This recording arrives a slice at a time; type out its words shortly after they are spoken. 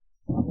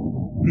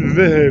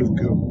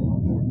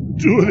Welcome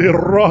to the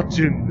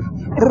Rotten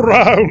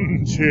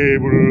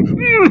Roundtable.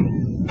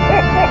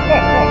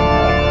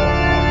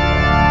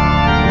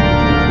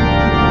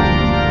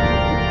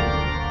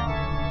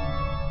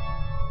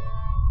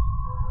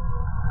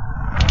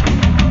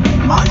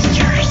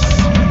 Monsters,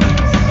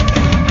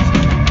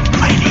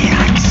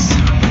 maniacs,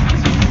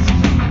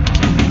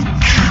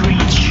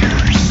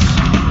 creatures,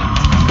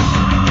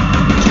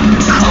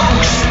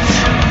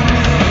 ghosts.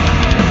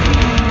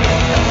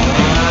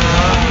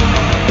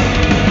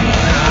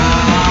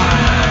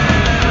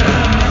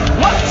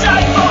 What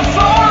type of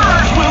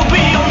horrors will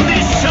be on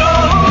this show?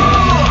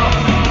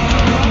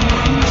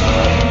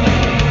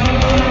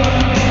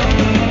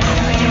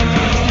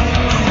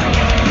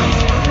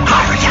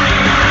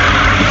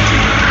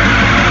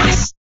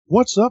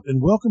 What's up,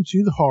 and welcome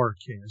to the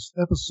Horrorcast,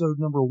 episode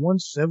number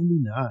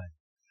 179.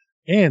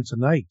 And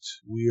tonight,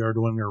 we are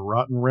doing a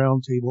Rotten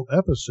Roundtable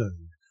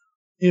episode.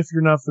 If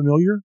you're not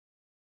familiar,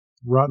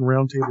 Rotten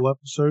Roundtable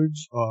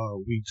episodes,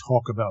 we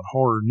talk about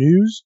horror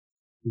news.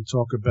 We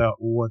talk about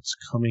what's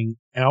coming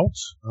out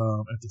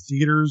at the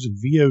theaters and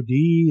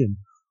VOD and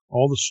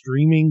all the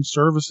streaming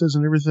services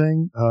and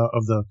everything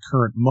of the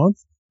current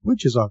month,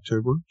 which is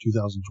October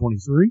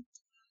 2023.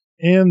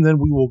 And then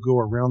we will go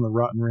around the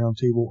Rotten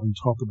Roundtable and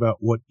talk about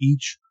what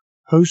each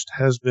host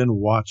has been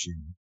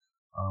watching.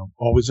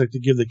 Always like to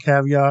give the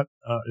caveat,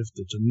 if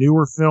it's a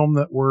newer film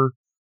that we're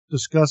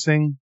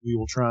discussing, we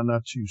will try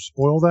not to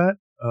spoil that.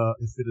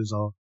 If it is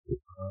an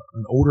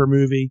older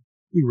movie,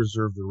 we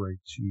reserve the right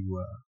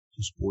to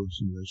spoil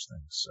some of those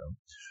things. So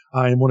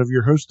I am one of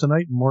your hosts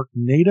tonight, Mark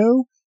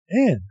Nato,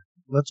 and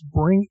let's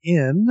bring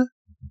in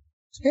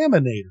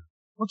Taminator.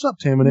 What's up,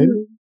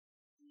 Taminator?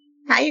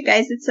 Hi, you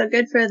guys. It's so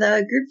good for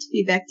the group to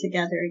be back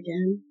together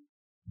again.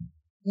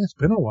 Yeah, it's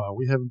been a while.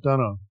 We haven't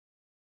done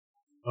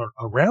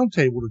a round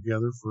table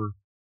together for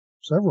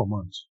several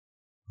months.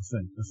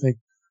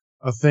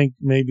 I think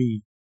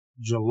maybe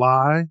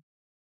July.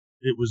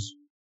 It was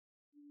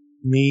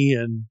me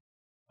and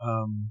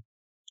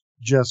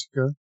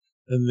Jessica,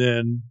 and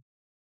then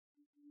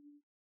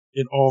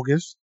in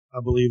August, I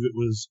believe it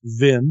was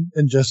Vin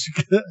and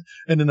Jessica,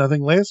 and then I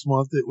think last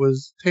month it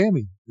was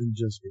Tammy and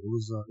Jessica. It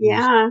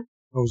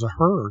was a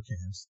horror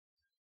cast. So,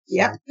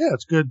 Yeah. Yeah,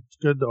 it's good. It's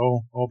good to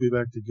all be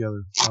back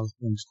together. A lot of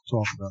things to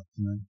talk about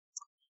tonight.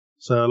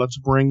 So let's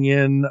bring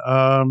in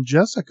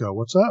Jessica.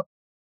 What's up?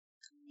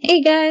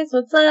 Hey guys,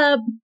 what's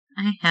up?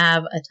 I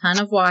have a ton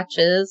of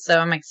watches, so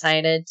I'm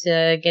excited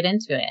to get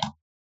into it.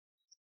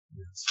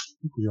 Yes, I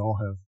think we all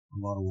have a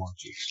lot of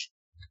watches.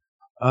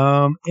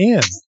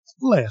 And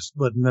last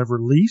but never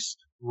least,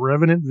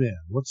 Revenant Vin.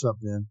 What's up,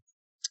 Vin?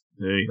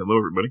 Hey, hello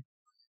everybody.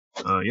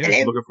 Hello.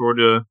 Looking forward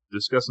to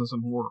discussing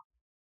some horror.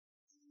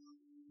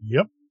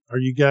 Yep. Are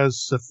you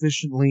guys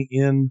sufficiently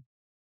in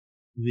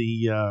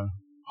the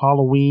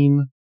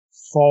Halloween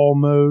fall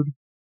mode?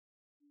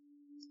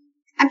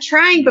 I'm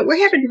trying, but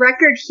we're having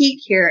record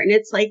heat here, and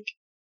it's like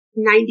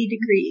 90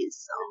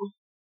 degrees, so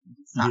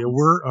it sucks. Yeah,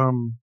 we're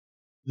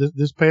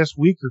this past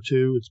week or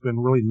two, it's been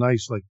really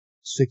nice, like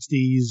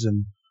 60s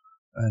and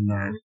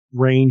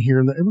rain here,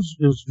 and it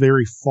was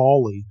very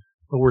fall-y,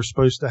 but we're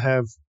supposed to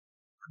have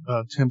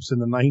temps in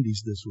the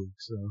 90s this week,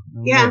 so I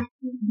don't know.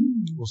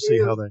 We'll see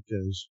how that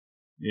goes.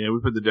 Yeah, we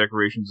put the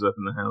decorations up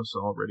in the house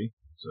already.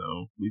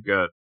 So we've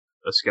got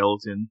a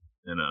skeleton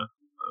and a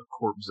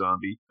corpse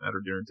zombie at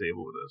our dinner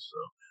table with us. So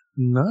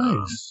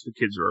Nice. the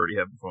kids are already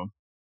having fun.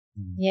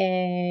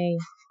 Yay.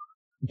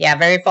 Yeah,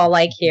 very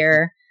fall-like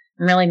here.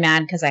 I'm really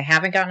mad because I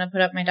haven't gotten to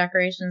put up my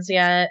decorations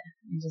yet.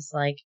 I just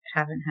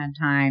haven't had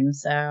time,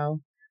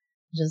 so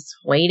just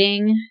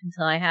waiting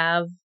until I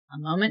have a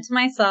moment to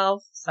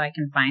myself so I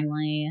can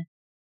finally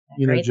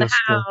decorate the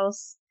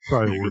house.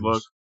 Probably Good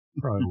luck.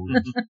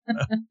 wouldn't.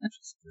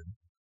 Just kidding.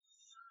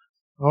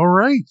 All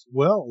right.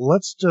 Well,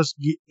 let's just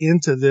get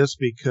into this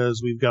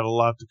because we've got a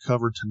lot to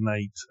cover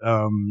tonight.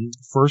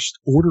 First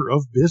order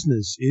of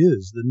business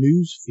is the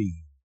news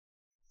feed.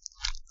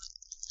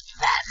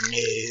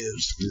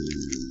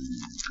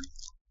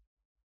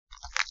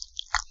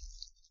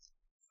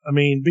 I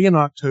mean, being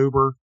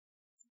October,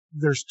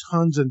 there's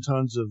tons and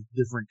tons of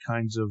different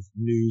kinds of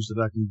news that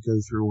I can go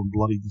through and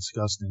bloody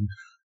disgusting.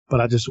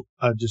 But I just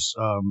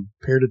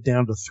pared it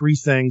down to three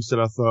things that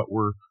I thought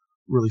were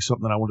really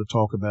something that I want to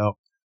talk about.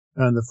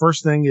 And the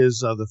first thing is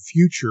the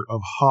future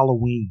of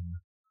Halloween.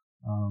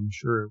 I'm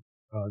sure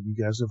you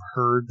guys have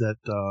heard that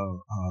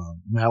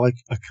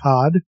Malik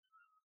Akkad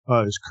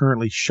is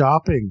currently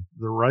shopping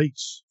the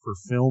rights for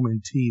film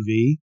and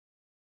TV.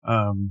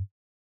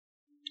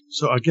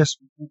 So I guess,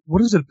 what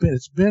has it been?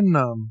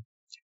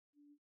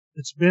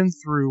 It's been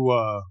through,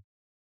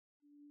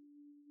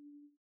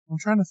 I'm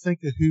trying to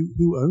think of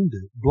who owned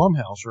it.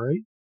 Blumhouse,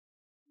 right?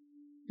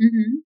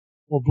 Mm-hmm.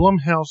 Well,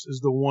 Blumhouse is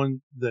the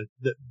one that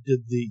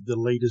did the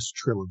latest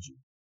trilogy.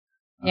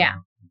 Yeah.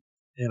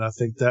 And I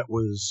think that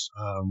was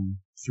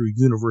through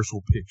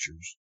Universal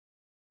Pictures.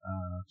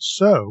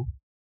 So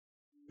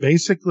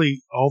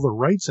basically all the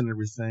rights and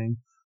everything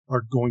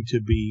are going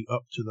to be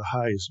up to the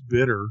highest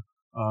bidder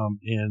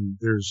And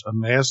there's a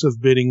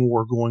massive bidding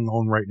war going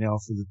on right now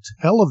for the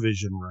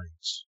television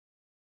rights.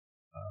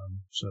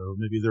 So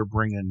maybe they're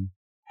bringing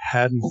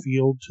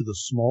Haddonfield to the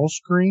small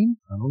screen.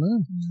 I don't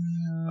know.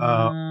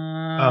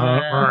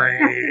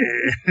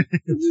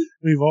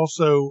 We've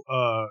also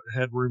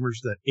had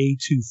rumors that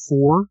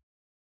A24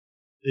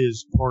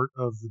 is part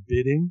of the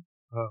bidding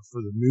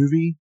for the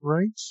movie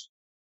rights.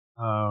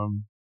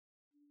 And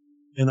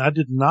I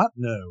did not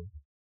know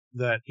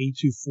that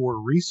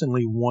A24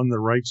 recently won the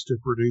rights to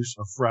produce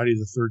a Friday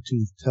the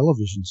 13th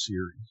television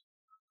series.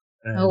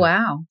 And Oh,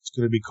 wow. it's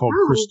going to be called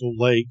Crystal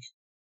Lake.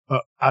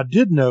 I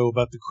did know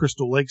about the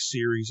Crystal Lake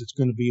series. It's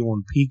going to be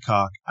on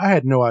Peacock. I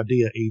had no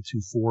idea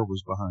A24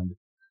 was behind it.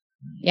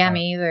 Yeah,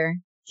 me either.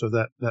 So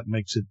that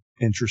makes it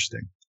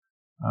interesting.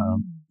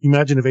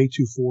 Imagine if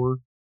A24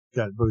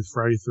 got both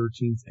Friday the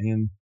 13th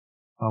and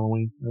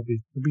Halloween. That'd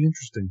be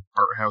interesting.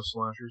 Art house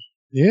slashers.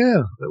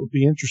 Yeah, that would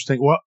be interesting.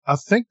 Well, I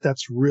think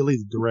that's really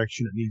the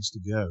direction it needs to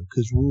go.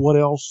 Because what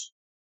else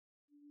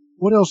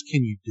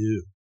can you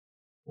do?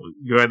 Well,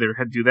 you either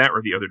do that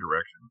or the other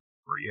direction,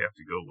 where you have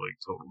to go like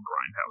total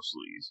grindhouse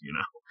sleaze, you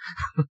know?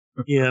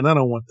 Yeah, and I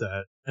don't want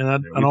that. And I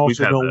we've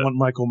also had don't that. want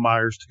Michael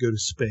Myers to go to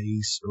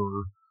space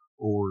or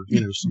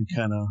some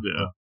kind of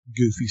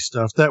goofy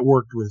stuff. That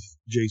worked with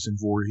Jason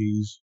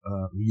Voorhees.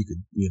 You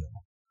could,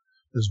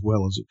 as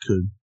well as it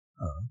could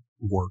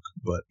work.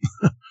 But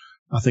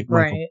I think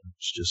Michael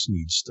Myers just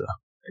needs to.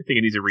 I think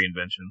it needs a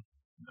reinvention.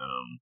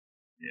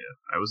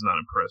 I was not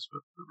impressed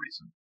with the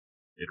recent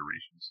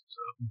iterations.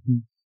 So. Mm-hmm.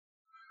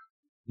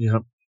 Yeah.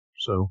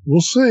 So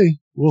we'll see.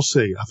 We'll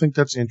see. I think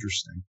that's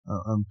interesting.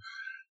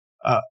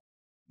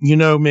 You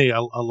know me, I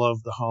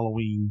love the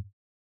Halloween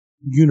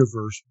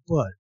universe,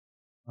 but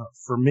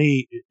for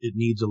me, it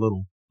needs a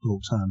little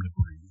time to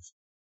breathe.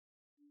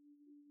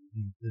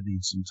 It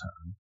needs some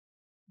time.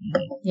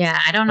 Yeah,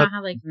 I don't know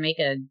how they can make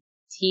a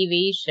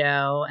TV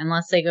show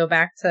unless they go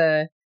back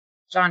to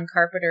John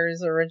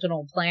Carpenter's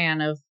original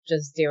plan of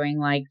just doing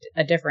like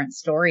a different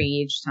story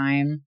each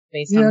time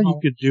based on. Yeah, you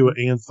could do an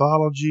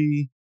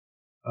anthology,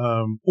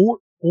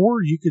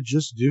 or you could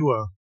just do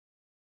a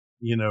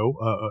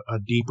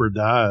deeper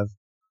dive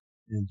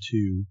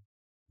into,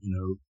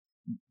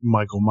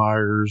 Michael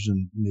Myers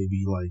and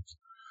maybe like,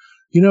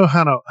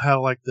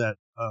 how like that,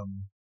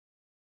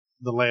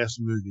 the last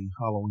movie,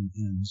 Halloween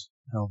Ends,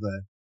 how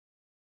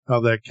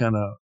that kind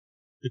of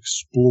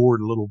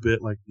explored a little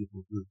bit, like it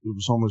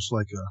was almost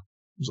like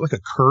a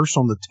curse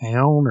on the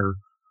town, or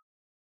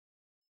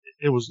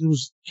it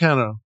was kind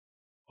of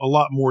a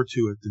lot more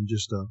to it than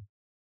just a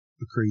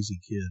crazy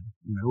kid,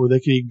 where they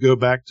could go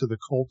back to the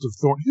cult of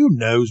Thorn. Who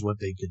knows what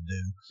they could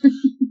do?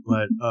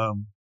 But,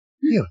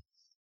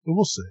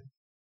 we'll see.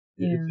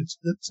 Yeah.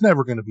 It's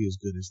never going to be as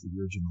good as the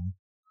original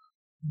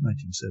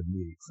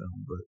 1978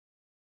 film, but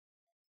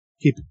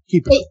keep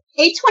it.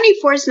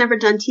 A24's never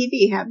done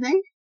TV, have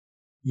they?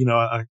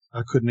 I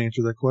couldn't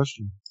answer that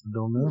question. I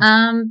don't know.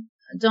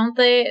 Don't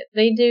they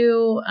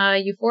do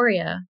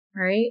Euphoria,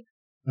 right?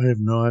 I have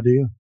no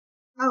idea.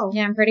 Oh.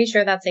 Yeah, I'm pretty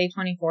sure that's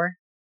A24.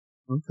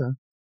 Okay.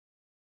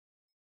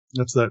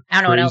 That's that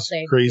I don't know what else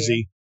they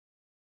crazy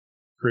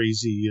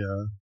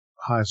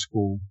high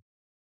school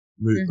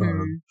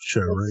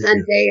show, right?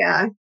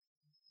 Zendaya.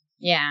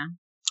 Yeah.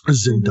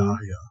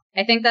 Zendaya.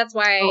 I think that's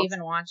why I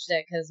even watched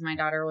it, because my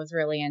daughter was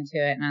really into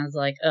it, and I was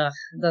like, ugh,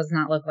 it does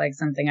not look like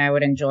something I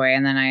would enjoy.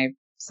 And then I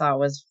saw it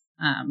was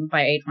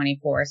by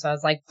A24, so I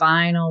was like,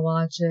 fine, I'll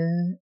watch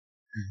it.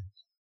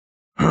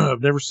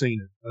 I've never seen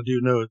it. I do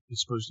know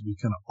it's supposed to be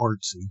kind of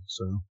artsy,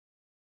 so.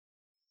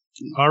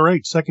 All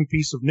right, second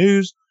piece of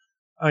news.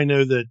 I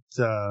know that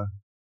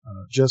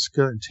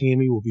Jessica and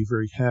Tammy will be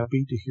very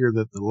happy to hear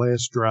that The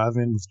Last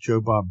Drive-In with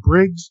Joe Bob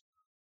Briggs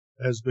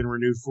has been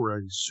renewed for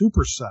a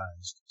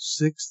supersized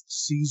 6th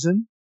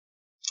season.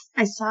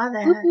 I saw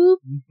that.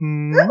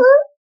 Mm-hmm.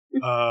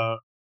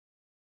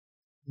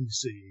 Let's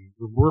see.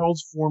 The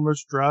world's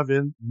foremost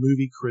drive-in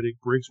movie critic,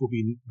 Briggs will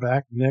be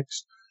back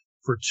next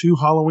for 2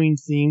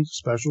 Halloween-themed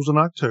specials in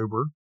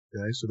October.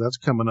 Okay, so that's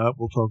coming up.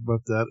 We'll talk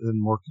about that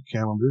in market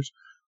calendars.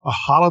 A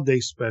holiday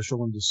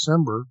special in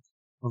December,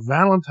 a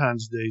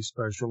Valentine's Day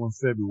special in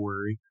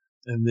February,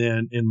 and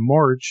then in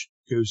March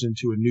goes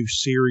into a new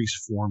series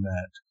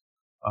format.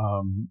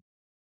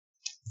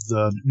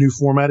 The new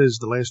format is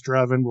The Last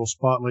Drive-In will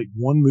spotlight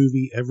one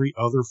movie every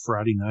other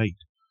Friday night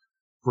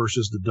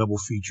versus the double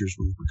features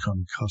we've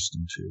become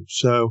accustomed to.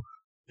 So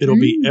it'll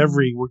be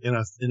and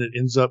it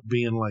ends up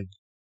being like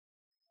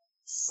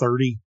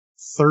 30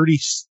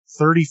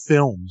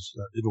 films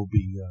that it'll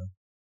be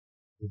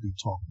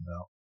talking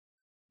about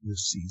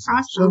this season.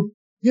 Awesome. So,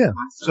 yeah.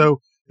 Awesome.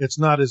 So it's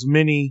not as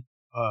many,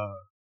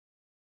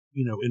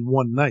 in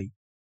one night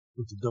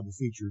with the double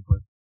feature, but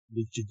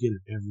you get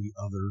it every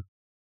other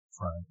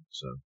Friday.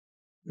 So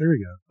there we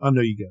go. I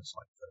know you guys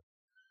like that.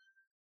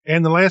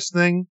 And the last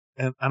thing,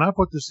 and I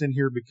put this in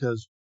here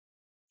because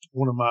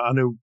I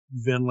know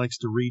Vin likes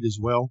to read as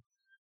well,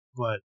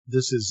 but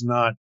this is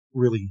not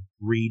really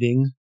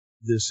reading.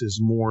 This is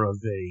more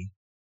of a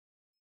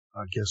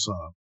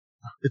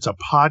it's a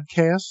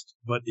podcast,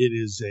 but it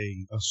is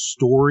a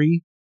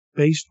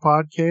story-based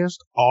podcast.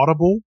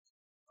 Audible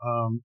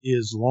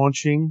is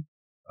launching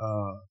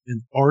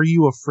an Are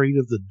You Afraid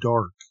of the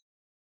Dark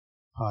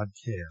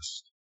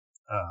podcast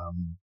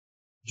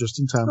just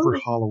in time for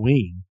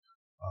Halloween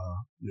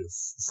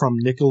from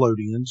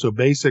Nickelodeon. So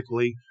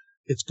basically,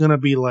 it's going to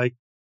be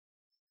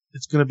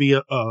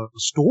a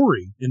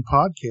story in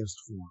podcast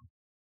form.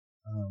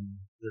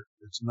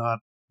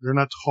 They're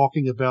not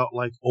talking about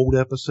like old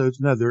episodes.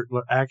 No, they're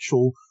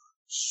actual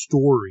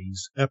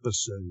stories,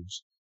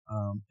 episodes.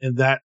 And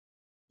that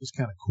is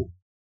kind of cool.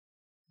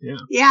 Yeah.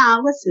 Yeah,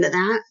 I'll listen to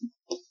that.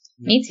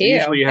 Me too. They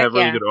usually have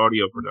really Yeah. good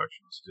audio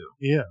productions too.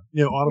 Yeah.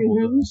 Yeah.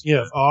 Audible does.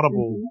 Yeah.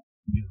 Audible.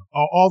 You know,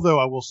 although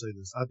I will say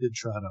this, I did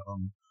try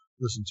to,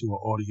 listen to an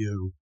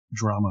audio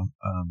drama,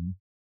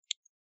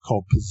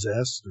 called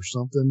Possessed or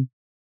something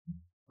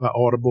by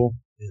Audible,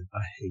 and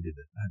I hated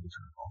it. I had to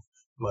turn it off.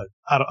 But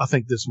I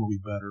think this will be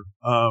better.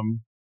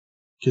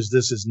 Cause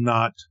this is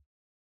not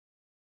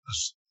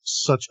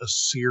such a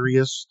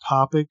serious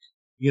topic,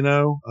 you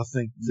know. I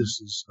think this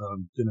is,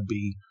 gonna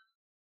be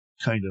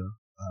kind of,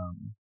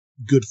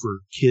 good for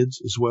kids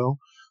as well.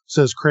 It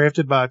says,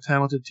 crafted by a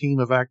talented team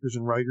of actors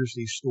and writers,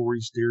 these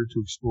stories dare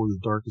to explore the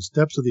darkest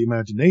depths of the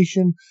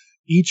imagination.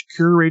 Each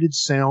curated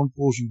sound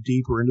pulls you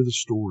deeper into the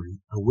story.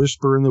 A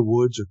whisper in the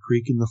woods, a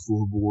creak in the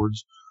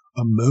floorboards,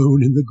 a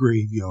moan in the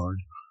graveyard.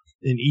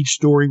 And each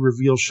story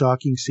reveals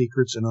shocking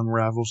secrets and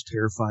unravels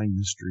terrifying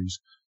mysteries.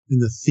 In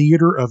the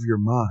theater of your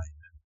mind,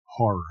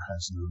 horror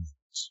has no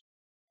limits.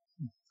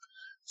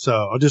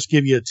 So I'll just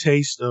give you a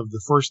taste of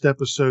the first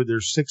episode.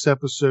 There's 6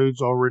 episodes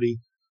already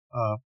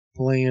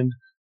planned.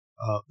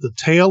 The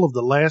Tale of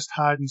the Last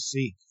Hide and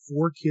Seek.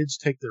 4 kids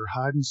take their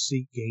hide and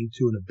seek game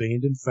to an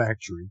abandoned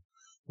factory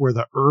where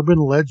the urban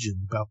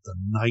legend about the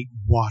night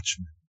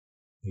watchman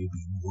may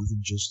be more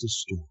than just a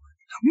story.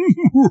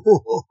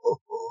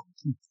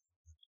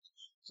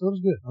 So it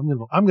was good. I'm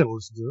gonna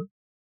listen to it.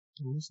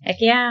 Heck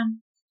yeah.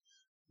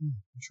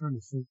 I'm trying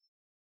to think.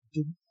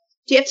 Do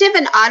you have to have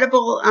an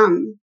Audible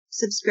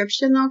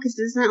subscription though? Because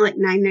isn't it like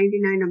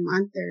 $9.99 a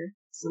month or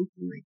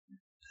something like that?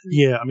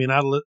 Yeah, I mean,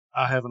 I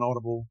have an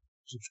Audible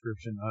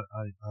subscription.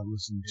 I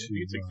listen to.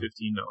 It's like $15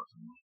 a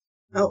month.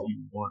 Oh. If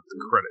you want the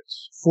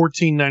credits.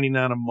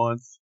 $14.99 a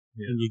month,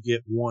 Yeah. and you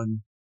get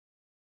one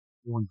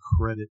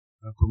credit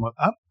per month.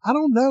 I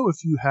don't know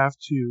if you have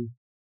to.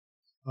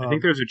 I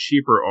think there's a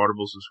cheaper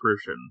Audible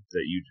subscription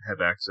that you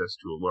have access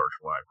to a large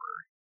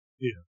library.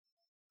 Yeah.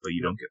 But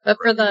you don't get. But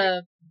for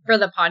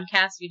the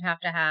podcast, you'd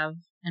have to have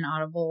an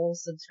Audible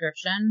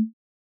subscription.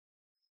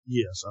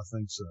 Yes, I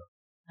think so.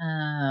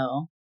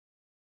 Oh.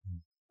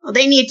 Well,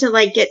 they need to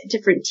like get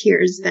different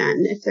tiers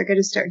then if they're going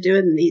to start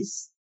doing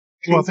these.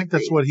 Well, I think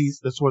that's what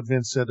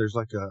Vince said. There's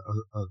like a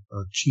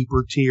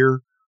cheaper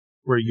tier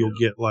where you'll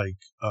get like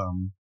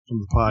from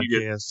the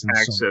podcast and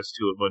access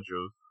to a bunch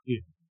of.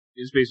 Yeah.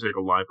 It's basically like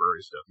a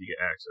library stuff you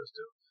get access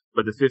to.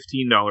 But the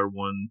 $15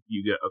 one,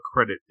 you get a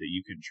credit that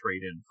you can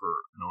trade in for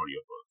an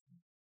audiobook.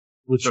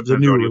 Which Sometimes the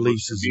new audiobooks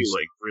releases can be is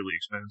like really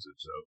expensive,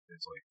 so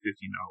it's like $15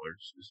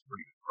 is a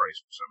pretty good price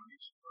for some of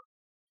these. But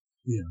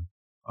yeah.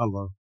 I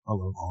love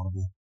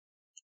Audible.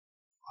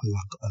 I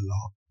like it a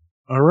lot.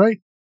 All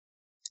right.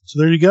 So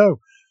there you go.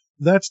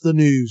 That's the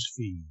news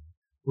feed.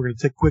 We're going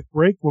to take a quick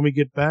break. When we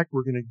get back,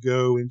 we're going to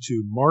go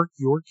into Mark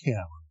Your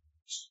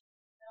Calendars.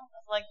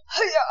 Like,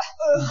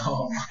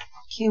 oh.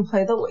 Can you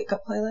play the wake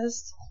up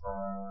playlist?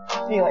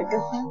 Do you like this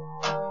one?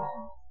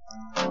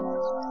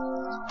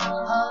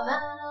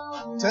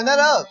 Turn that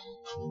up.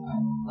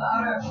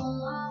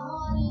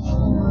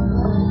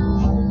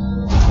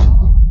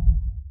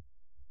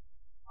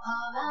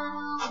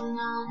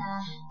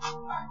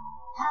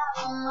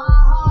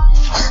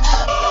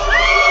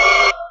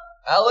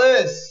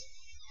 Alice!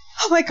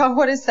 Oh my god,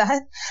 what is that?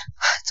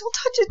 Don't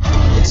touch it.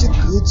 It's a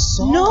good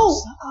song. No.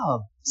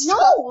 Stop. No.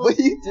 Stop. What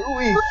are you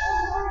doing?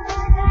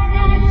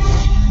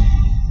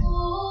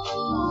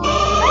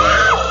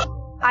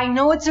 I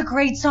know it's a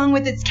great song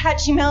with its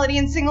catchy melody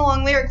and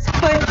sing-along lyrics,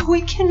 but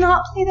we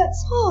cannot play that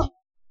song.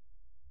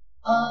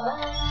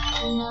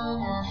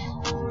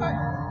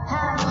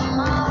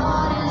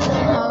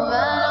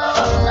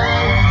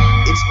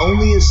 It's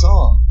only a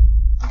song.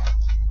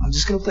 I'm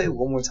just gonna play it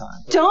one more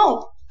time.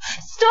 Don't!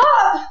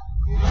 Stop!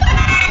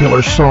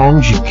 Killer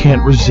songs you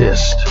can't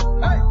resist.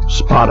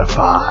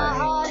 Spotify.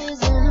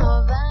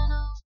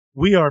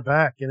 We are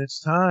back, and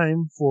it's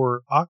time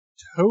for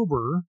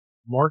October.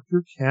 Mark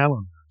your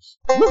calendars.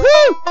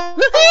 Woohoo!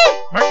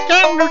 Woohoo! Mark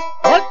calendars!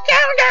 Mark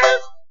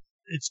calendars!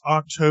 It's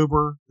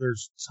October.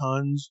 There's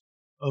tons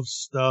of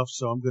stuff,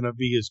 so I'm going to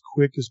be as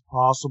quick as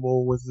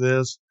possible with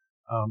this.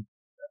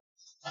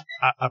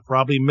 I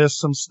probably missed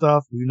some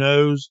stuff. Who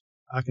knows?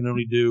 I can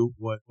only do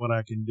what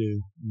I can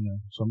do. You know,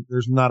 so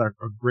there's not a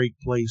great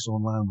place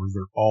online where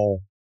they're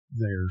all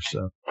there.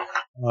 So,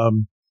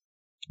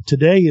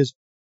 today is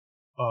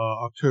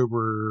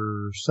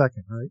October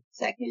 2nd, right?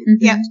 2nd. Mm-hmm.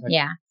 Yeah.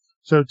 Yeah.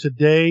 So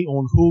today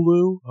on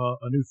Hulu,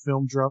 a new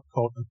film dropped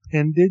called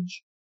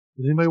Appendage.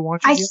 Did anybody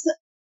watch it yet?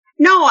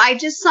 No, I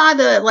just saw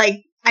the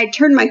I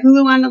turned my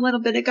Hulu on a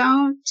little bit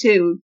ago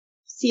to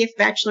see if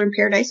Bachelor in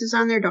Paradise is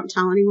on there. Don't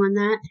tell anyone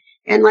that.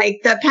 And like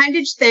the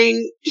appendage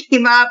thing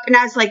came up and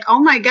I was like, oh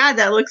my God,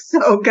 that looks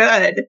so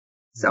good.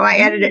 So I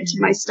added it to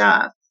my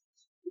stuff.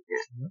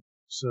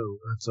 So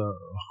that's a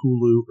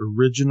Hulu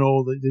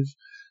original.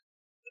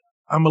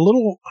 I'm a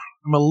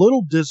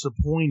little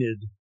disappointed.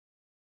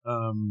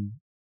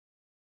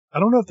 I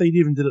don't know if they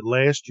even did it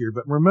last year,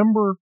 but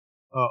remember,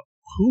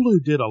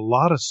 Hulu did a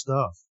lot of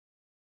stuff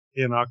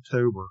in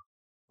October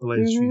the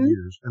last few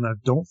years, and I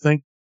don't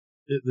think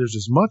there's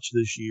as much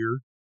this year.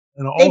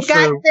 And They've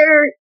got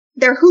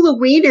their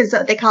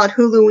Huluween they call it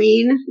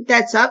Huluween.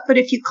 That's up, but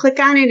if you click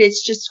on it,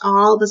 it's just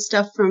all the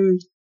stuff from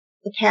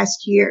the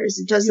past years.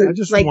 It doesn't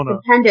like the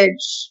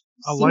appendage.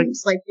 I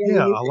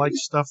like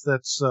stuff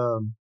that's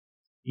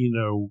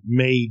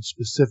made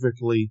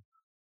specifically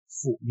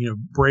for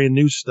brand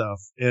new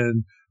stuff,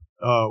 and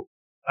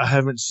I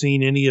haven't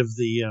seen any of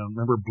the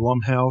remember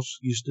Blumhouse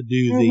used to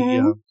do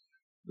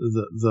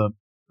the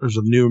there's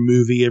a new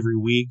movie every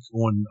week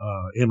on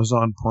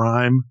Amazon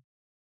Prime.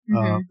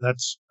 I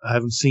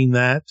haven't seen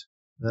that.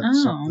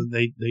 That's something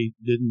they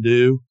didn't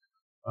do.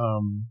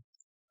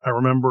 I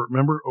remember,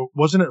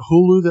 wasn't it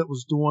Hulu that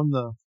was doing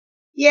the?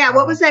 Yeah,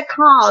 what was that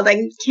called?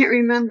 I can't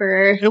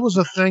remember. It was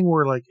a thing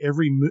where like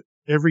every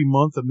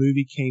month a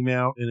movie came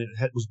out and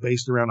it was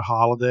based around a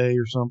holiday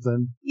or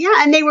something.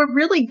 Yeah, and they were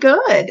really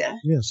good.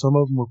 Yeah, some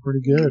of them were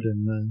pretty good,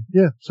 and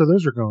so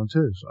those are gone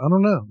too. So I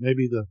don't know.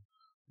 Maybe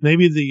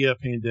the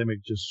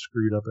pandemic just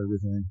screwed up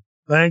everything.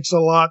 Thanks a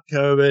lot,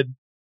 COVID.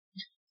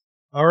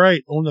 All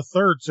right, on the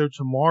 3rd, so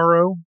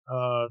tomorrow,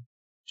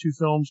 2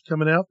 films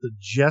coming out. The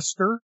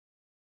Jester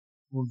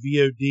on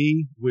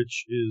VOD,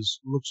 which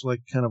looks like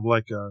kind of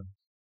like a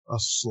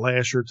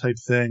slasher type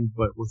thing,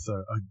 but with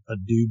a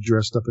dude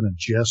dressed up in a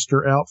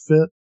jester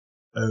outfit.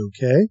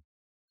 Okay.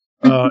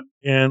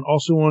 And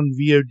also on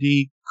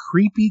VOD,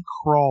 Creepy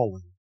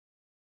Crawly,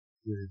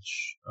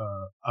 which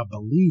I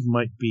believe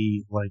might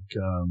be like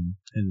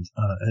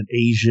an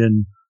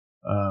Asian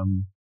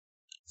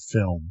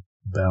film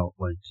about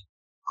like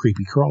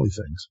creepy crawly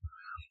things.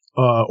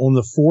 On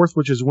the 4th,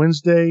 which is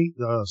Wednesday,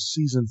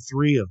 season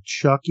 3 of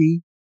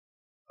Chucky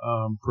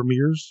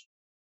premieres,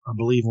 I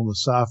believe, on the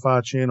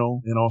Sci-Fi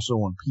Channel and also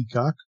on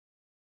Peacock.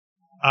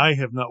 I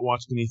have not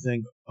watched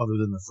anything other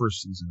than the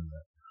first season of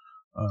that.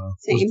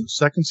 Was the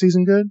second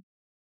season good?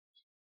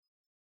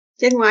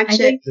 Didn't watch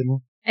it.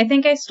 I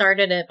think I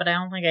started it, but I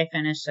don't think I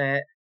finished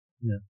it.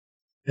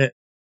 Yeah.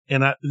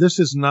 And this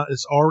is not,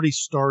 it's already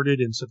started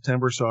in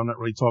September, so I'm not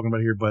really talking about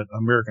it here, but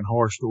American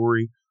Horror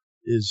Story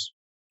is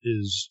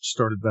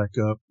started back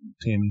up.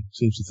 Tammy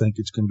seems to think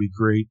it's going to be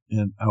great.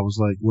 And I was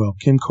like, well,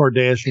 Kim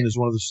Kardashian is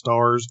one of the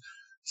stars,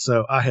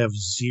 so I have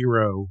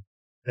zero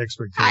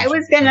expectations.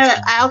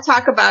 I'll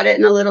talk about it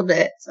in a little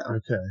bit. So.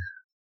 Okay.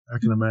 I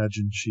can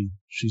imagine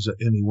she's an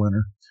Emmy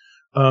winner.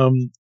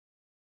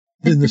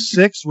 Then the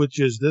 6th, which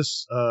is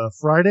this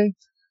Friday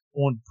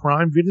on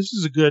Prime Video. This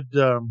is a good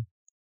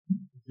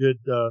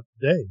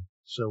day.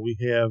 So we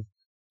have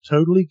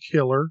Totally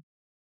Killer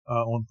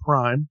on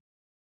Prime.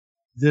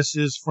 This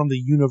is from the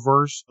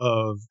universe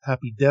of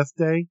Happy Death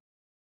Day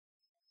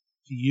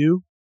to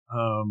you.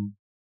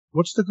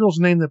 What's the girl's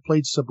name that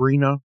played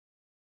Sabrina?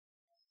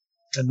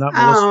 And not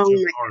Melissa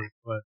Joan Hart,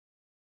 but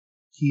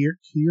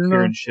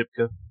Kieran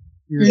Shipka.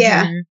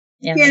 Yeah.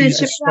 She's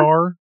the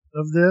star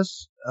of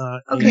this.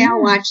 Okay,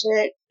 I'll watch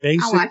it.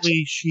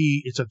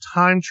 Basically, it's a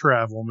time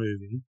travel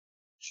movie.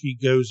 She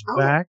goes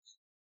back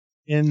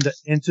into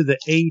the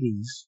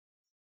 80s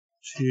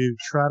to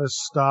try to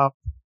stop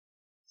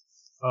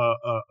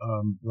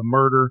the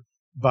murder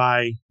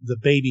by the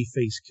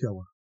Babyface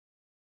Killer,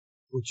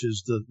 which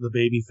is the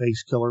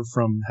Babyface Killer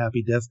from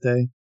Happy Death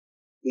Day.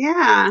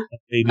 Yeah. So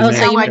you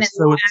mean it's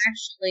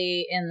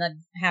actually in the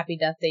Happy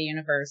Death Day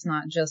universe,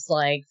 not just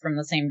like from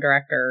the same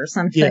director or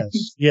something?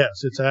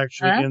 Yes, it's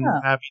actually in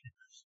the Happy.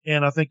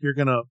 And I think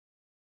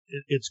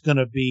it's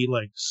gonna be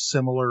like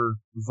similar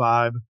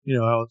vibe. You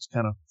know how it's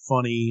kind of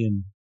funny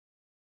and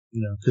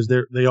because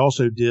they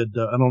also did.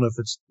 I don't know if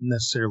it's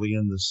necessarily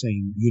in the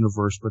same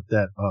universe, but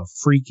that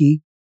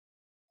Freaky.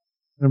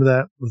 Remember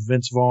that with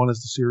Vince Vaughn as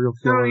the serial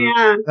killer? Oh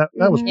yeah,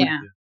 that was pretty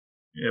good.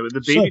 Yeah, but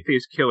the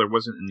Babyface Killer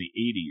wasn't in the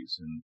 80s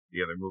in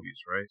the other movies,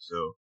 right?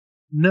 So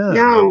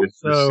no, it's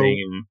the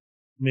same.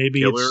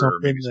 Maybe it's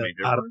something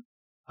that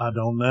I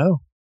don't know.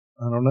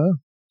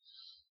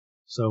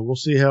 So we'll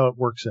see how it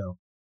works out.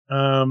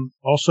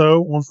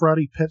 Also on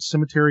Friday, Pet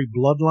Sematary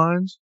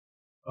Bloodlines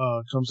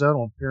comes out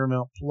on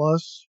Paramount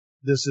Plus.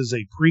 This is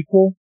a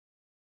prequel.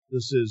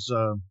 This is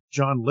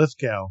John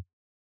Lithgow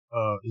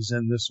is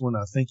in this one.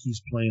 I think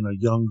he's playing a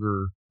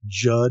younger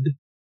Judd.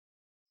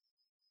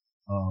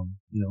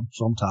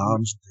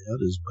 Sometimes dead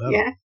is better.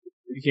 Yeah.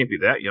 You can't be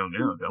that young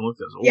now. Don't look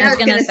as old. Yeah, I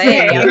was gonna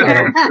say.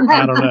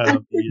 I don't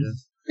know. Yeah.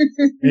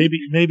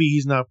 Maybe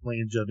he's not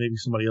playing Judd. Maybe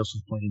somebody else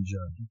is playing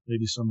Judd.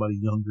 Maybe somebody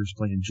younger is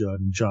playing Judd,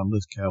 and John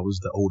Lithgow is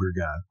the older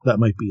guy. That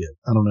might be it.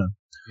 I don't know.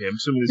 Yeah, I'm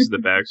assuming this is the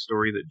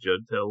backstory that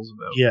Judd tells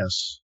about.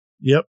 Yes.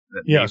 Yep.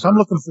 Yes, I'm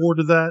looking forward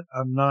to that.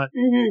 I'm not.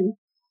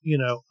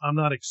 I'm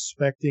not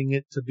expecting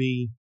it to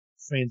be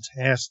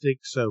fantastic.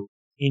 So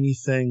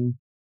anything,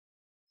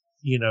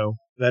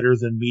 better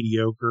than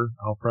mediocre,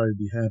 I'll probably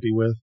be happy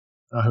with.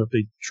 I hope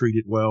they treat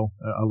it well.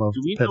 I love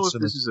Do we Pet know if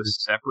Sematary. this is a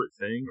separate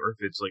thing or if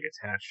it's like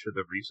attached to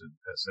the recent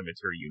Pet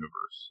Cemetery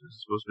universe? Is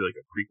it supposed to be like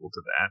a prequel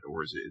to that,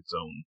 or is it its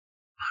own?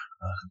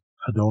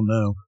 I don't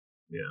know.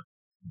 Yeah.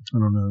 I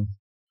don't know.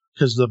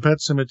 Because the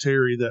Pet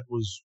Cemetery that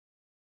was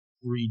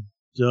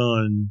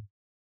redone,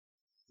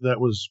 that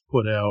was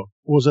put out,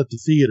 was at the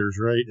theaters,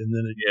 right? And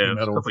then it came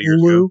out a on couple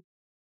years Hulu. ago.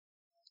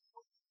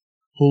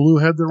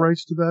 Hulu had the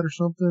rights to that or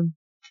something.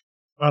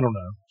 I don't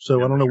know. So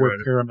Yeah, I don't know sure where I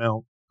do.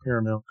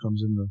 Paramount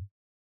comes in.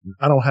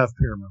 I don't have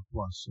Paramount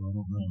Plus, so I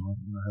don't know.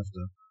 I'm gonna have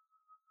to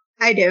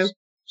I do.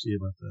 see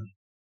about that.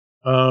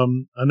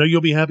 I know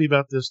you'll be happy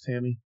about this,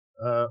 Tammy.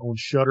 On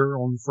Shudder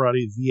on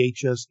Friday,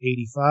 VHS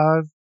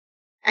 85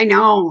 I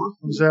know.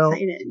 I'm comes out.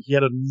 excited.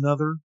 Yet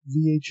another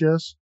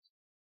VHS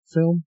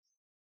film.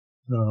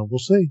 We'll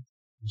see.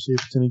 We'll see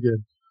if it's any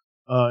good.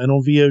 And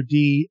on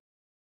VOD,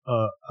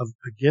 I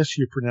guess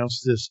you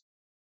pronounce this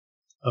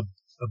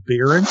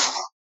Aberrance.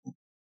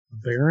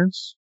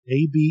 Aberrance.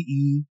 Aberrance.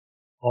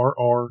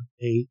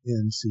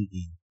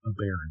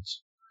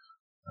 Aberrance.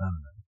 I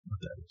don't know what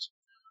that is.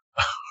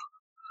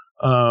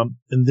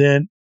 And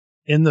then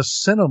in the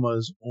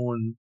cinemas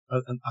and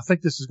I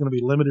think this is going to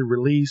be limited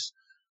release.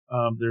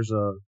 There's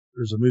a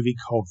movie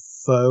called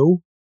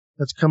Foe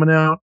that's coming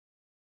out.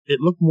 It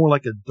looked more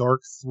like a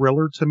dark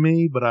thriller to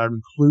me, but I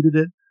included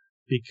it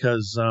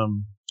because,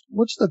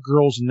 what's the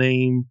girl's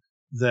name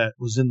that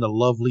was in The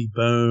Lovely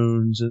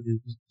Bones?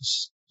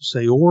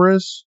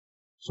 Saoirse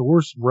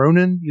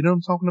Ronan. You know what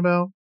I'm talking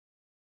about?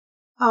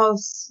 Oh,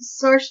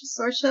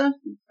 Sorsha?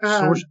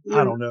 Saoirse,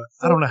 I don't know.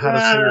 I don't know how to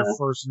say her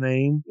first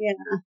name. Yeah.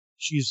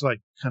 She's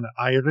like kind of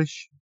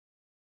Irish.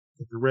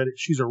 If you read it,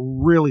 she's a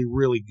really,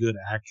 really good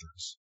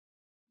actress.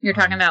 You're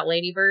talking about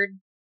Lady Bird?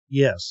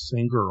 Yes,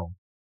 same girl.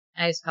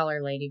 I just call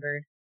her Lady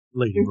Bird.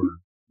 Lady Bird.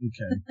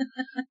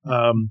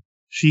 Okay.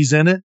 She's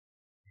in it,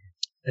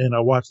 and I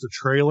watched the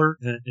trailer,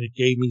 and it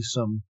gave me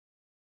some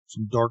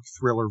dark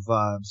thriller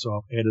vibes, so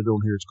I'll add it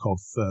on here. It's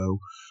called Foe.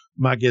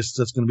 My guess is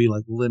that's going to be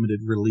like limited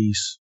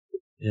release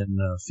in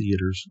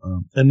theaters.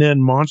 And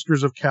then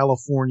Monsters of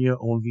California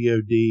on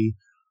VOD,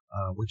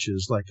 which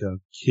is like a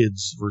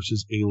kids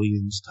versus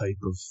aliens type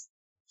of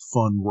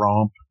fun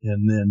romp.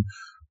 And then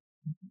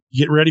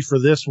get ready for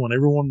this one.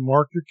 Everyone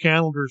mark your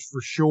calendars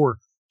for sure.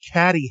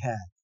 Caddy Hack.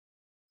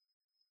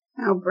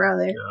 Oh,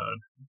 brother. God.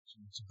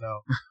 It's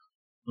about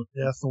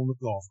death on the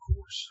golf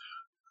course.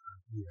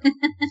 Yeah,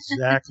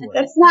 exactly.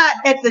 That's not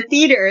at the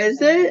theater,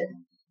 is it?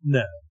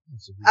 No.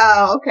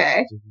 Oh,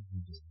 okay.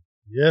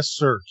 Yes,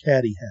 sir.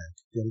 Caddy Hack.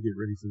 Got to get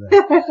ready for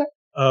that.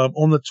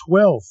 On the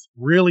 12th,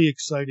 really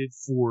excited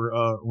for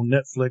on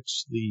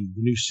Netflix the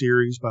new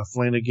series by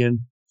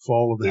Flanagan,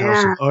 Fall of the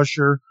House of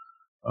Usher.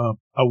 I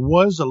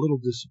was a little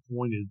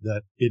disappointed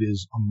that it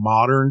is a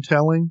modern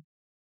telling.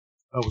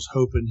 I was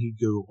hoping he'd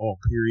go all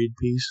period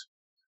piece,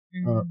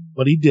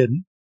 but he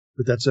didn't.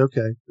 But that's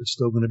okay. It's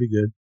still going to be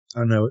good.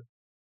 I know it.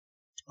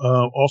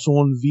 Also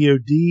on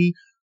VOD,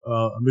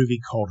 a movie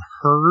called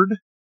Herd.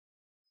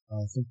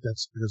 I think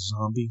that's a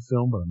zombie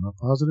film, but I'm not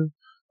positive.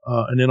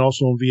 And then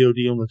also on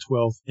VOD on the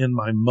 12th, In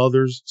My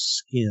Mother's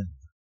Skin.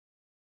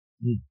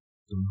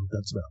 Don't know what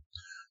that's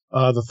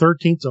about. The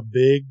 13th, a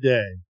big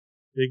day,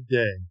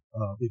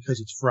 because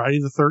it's Friday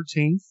the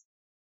 13th.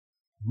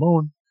 Come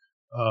on.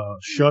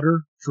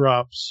 Shudder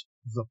drops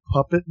The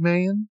Puppet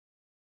Man.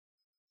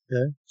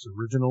 Okay. It's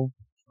original,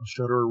 a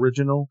Shudder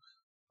original.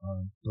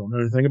 Don't know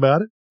anything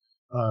about it.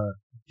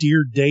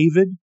 Dear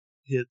David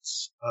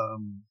hits,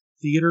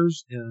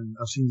 theaters, and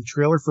I've seen the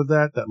trailer for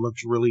that. That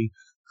looks really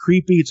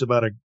creepy. It's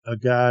about a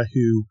guy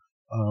who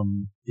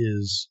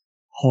is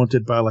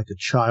haunted by like a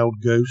child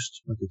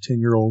ghost, like a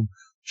 10-year-old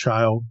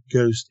child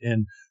ghost.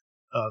 And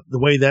the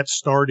way that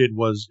started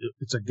was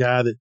it's a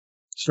guy that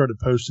started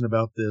posting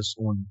about this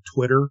on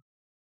Twitter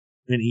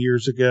many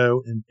years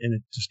ago, and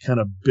it just kind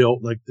of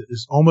built like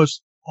it's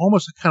almost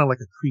kind of like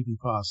a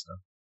creepypasta.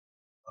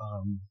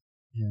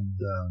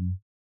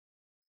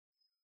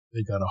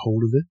 They got a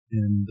hold of it,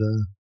 and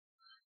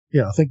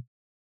yeah, I think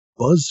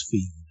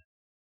BuzzFeed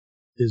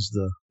is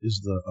the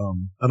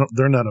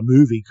they're not a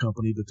movie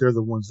company, but they're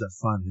the ones that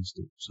financed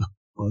it. So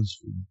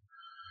BuzzFeed.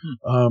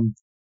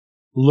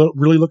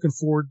 Really looking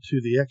forward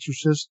to The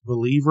Exorcist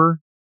Believer.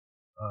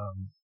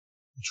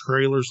 The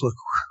trailers look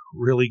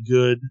really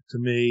good to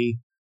me.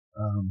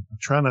 I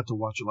try not to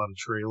watch a lot of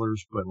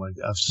trailers, but like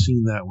I've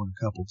seen that one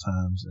a couple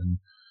times, and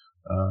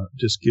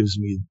just gives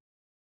me,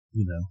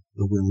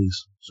 the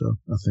willies. So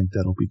I think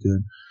that'll be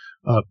good.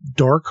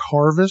 Dark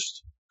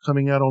Harvest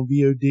coming out on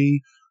VOD,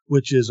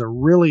 which is a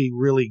really,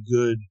 really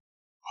good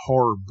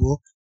horror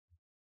book.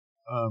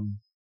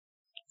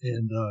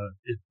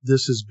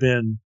 This has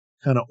been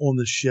kind of on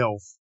the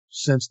shelf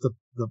since the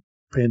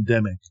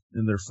pandemic,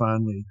 and they're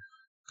finally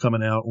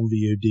coming out on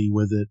VOD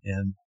with it.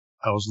 And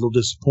I was a little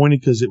disappointed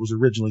because it was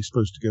originally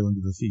supposed to go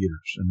into the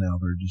theaters, and now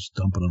they're just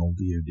dumping it on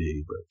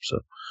VOD.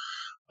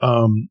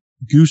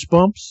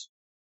 Goosebumps,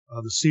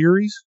 The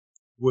series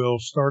will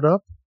start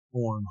up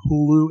on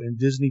Hulu and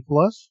Disney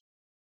Plus.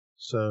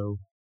 So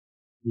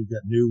we've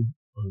got new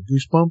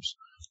Goosebumps.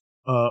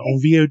 On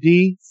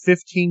VOD,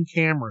 15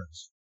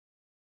 cameras.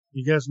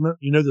 You guys know,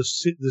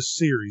 this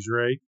series,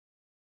 right?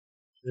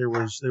 There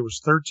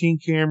was 13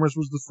 cameras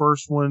was the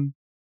first one,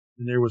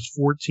 and there was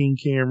 14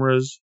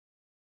 cameras.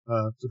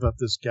 It's about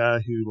this guy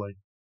who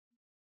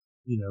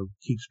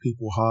keeps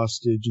people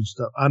hostage and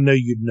stuff. I know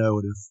you'd know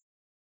it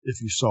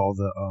if you saw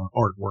the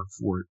artwork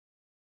for it.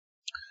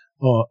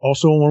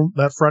 Also on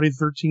that Friday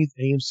the 13th,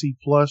 AMC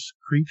Plus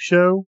Creep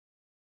Show.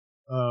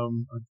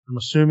 I'm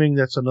assuming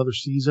that's another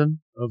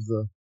season of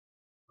the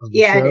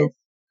Yeah, show. it is.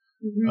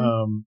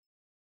 Mm-hmm.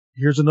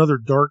 Here's another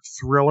dark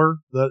thriller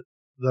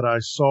that I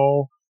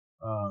saw,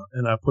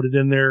 and I put it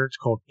in there. It's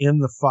called In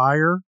the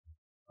Fire.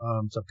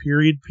 It's a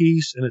period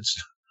piece, and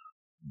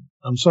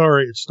I'm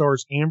sorry, it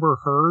stars Amber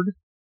Heard.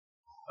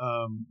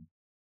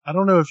 I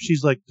don't know if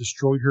she's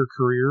destroyed her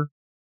career,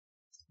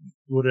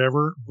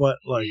 whatever, but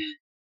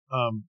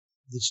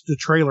the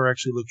trailer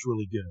actually looks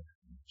really good.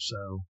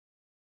 So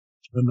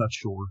I'm not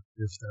sure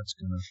if that's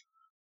going to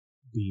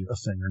be a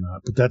thing or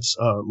not, but that's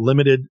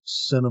limited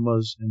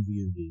cinemas and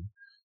VOD.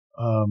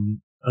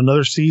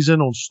 Another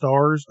season on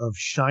Stars of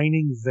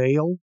Shining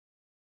Vale.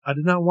 I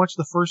did not watch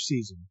the first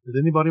season. Did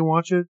anybody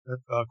watch it?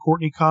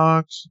 Courtney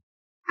Cox.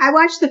 I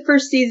watched the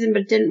first season,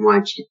 but didn't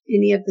watch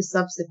any of the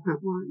subsequent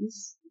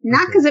ones.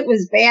 Not because it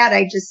was bad.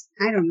 I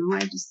don't know.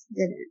 I just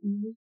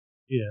didn't.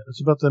 Yeah,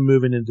 it's about them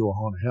moving into a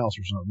haunted house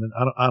or something.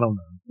 I don't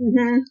know.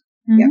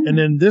 Mm-hmm. Yep. And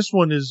then this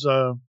one is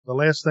the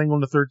last thing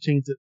on the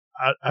 13th.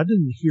 I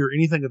didn't hear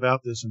anything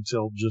about this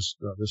until just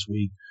this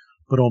week.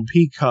 But on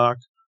Peacock,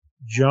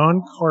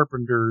 John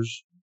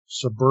Carpenter's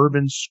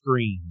Suburban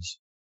Screams.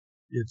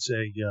 It's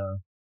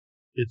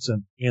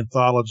an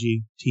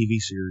anthology TV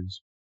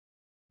series.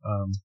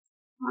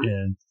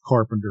 And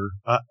Carpenter,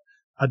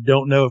 I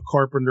don't know if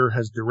Carpenter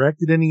has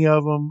directed any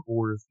of them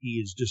or if he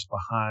is just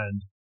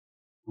behind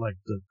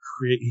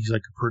he's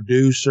like a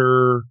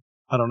producer.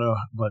 I don't know,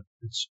 but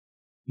it's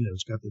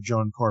got the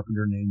John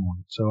Carpenter name on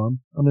it. So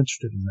I'm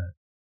interested in that.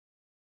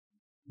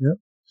 Yep.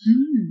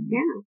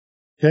 Yeah.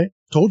 Okay.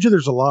 Told you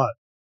there's a lot.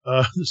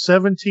 The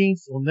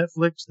 17th on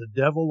Netflix, The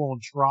Devil on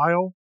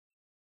Trial.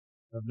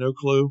 I have no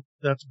clue what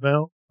that's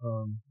about.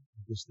 I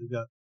guess they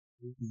got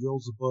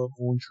Beelzebub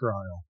on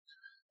trial.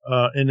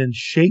 And then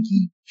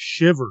Shaky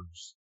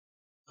Shivers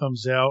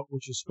comes out,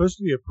 which is supposed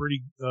to be a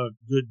pretty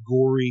good,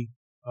 gory,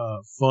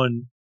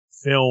 fun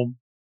film.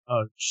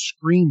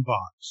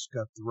 Screenbox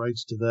got the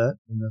rights to that,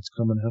 and that's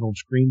coming out on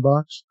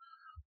Screenbox.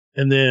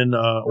 And then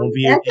on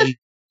VOD.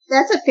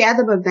 That's a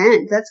Fathom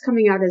event. That's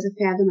coming out as a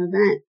Fathom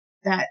event.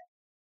 That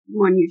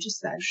one you just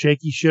said.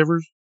 Shaky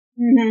Shivers?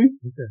 Mm-hmm.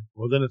 Okay.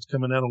 Well, then it's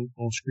coming out on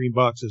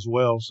Screenbox as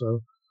well.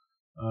 So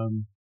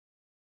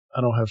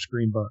I don't have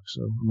Screenbox,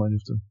 so I might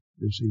have to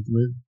go see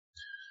the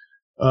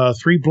movie.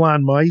 Three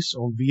Blind Mice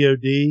on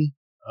VOD.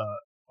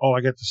 All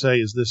I got to say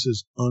is this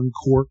is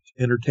uncorked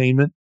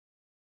entertainment.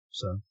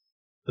 So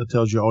that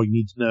tells you all you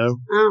need to know.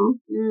 Oh,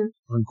 yeah.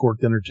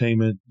 Uncorked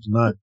entertainment is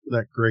not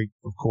that great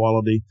of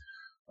quality.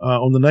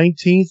 On the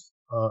 19th,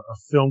 a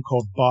film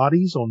called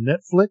Bodies on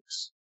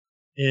Netflix.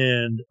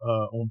 And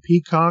on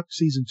Peacock,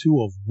 season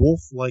 2 of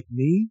Wolf Like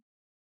Me,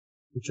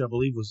 which I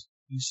believe was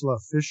Isla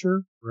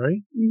Fisher,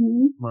 right?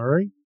 Mm-hmm. Am I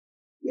right?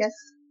 Yes.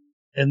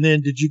 And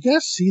then did you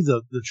guys see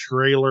the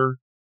trailer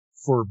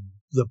for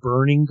The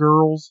Burning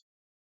Girls?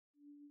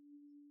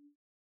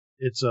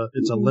 It's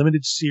a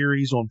limited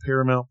series on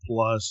Paramount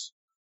Plus.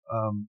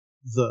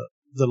 The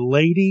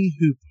lady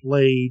who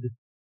played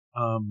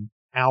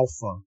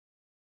Alpha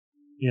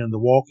in The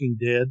Walking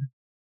Dead,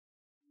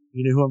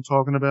 you know who I'm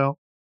talking about?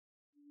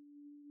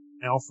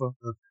 Alpha.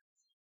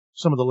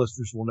 Some of the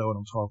listeners will know what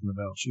I'm talking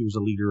about. She was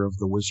a leader of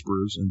the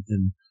Whisperers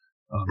and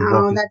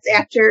that's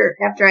after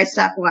I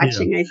stopped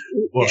watching. Yeah.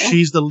 Well,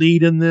 she's the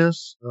lead in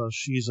this.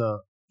 She's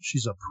a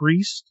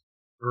priest,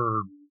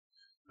 or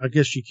I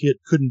guess she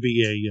couldn't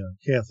be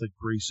a Catholic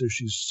priest, so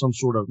she's some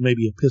sort of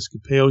maybe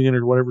Episcopalian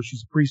or whatever.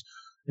 She's a priest,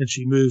 and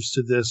she moves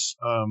to this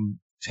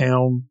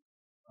town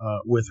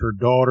with her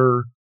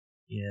daughter,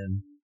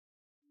 and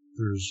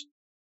there's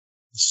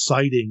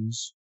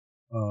sightings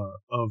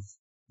of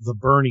the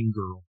burning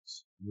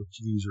girls, which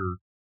these are,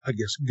 I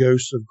guess,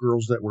 ghosts of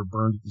girls that were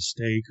burned at the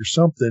stake or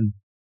something.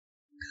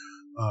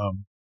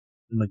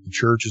 And like the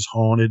church is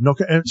haunted.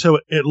 And so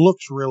it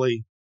looks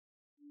really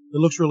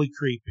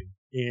creepy,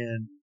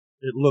 and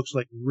it looks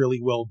like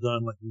really well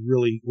done, like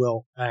really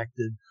well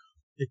acted.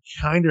 It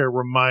kind of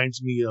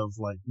reminds me of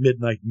like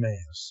Midnight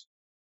Mass,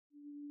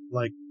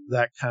 like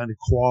that kind of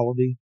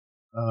quality.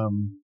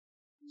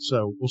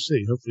 So we'll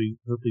see. Hopefully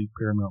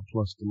Paramount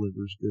Plus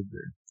delivers good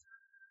there.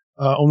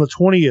 On the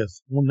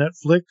 20th on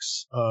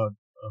Netflix, a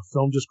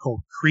film just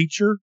called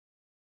Creature.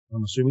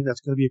 I'm assuming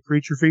that's going to be a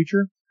creature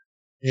feature.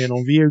 And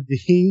on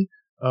VOD,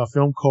 a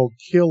film called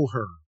Kill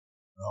Her.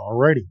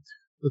 Alrighty.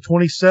 The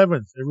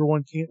 27th,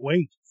 everyone can't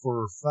wait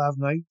for Five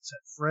Nights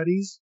at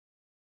Freddy's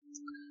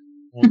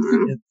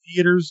in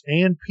theaters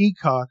and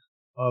Peacock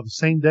the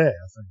same day.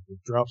 I think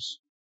it drops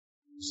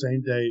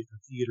same day in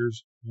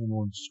theaters and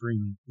on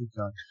streaming.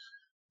 Peacock.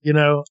 You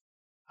know,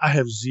 I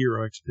have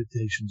zero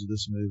expectations of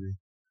this movie.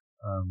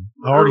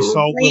 I already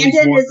saw Willy's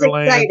Landon is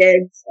Wonderland.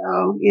 excited,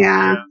 so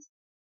yeah.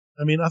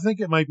 I mean, I think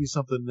it might be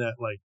something that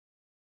like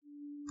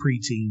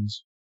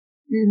preteens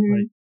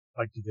Mhm.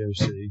 like to go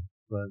see,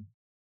 but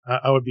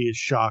I would be as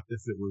shocked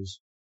if it was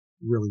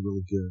really,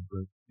 really good.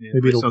 But Yeah,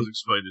 maybe it'll sounds be.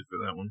 excited for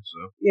that one.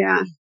 So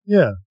Yeah.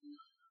 Yeah.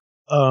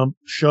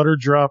 Shudder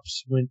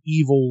drops When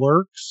Evil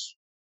Lurks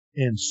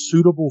and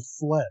Suitable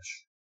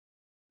Flesh.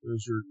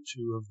 Those are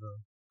two of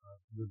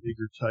the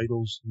bigger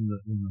titles in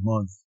the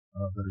month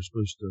that are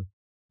supposed to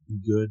be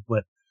good.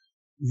 But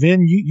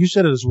Vin, you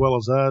said it as well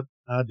as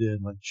I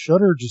did. Like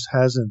Shudder just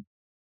has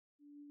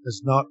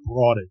not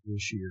brought it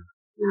this year.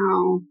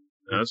 No.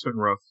 that's been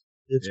rough.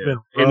 It's Yeah. been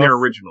rough. And their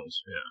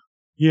originals.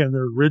 Yeah. Yeah, and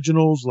their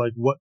originals, like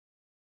what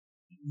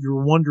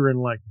you're wondering,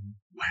 like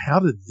how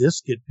did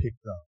this get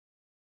picked up?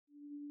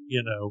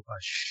 You know, by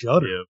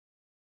Shudder. Yeah.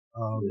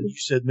 You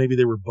said maybe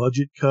they were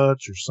budget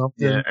cuts or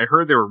something. Yeah, I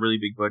heard there were really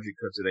big budget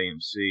cuts at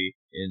AMC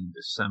in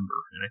December,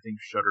 and I think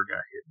Shudder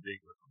got hit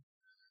big with them.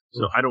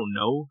 So I don't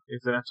know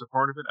if that's a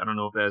part of it. I don't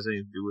know if that has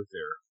anything to do with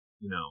their,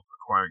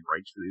 acquiring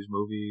rights for these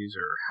movies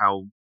or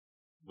how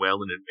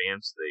well in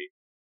advance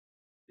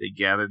they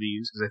gather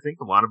these. Because I think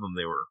a lot of them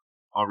they were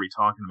already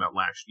talking about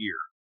last year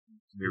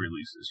to be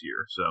released this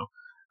year. So,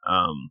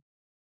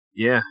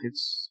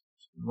 it's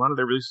a lot of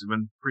their releases have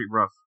been pretty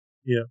rough.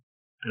 Yeah.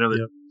 I know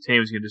that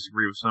Tammy's going to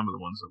disagree with some of the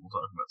ones that we'll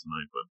talk about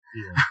tonight,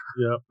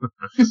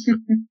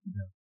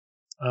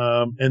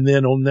 but And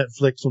then on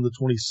Netflix on the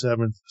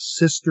 27th,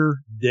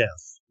 Sister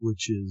Death,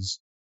 which is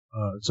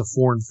it's a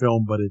foreign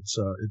film, but it's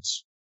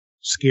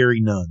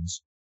scary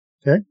nuns.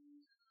 Okay.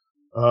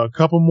 A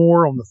couple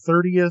more on the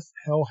 30th,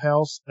 Hell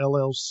House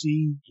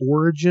LLC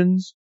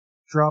Origins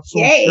drops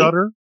on Yay.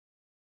 Shudder.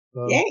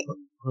 Yay.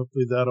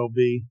 Hopefully that'll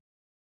be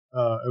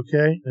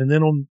okay. And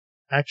then on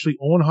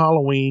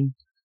Halloween,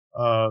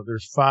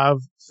 there's 5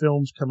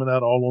 films coming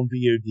out all on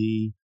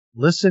VOD.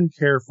 Listen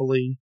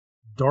Carefully,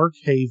 Dark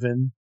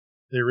Haven,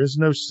 There Is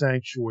No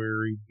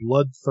Sanctuary,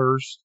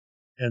 Bloodthirst,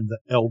 and The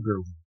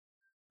Elderly.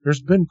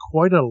 There's been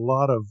quite a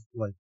lot of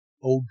like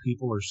old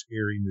people or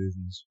scary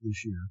movies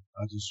this year.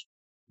 I just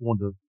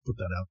wanted to put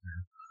that out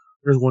there.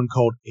 There's one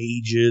called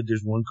Aged.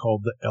 There's one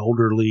called The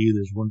Elderly.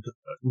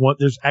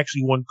 There's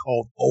actually one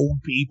called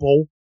Old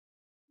People.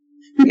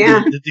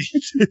 Yeah.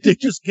 They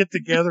just get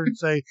together and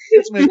say,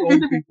 let's make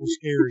old people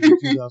scary in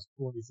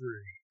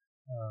 2023.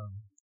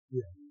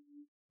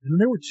 And then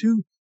there were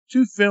two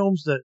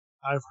films that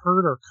I've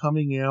heard are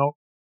coming out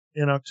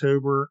in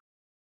October.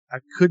 I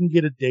couldn't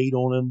get a date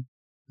on them,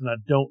 and I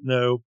don't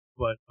know,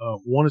 but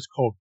one is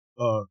called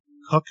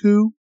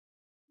Cuckoo.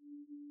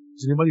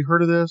 Has anybody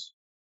heard of this?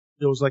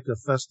 It was like a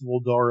festival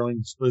darling.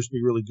 It's supposed to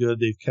be really good.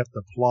 They've kept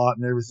the plot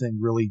and everything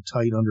really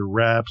tight under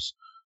wraps.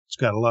 It's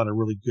got a lot of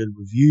really good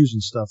reviews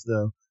and stuff,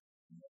 though.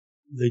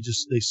 They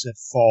said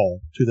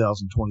fall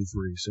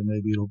 2023, so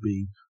maybe it'll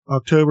be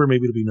October,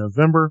 maybe it'll be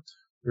November.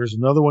 There's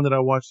another one that I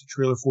watched the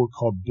trailer for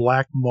called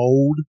Black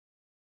Mold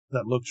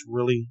that looks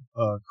really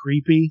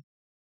creepy,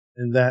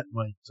 and that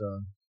might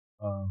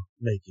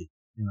make it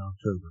in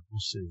October. We'll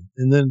see.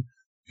 And then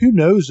who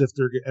knows if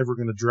they're ever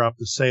going to drop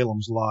the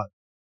Salem's Lot.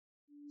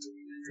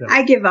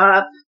 I give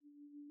up.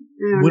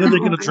 When are they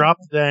going to drop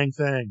the dang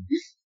thing?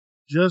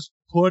 Just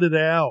put it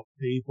out,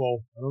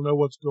 people. I don't know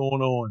what's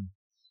going on.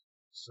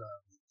 So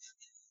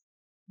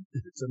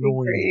it's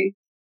annoying.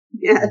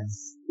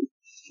 Yes.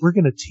 We're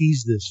going to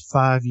tease this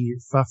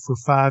for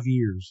 5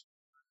 years,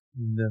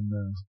 and then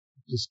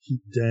just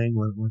keep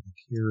dangling like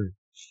a carrot.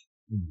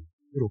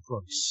 It'll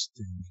probably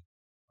stink.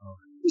 All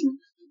right.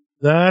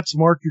 That's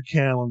mark your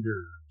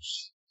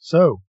calendars.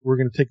 So we're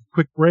going to take a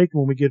quick break.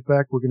 When we get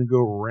back, we're going to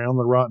go around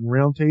the Rotten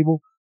Roundtable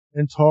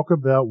and talk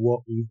about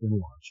what we've been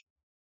watching.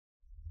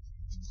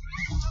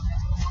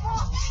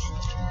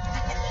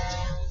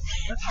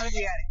 Let's hide in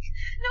the attic.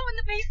 No, in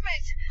the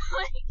basement.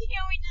 Why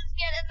can't we just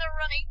get in the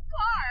running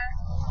car?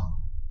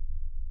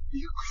 Are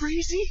you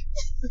crazy?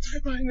 Let's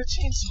hide behind the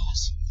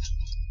chainsaws.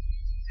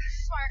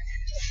 Smart.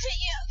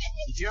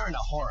 If you're in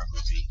a horror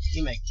movie,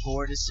 you make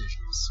poor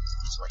decisions.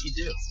 That's what you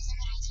do.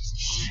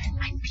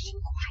 I'm being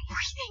quiet.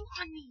 Breathing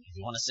on me. If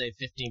you want to save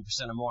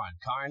 15% or more on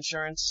car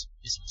insurance,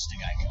 you switch to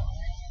Geico.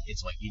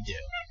 It's what you do.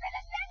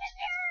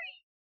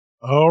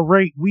 All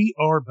right, we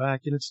are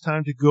back, and it's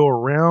time to go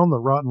around the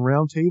Rotten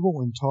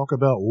Roundtable and talk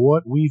about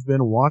what we've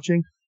been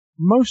watching.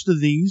 Most of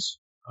these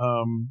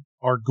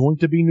are going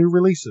to be new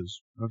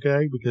releases,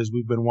 okay, because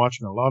we've been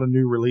watching a lot of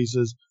new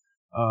releases,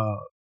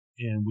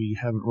 and we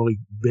haven't really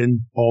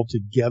been all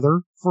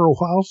together for a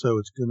while, so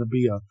it's going to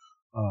be a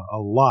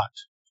lot.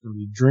 It's going to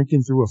be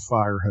drinking through a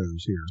fire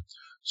hose here.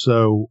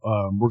 So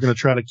we're going to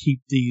try to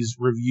keep these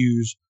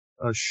reviews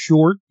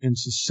short and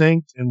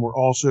succinct, and we're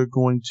also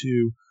going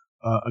to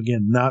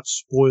again, not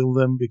spoil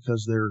them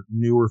because they're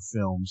newer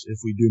films. If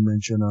we do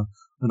mention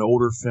an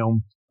older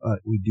film,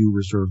 we do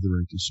reserve the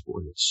right to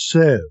spoil it.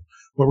 So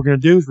what we're going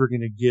to do is we're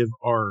going to give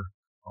our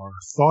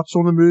thoughts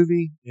on the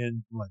movie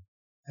in like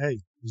hey,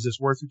 is this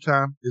worth your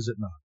time? Is it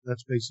not?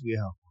 That's basically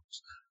how it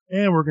works.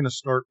 And we're going to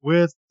start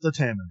with the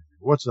Taminator.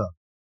 What's up?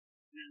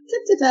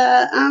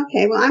 Da-da-da.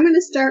 Okay, well, I'm going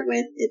to start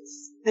with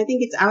I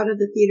think it's out of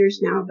the theaters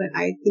now, but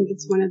I think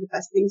it's one of the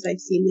best things I've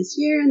seen this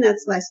year, and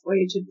that's Last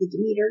Voyage of the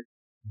Demeter.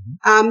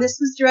 This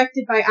was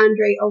directed by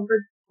Andre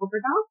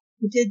Overdahl,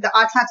 who did The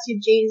Autopsy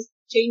of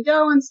Jane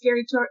Doe and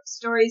Scary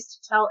Stories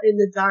to Tell in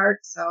the Dark.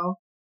 So,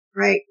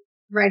 right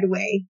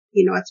away,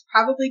 it's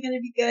probably going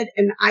to be good,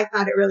 and I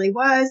thought it really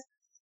was.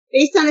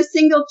 Based on a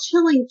single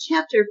chilling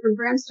chapter from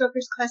Bram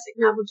Stoker's classic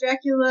novel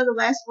Dracula, The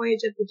Last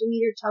Voyage of the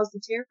Demeter tells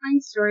the terrifying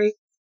story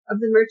of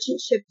the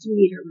merchant ship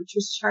Demeter, which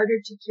was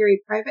chartered to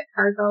carry private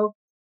cargo,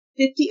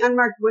 50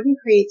 unmarked wooden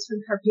crates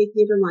from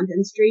Carpathia to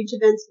London. Strange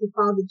events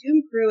befall the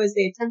doomed crew as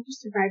they attempt to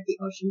survive the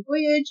ocean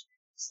voyage,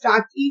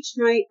 stalked each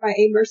night by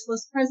a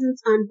merciless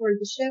presence on board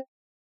the ship.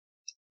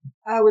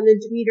 When the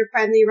Demeter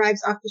finally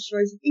arrives off the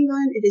shores of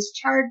England, it is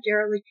charred,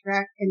 derelict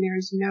wreck, and there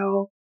is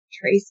no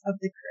trace of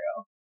the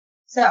crew.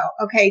 So,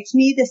 okay, to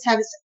me, this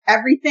has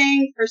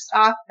everything. First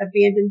off,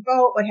 abandoned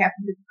boat. What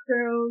happened to the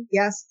crew?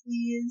 Yes,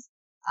 please.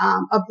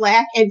 A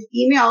black and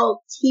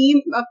female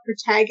team of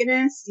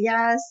protagonists.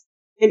 Yes.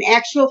 An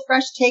actual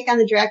fresh take on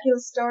the Dracula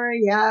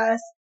story.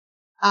 Yes.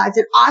 It's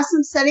an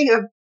awesome setting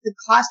of the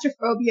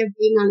claustrophobia of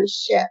being on a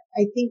ship.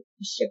 I think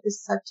the ship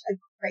is such a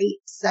great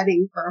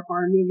setting for a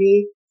horror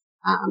movie.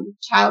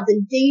 Child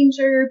in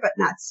danger, but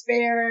not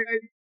spared.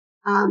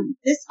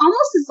 This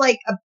almost is like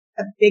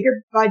a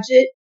bigger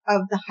budget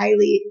of the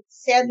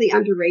sadly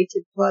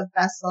underrated Blood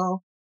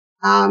Vessel.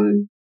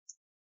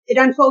 It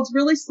unfolds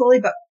really slowly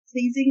but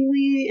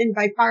pleasingly, and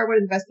by far one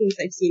of the best things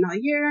I've seen all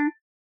year.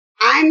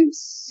 I'm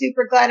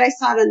super glad I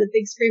saw it on the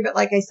big screen, but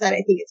like I said,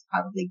 I think it's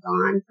probably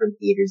gone from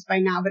theaters by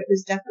now, but it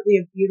was definitely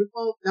a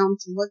beautiful film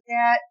to look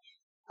at.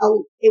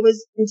 It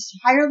was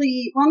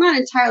not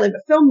entirely,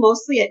 but filmed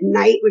mostly at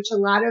night, which a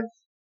lot of,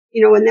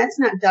 when that's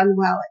not done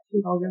well, it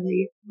can go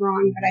really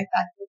wrong, but I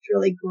thought it looked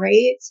really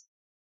great.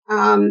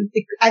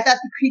 I thought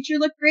the creature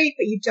looked great,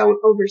 but you don't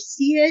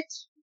oversee it,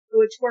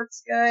 which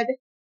works good.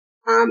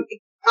 It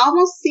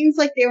almost seems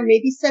like they were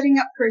maybe setting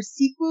up for a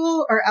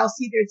sequel, or else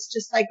either it's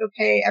just like,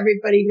 okay,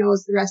 everybody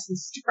knows the rest of the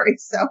story.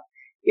 So,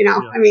 Yeah.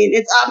 I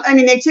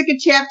mean, they took a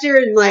chapter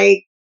and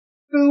like,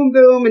 boom,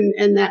 boom,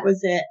 and that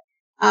was it.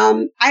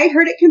 I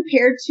heard it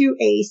compared to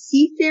a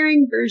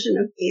seafaring version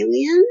of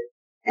Alien,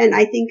 and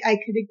I think I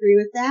could agree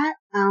with that.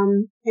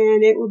 And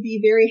it will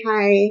be very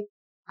high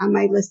on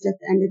my list at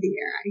the end of the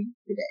year, I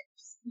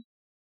predict.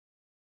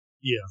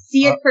 Yeah.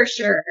 See it for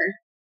sure.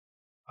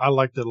 I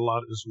liked it a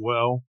lot as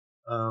well.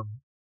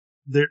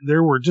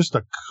 There were just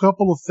a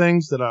couple of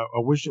things that I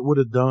wish it would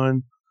have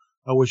done.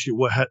 I wish it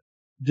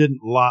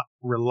didn't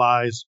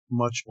rely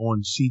much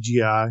on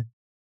CGI,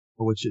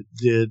 which it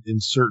did in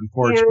certain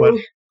parts. Yeah. But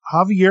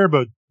Javier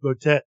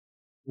Botet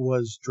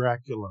was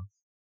Dracula,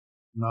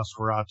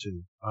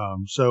 Nosferatu.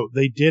 So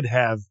they did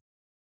have,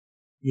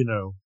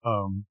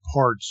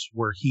 parts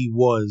where he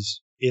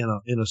was in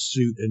a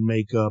suit and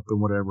makeup and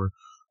whatever.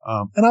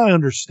 And I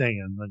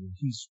understand. I mean,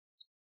 he's,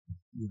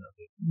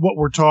 what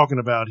we're talking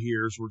about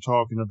here is we're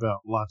talking about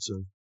lots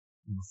of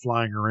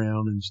flying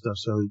around and stuff.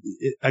 So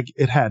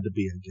it had to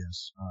be, I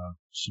guess,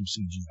 some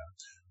CGI,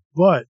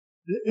 but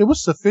it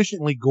was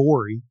sufficiently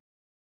gory.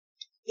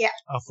 Yeah.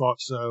 I thought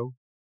so.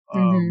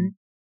 Mm-hmm.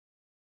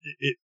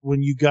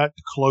 When you got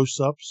the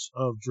close-ups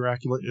of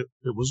Dracula,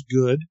 it was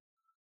good.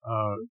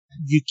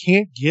 You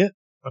can't get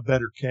a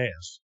better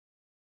cast.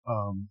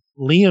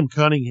 Liam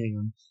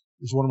Cunningham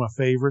is one of my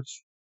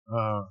favorites.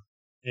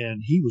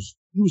 And he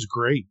was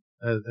great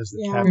as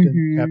the captain,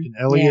 Mm-hmm. Captain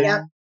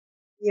Elliot.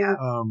 Yeah.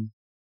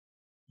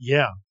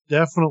 Yeah,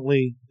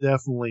 definitely.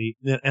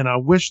 And I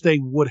wish they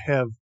would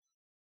have.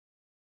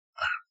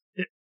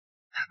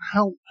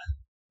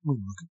 Let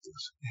me look at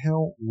this.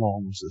 How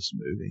long was this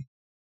movie?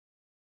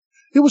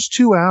 It was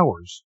 2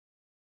 hours.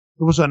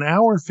 It was an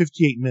hour and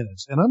 58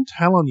 minutes. And I'm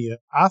telling you,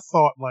 I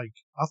thought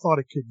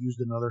it could use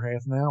another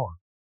half an hour.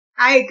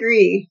 I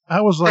agree.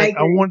 I was like,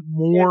 I want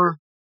more.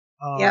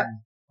 Yep.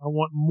 I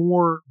want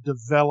more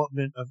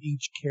development of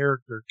each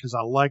character because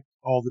I liked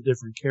all the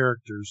different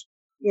characters.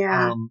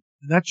 Yeah. And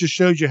that just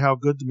shows you how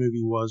good the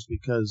movie was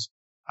because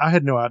I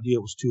had no idea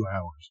it was 2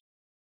 hours.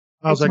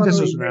 I was like, this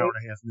is an hour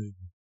and a half movie.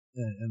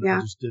 And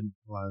I just didn't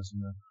realize.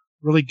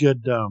 Really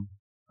good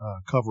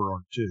cover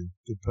art too.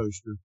 Good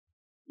poster.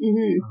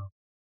 Mm-hmm.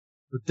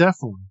 But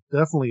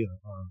definitely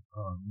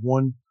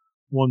one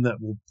that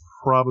will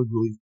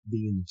probably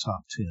be in the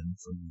top 10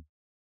 for me.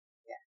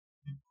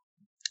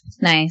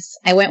 Nice.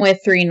 I went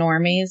with 3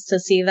 normies to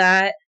see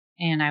that,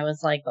 and I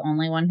was like the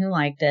only one who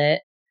liked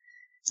it.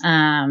 So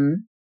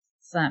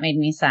that made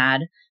me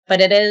sad.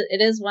 But it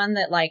is one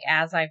that, like,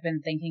 as I've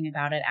been thinking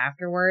about it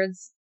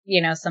afterwards,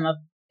 some of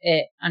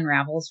it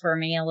unravels for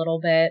me a little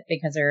bit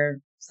because there are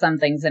some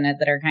things in it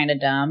that are kind of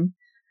dumb.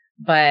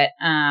 But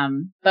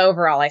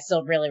overall, I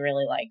still really,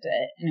 really liked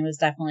it, and it was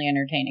definitely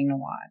entertaining to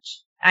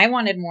watch. I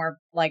wanted more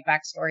like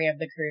backstory of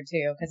the crew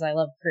too, because I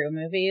love crew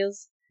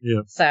movies.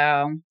 Yeah.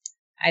 So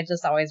I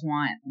just always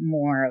want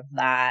more of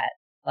that.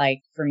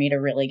 like for me to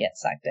really get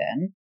sucked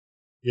in.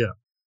 Yeah.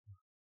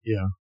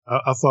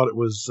 I thought it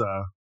was,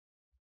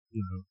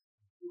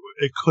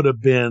 it could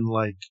have been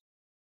like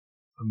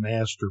a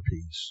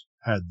masterpiece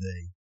had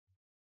they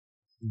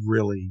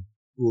really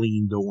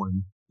leaned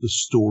on the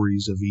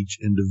stories of each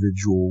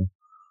individual.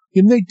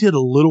 And they did a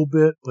little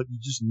bit, but you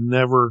just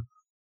never,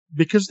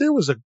 because there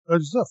was a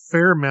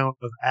fair amount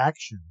of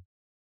action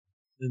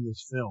in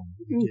this film.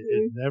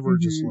 It never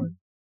just like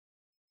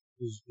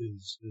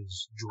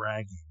is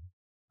dragging.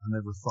 I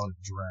never thought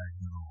it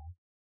dragged at all.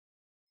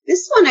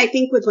 This one, I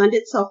think, would lend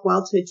itself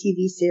well to a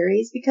TV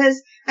series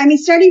because, I mean,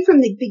 starting from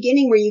the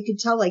beginning where you could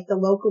tell, like, the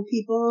local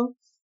people,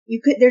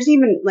 there's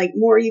even, like,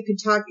 more you could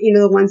talk,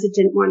 the ones that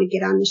didn't want to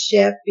get on the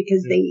ship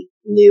because they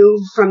knew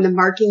from the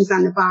markings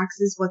on the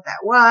boxes what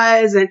that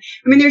was. And,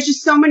 I mean, there's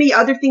just so many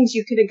other things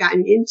you could have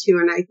gotten into,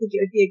 and I think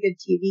it would be a good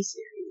TV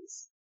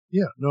series.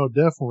 Yeah, no,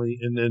 definitely.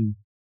 And then,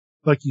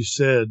 like you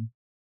said,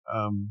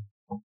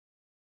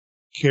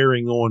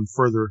 carrying on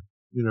further,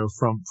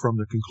 from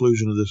the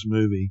conclusion of this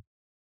movie,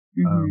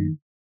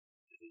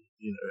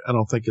 I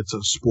don't think it's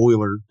a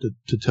spoiler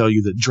to tell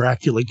you that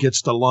Dracula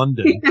gets to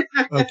London.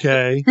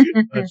 Okay,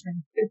 that's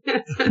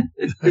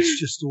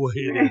just the way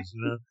it is,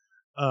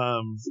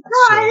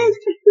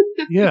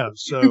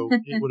 So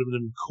it would have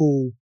been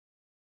cool.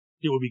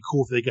 It would be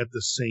cool if they got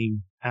the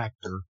same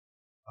actor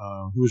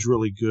who was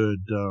really good.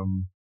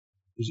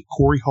 Was it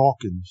Corey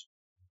Hawkins?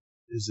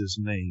 Is his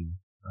name?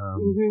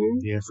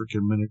 The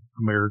African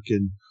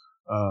American.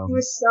 He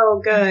was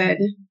so good.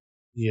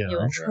 Yeah,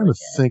 I'm trying to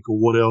think of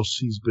what else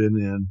he's been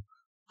in.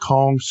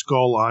 Kong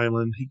Skull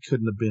Island. He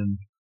couldn't have been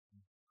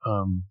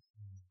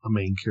a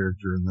main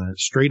character in that.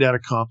 Straight Outta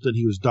Compton.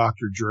 He was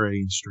Dr. Dre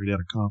in Straight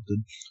Outta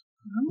Compton.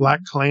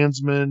 Black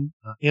Klansman.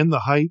 In the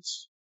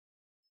Heights.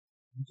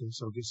 Okay,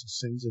 so I guess he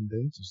sings and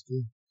dances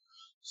too.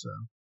 So,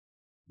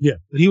 yeah,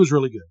 but he was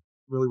really good.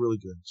 Really, really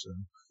good. So,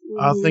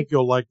 I think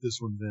you'll like this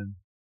one, Ben.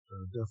 So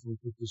definitely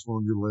put this one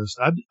on your list.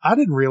 I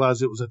didn't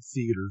realize it was at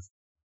theaters.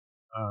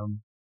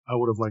 I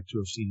would have liked to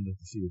have seen it at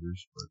the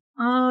theaters, but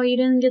oh, you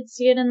didn't get to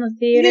see it in the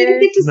theater?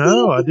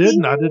 No, I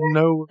didn't. I didn't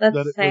know that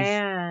it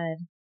sad.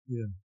 was.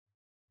 Yeah.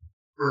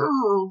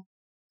 Oh.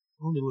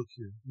 Let me look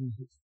here.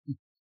 It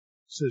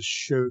says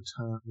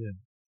Showtime. Yeah,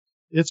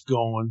 it's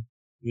gone.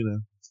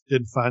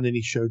 Didn't find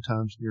any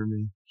Showtimes near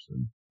me. So,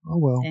 oh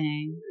well.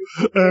 Dang.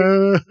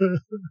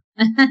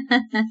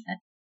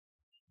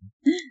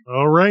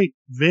 All right,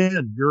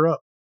 Vin, you're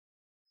up.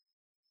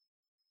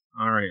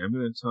 All right, I'm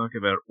going to talk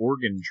about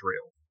Oregon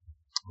Trail.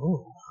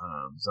 Oh,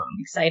 I'm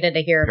excited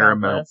to hear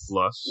Paramount about this.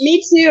 Plus.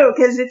 Me too,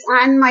 because it's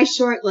on my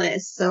short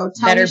list. So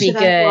better be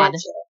good. I watch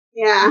it.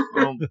 Yeah.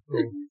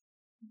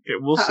 Okay,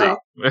 we'll see.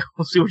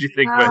 We'll see what you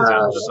think about what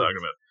I'm talking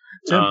about.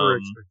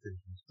 Temper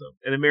expectations. So,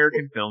 an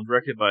American film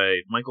directed by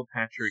Michael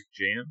Patrick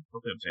Jan.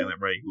 Hopefully I'm saying that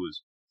right. Who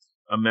was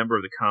a member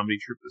of the comedy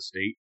troupe The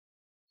State,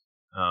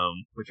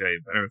 which I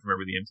don't know if you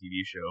remember the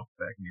MTV show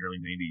back in the early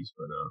 90s,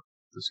 but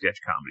the sketch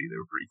comedy, they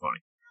were pretty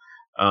funny.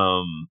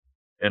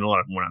 And a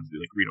lot of them went on to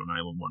do like Reno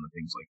 911 and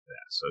things like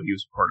that. So he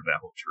was part of that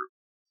whole troupe.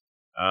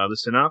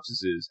 The synopsis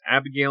is,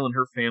 Abigail and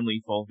her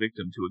family fall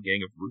victim to a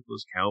gang of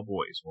ruthless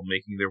cowboys while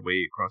making their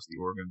way across the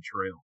Oregon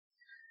Trail.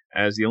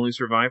 As the only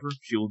survivor,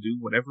 she will do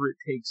whatever it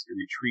takes to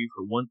retrieve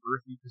her one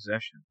earthly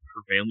possession,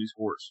 her family's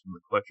horse, from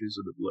the clutches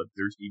of the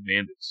bloodthirsty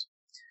bandits.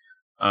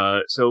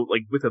 So,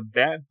 like, with a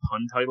bad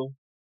pun title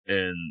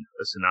and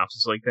a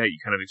synopsis like that,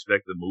 you kind of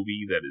expect the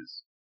movie that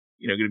is,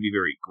 going to be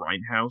very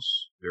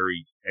grindhouse,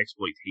 very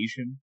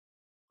exploitation,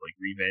 like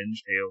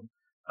revenge tale.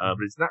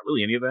 But it's not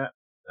really any of that.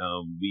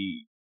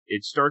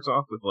 It starts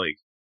off with,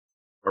 like,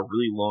 a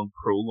really long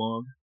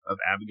prologue of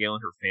Abigail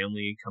and her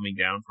family coming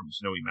down from a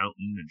snowy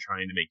mountain and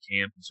trying to make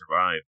camp and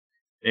survive.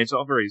 And it's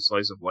all very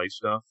slice of life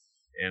stuff.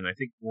 And I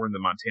think we're in the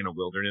Montana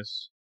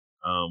wilderness,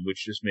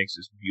 which just makes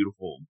this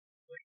beautiful,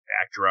 like,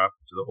 backdrop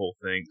to the whole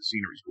thing. The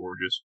scenery's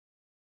gorgeous.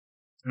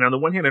 And on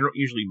the one hand, I don't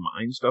usually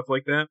mind stuff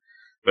like that,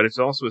 but it's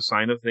also a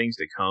sign of things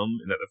to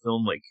come, and that the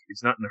film, like,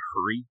 it's not in a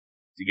hurry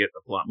to get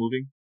the plot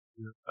moving.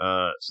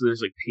 So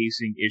there's, like,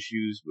 pacing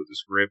issues with the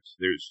script.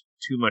 There's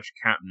too much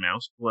cat and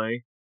mouse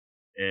play,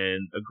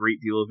 and a great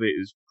deal of it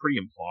is pretty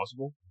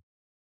implausible.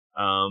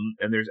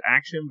 And there's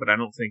action, but I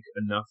don't think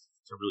enough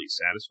to really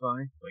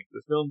satisfy. Like,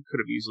 the film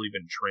could have easily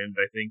been trimmed,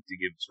 I think, to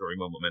give the story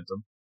more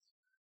momentum.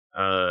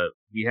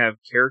 We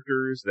have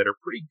characters that are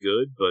pretty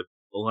good, but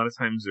a lot of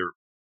times their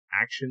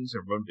actions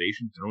or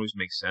motivations don't always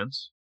make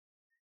sense.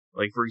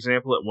 Like, for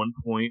example, at one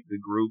point,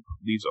 the group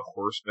leaves a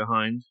horse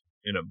behind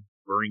in a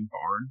burning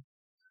barn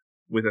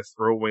with a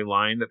throwaway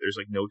line that there's,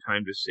 like, no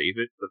time to save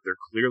it, but there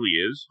clearly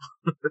is.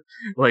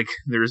 Like,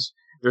 there's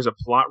a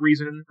plot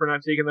reason for not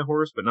taking the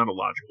horse, but not a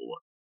logical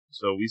one.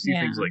 So we see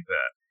things like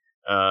that.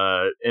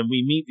 And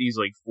we meet these,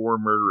 like, 4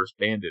 murderous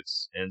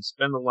bandits and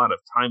spend a lot of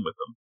time with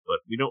them, but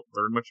we don't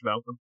learn much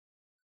about them.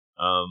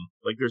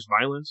 Like, there's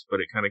violence, but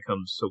it kind of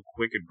comes so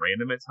quick and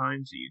random at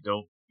times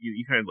that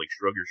you kind of, like,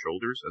 shrug your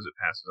shoulders as it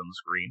passes on the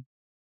screen.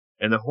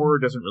 And the horror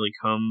doesn't really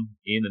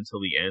come in until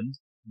the end.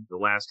 The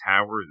last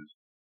half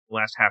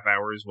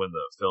hour is when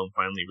the film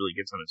finally really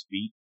gets on its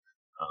feet.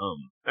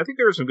 I think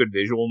there were some good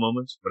visual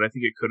moments, but I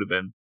think it could have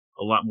been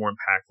a lot more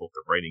impactful if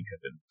the writing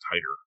had been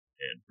tighter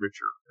and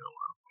richer in a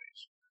lot of ways.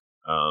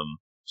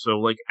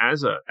 So like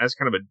as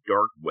kind of a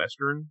dark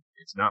western,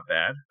 it's not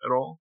bad at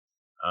all.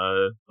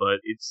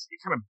 But it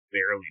kind of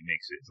barely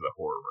makes it into the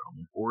horror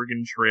realm. And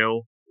Oregon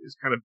Trail is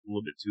kind of a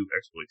little bit too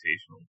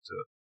exploitational to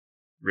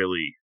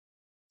really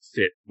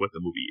fit what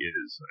the movie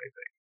is, I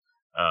think.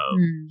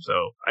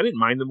 So I didn't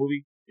mind the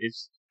movie.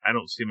 I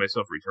don't see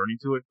myself returning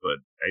to it, but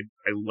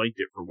I liked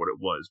it for what it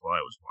was while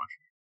I was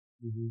watching it.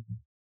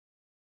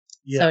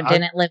 Mm-hmm. So it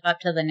didn't live up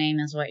to the name,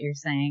 is what you're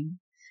saying?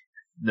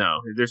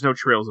 No, there's no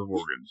trails of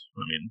organs.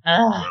 I mean,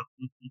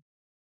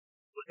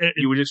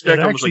 you would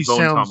expect almost like Bone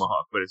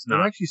Tomahawk, but it's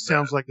not. It actually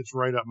sounds like it's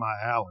right up my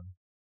alley,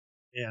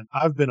 and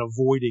I've been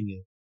avoiding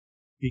it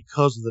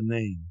because of the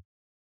name.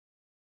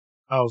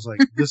 I was like,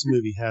 this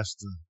movie has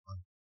to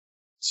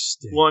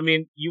stay. Well, I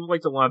mean, you've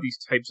liked a lot of these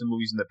types of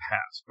movies in the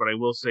past, but I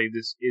will say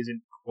this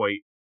isn't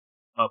quite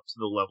up to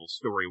the level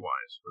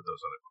story-wise with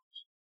those other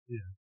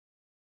movies.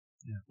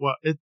 Yeah. Well,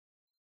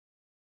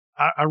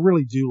 I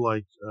really do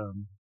like,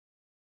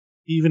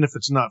 even if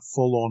it's not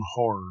full-on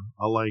horror,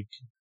 I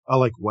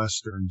like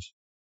westerns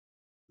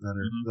that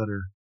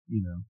are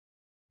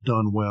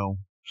done well.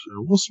 So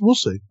we'll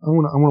see. I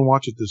want to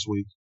watch it this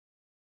week.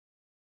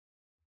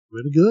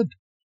 Really good.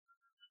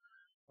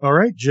 All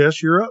right,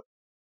 Jess, you're up.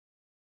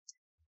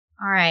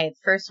 All right,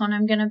 first one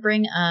I'm going to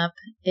bring up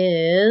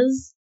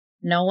is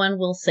No One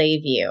Will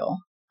Save You,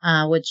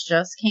 which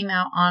just came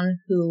out on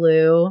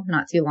Hulu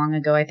not too long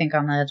ago, I think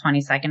on the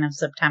 22nd of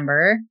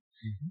September.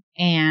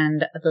 Mm-hmm.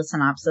 And the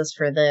synopsis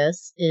for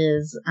this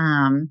is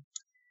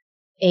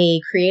a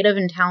creative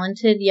and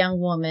talented young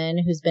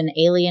woman who's been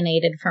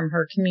alienated from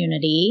her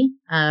community,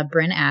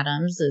 Bryn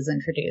Adams, is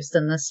introduced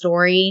in the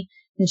story.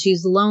 And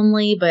she's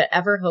lonely but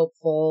ever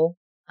hopeful,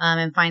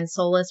 and finds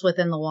solace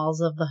within the walls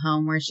of the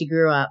home where she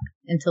grew up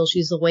until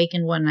she's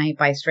awakened one night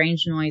by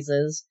strange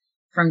noises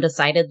from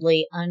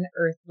decidedly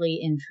unearthly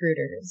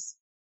intruders.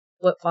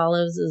 What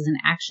follows is an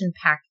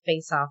action-packed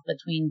face-off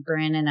between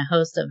Bryn and a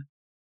host of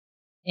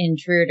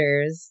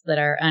intruders that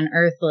are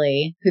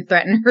unearthly who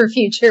threaten her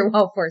future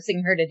while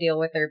forcing her to deal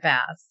with her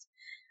past.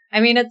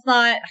 I mean,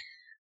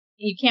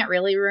 you can't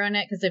really ruin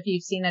it because if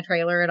you've seen the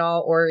trailer at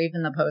all or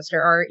even the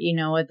poster art, you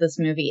know what this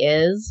movie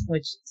is,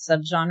 which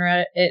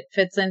subgenre it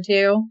fits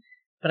into,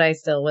 but I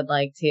still would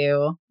like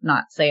to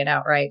not say it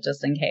outright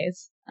just in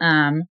case.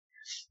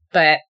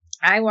 But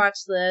I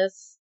watched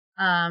this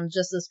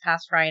just this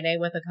past Friday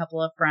with a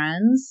couple of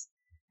friends.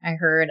 I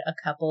heard a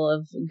couple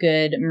of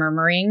good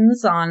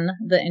murmurings on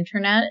the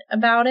internet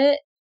about it,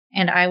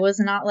 and I was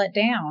not let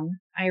down.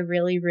 I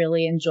really,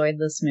 really enjoyed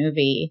this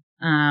movie.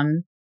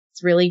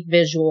 It's really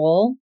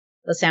visual.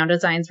 The sound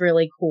design's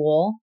really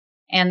cool.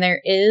 And there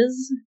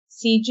is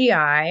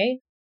CGI,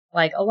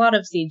 like a lot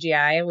of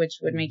CGI, which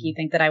would make you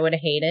think that I would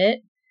hate it.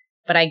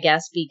 But I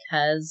guess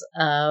because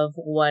of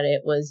what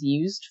it was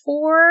used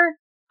for,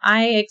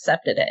 I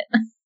accepted it.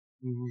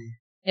 Mm-hmm.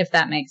 If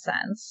that makes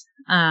sense.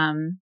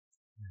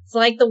 It's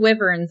like the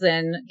wyverns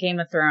in Game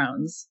of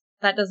Thrones.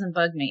 That doesn't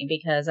bug me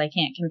because I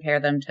can't compare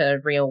them to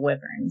real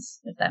wyverns,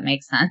 if that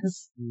makes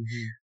sense.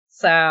 Mm-hmm.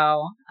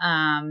 So,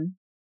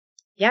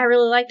 yeah, I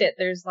really liked it.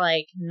 There's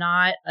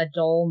not a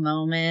dull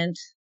moment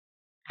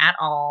at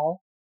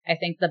all. I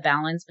think the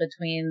balance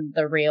between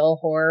the real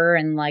horror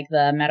and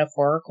the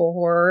metaphorical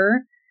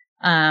horror,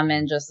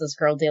 and just this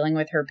girl dealing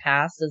with her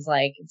past is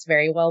it's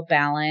very well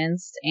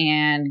balanced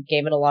and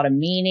gave it a lot of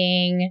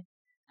meaning.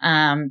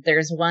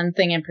 There's one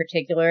thing in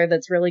particular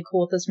that's really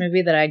cool with this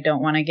movie that I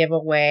don't want to give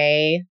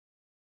away.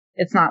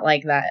 It's not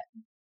like that.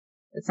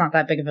 It's not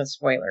that big of a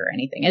spoiler or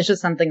anything. It's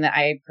just something that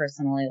I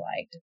personally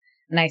liked.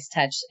 Nice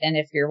touch. And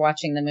if you're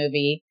watching the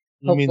movie,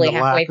 hopefully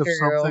halfway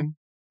through.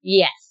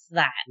 Yes,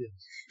 that.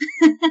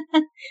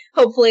 Yes.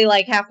 Hopefully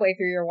halfway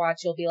through your watch,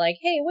 you'll be like,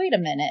 hey, wait a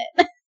minute.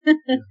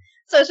 Yeah.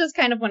 So it's just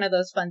kind of one of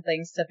those fun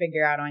things to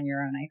figure out on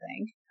your own, I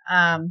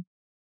think.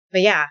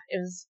 But yeah, it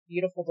was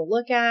beautiful to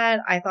look at.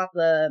 I thought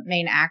the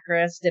main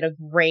actress did a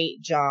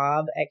great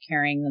job at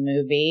carrying the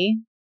movie.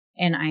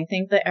 And I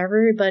think that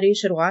everybody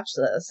should watch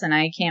this. And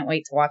I can't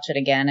wait to watch it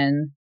again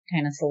and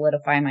kind of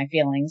solidify my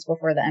feelings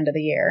before the end of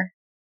the year.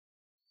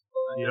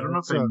 Yeah, I don't know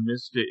if I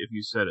missed it if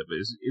you said it, but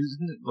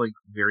isn't it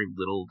very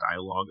little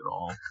dialogue at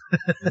all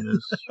in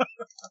this?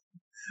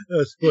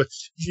 That's what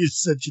you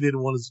said you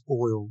didn't want to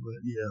spoil,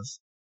 but yes.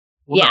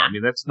 Well, yeah. No, I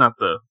mean, that's not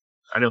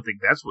I don't think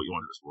that's what you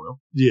wanted to spoil.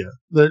 Yeah.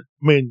 The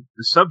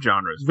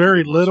subgenre is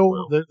very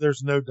little.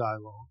 There's no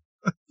dialogue.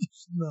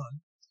 There's none.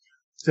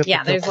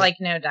 Yeah, there's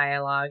no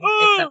dialogue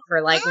except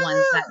for one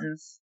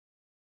sentence.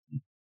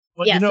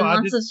 But, yes, and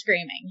lots of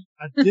screaming.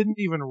 I didn't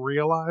even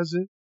realize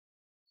it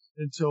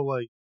until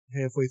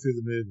halfway through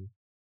the movie.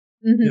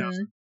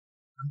 Mm-hmm.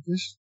 I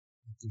was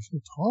there's no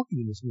talking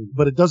in this movie,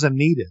 but it doesn't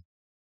need it.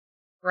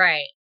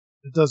 Right.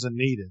 It doesn't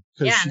need it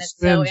because she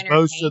spends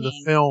most of the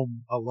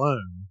film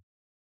alone.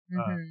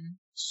 Mm-hmm.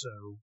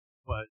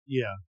 But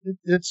yeah,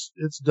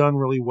 it's done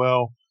really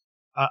well.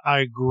 I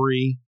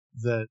agree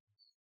that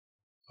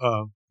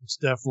it's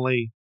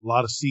definitely a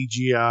lot of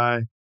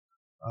CGI.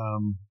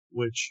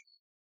 which,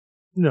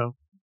 you know,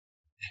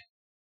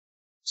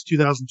 it's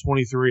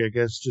 2023, I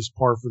guess, just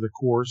par for the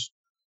course,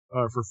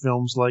 for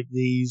films like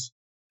these.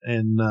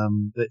 And,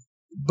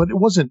 but it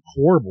wasn't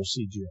horrible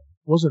CGI.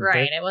 It wasn't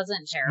Right. bad. It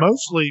wasn't terrible.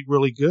 Mostly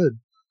really good,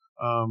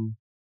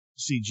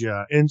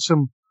 CGI and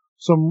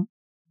some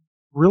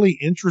really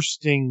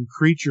interesting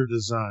creature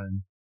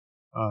design,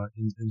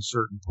 in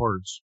certain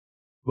parts.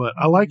 But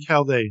I like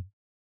how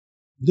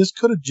this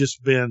could have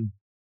just been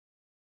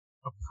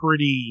a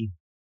pretty,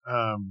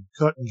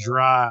 cut and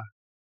dry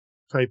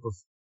type of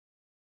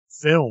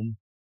film,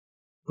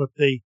 but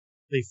they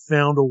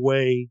found a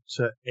way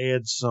to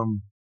add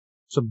some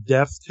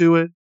depth to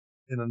it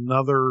and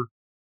another,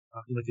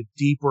 like a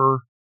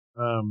deeper,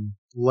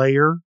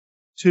 layer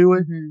to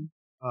it,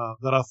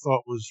 that I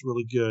thought was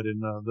really good.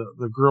 And,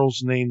 the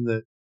girl's name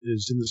that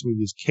is in this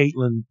movie is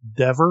Caitlin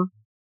Dever,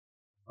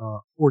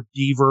 or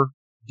Deaver,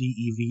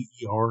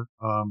 Dever.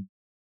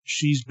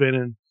 She's been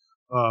in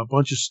a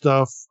bunch of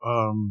stuff.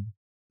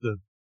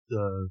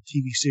 The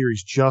TV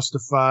series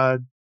Justified.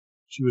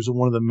 She was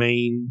one of the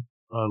main,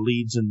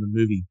 leads in the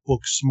movie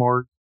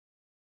Booksmart.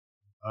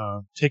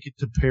 Ticket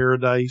to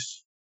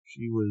Paradise.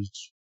 She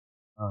was,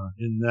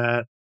 in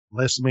that.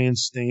 Last Man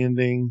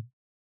Standing.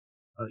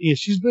 Yeah,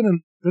 she's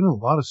been in a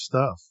lot of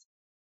stuff.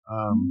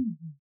 A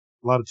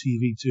lot of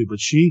TV too, but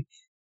she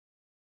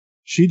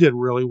did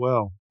really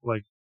well.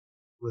 Like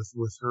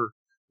with her,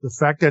 the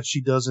fact that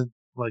she doesn't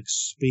like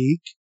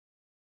speak,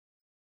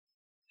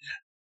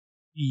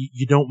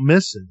 you don't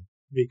miss it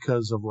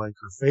because of like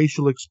her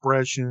facial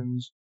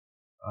expressions.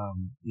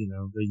 You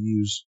know, they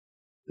use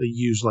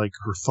like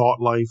her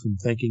thought life and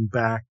thinking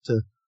back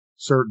to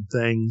certain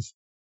things.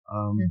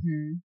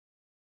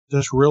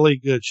 Just really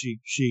good.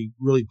 She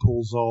really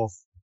pulls off,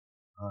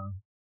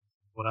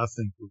 what I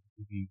think would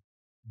be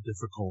a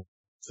difficult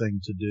thing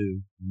to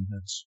do, and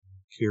that's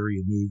carry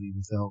a movie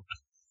without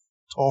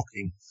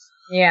talking.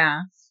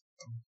 Yeah.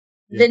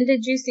 Then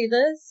did you see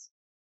this?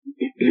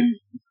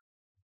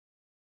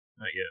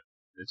 Not yet.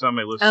 It's on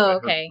my list. Oh,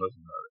 okay.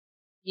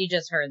 You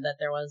just heard that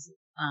there was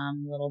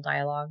little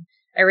dialogue.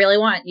 I really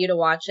want you to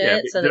watch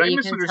it so that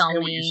you can tell me. Did I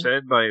misunderstand what you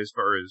said by as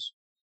far as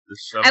the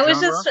subgenre? I was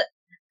just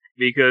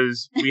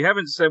because we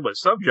haven't said what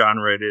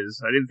subgenre it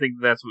is. I didn't think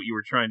that's what you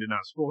were trying to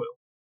not spoil.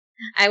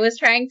 I was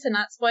trying to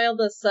not spoil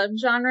the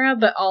subgenre,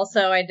 but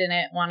also I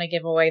didn't want to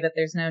give away that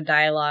there's no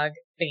dialogue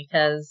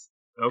because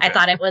I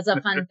thought it was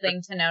a fun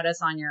thing to notice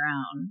on your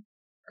own.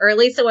 Or at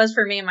least it was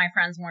for me and my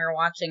friends when we were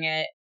watching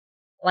it.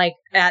 Like,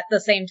 at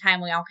the same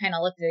time, we all kind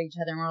of looked at each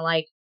other and were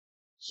like,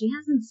 she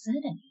hasn't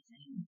said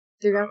anything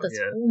throughout this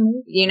whole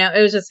movie. You know,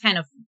 it was just kind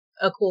of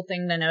a cool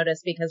thing to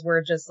notice because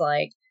we're just,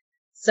 like,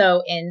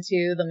 so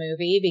into the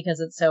movie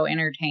because it's so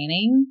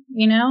entertaining,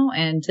 you know,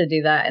 and to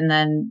do that and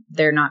then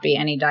there not be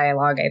any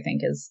dialogue, I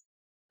think is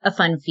a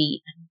fun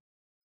feat.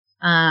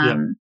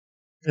 And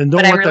don't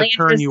let that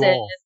turn you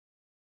off.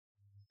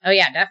 Oh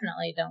yeah,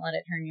 definitely don't let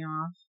it turn you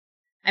off.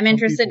 I'm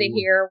interested to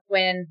hear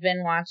when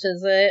Vin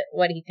watches it,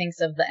 what he thinks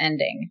of the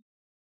ending.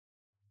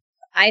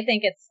 I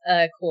think it's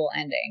a cool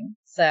ending,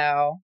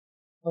 so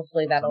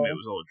hopefully that'll... It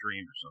was all a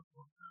dream or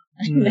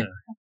something like that. Yeah.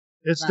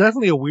 It's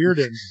definitely a weird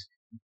ending.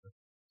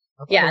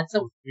 Yeah, it's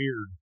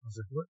weird. I was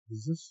like, what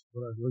is this?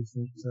 What I really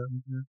think is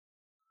happening here?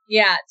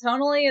 Yeah,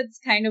 tonally it's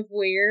kind of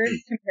weird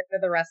compared to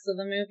the rest of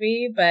the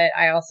movie, but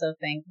I also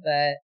think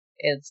that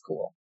it's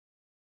cool.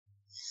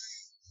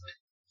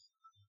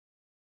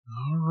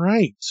 All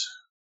right.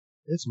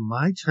 It's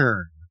my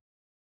turn.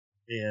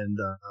 And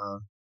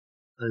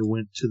I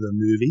went to the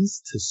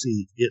movies to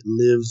see It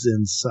Lives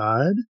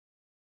Inside.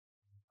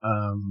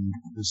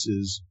 This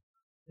is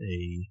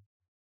a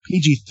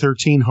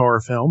PG-13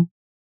 horror film.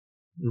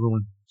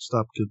 Everyone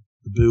stop the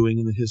booing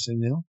and the hissing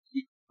now.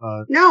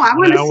 No, I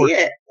want to see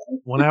it.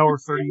 1 hour,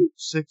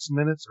 36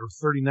 minutes or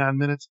 39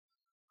 minutes.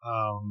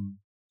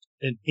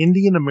 An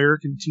Indian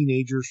American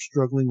teenager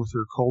struggling with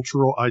her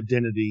cultural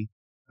identity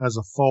has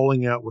a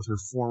falling out with her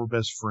former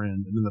best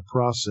friend, and in the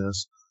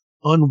process,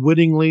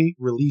 unwittingly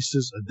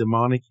releases a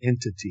demonic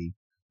entity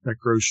that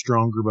grows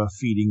stronger by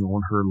feeding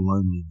on her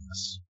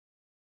loneliness.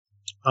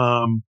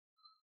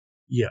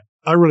 Yeah,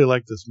 I really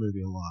like this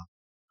movie a lot.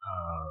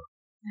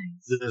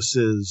 Nice.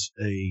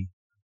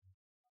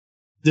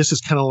 This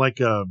is kind of like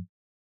a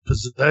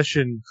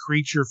possession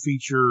creature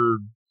feature,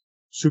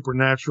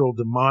 supernatural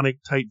demonic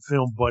type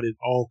film, but it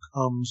all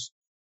comes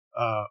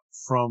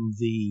from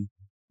the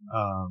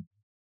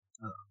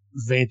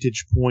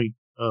vantage point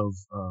of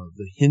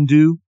the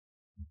Hindu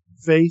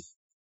faith.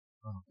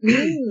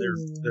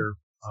 They're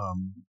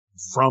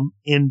from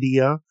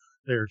India.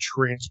 They're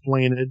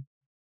transplanted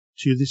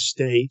to the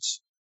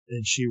States,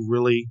 and she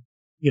really,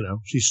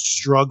 she's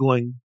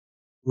struggling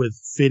with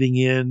fitting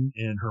in,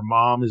 and her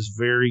mom is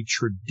very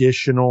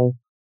traditional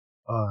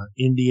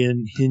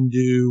Indian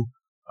Hindu,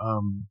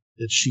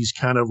 that she's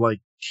kind of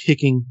like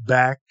pushing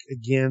back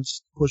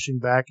against.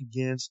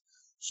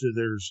 So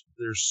there's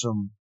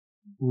some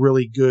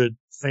really good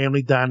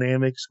family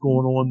dynamics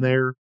going on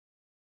there.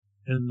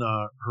 And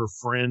her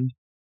friend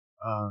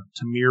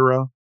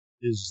Tamira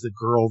is the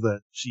girl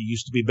that she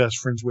used to be best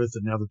friends with,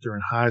 and now that they're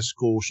in high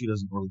school, she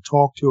doesn't really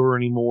talk to her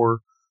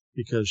anymore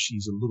because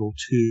she's a little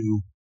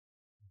too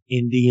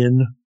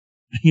Indian,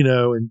 and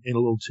a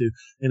little too,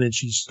 and then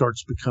she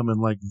starts becoming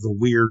like the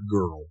weird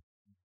girl.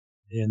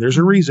 And there's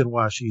a reason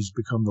why she's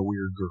become the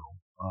weird girl.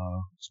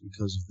 It's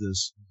because of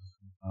this.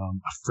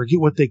 I forget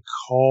what they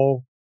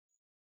call.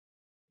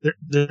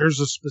 There's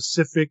a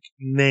specific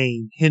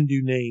name,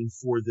 Hindu name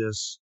for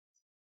this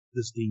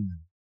demon,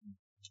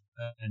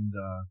 and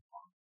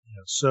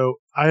so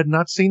I had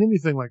not seen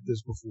anything like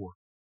this before.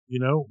 We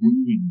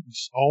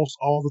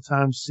all the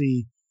time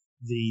see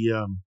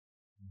the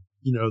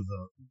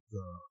the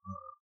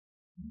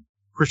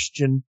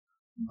Christian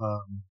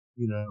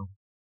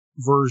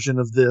version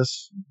of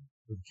this,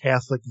 the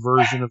Catholic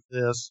version of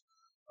this,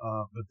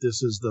 but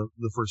this is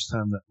the first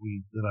time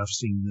that I've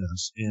seen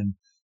this, and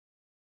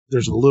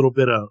there's a little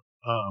bit of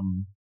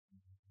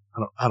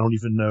I don't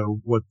even know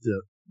what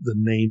the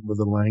name of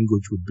the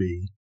language would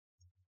be.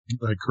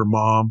 Like her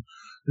mom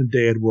and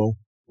dad will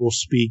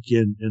speak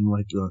in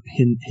like a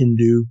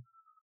Hindu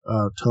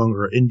tongue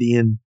or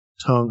Indian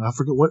tongue. I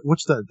forget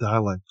what's that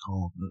dialect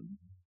called.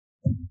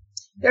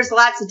 There's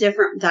lots of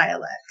different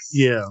dialects.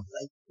 Yeah.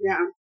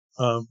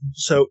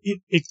 So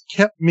it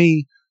kept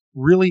me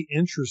really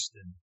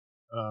interested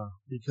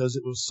because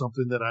it was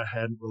something that I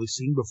hadn't really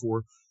seen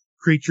before.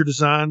 Creature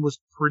design was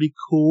pretty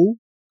cool.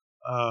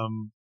 I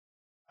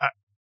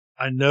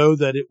know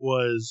that it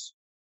was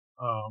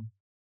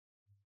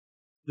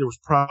there was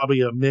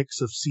probably a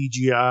mix of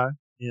CGI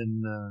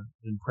in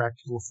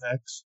practical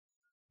effects,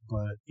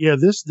 but yeah,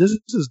 this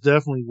is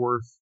definitely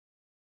worth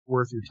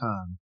your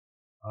time.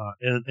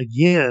 And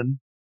again,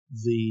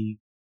 the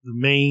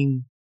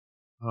main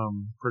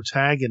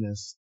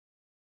protagonist,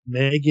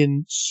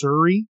 Megan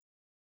Surrey,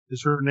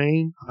 is her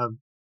name.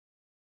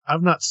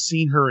 I've not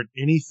seen her in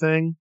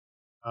anything.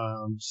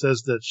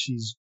 Says that she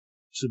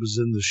was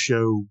in the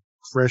show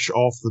Fresh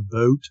Off the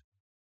Boat.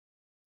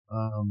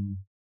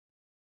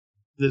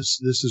 This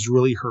is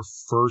really her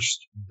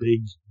first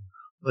big,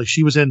 like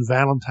she was in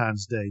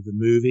Valentine's Day, the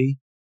movie,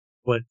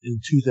 but in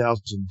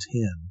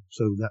 2010.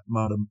 So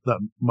that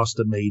must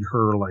have made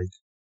her like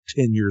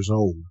 10 years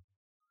old.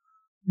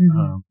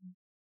 Mm-hmm.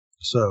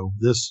 So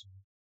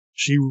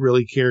she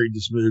really carried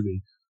this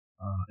movie.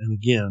 And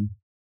again,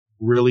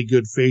 really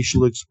good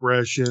facial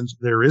expressions.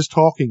 There is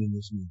talking in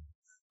this movie.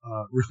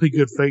 Really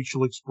good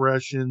facial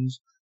expressions.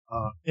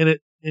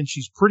 And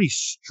she's pretty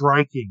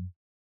striking,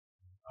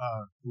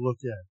 to look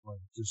at,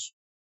 like just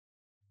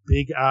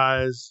big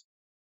eyes.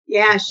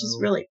 Yeah, she's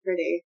really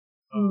pretty.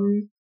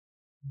 And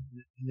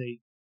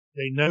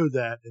they know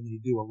that, and they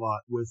do a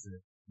lot with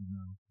it,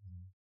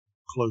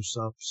 close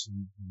ups,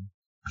 and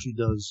she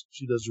does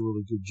a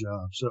really good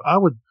job. So I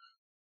would,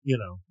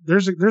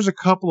 there's a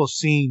couple of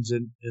scenes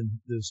in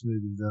this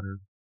movie that are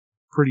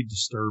pretty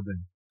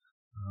disturbing,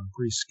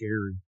 pretty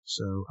scary.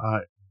 So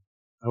I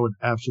would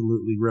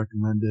absolutely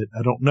recommend it.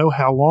 I don't know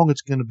how long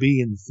it's going to be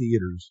in the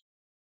theaters,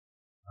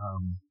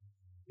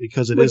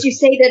 because it would is. Would you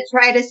say to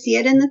try to see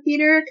it in the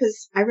theater?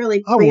 Because I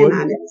really plan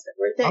on it. Is it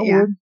worth it? I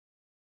would.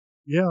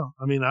 Yeah,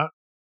 I mean,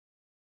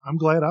 I'm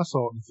glad I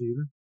saw it in the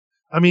theater.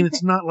 I mean,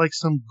 it's not like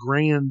some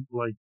grand,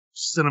 like,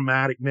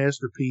 cinematic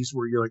masterpiece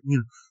where you're like,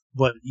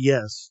 but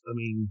yes, I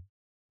mean,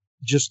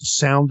 just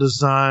sound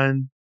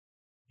design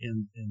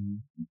and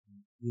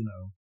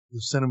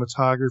the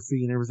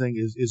cinematography and everything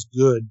is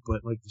good,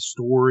 but like the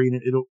story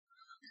and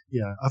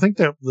I think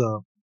that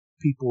the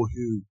people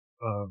who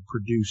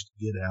produced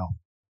Get Out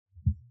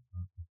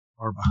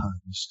are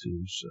behind this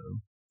too, so,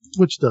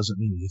 which doesn't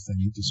mean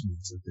anything. It just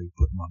means that they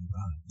put money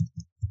behind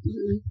it.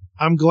 Mm-hmm.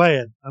 I'm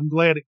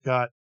glad it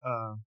got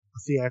a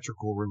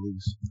theatrical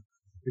release,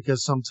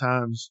 because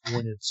sometimes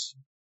when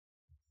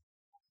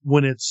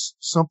it's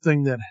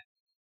something that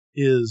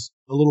is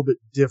a little bit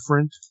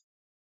different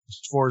as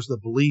far as the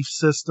belief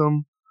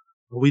system,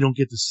 we don't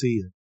get to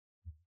see it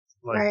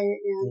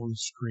on the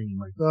screen.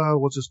 Like,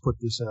 we'll just put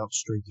this out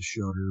straight to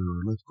Shudder,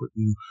 or let's put.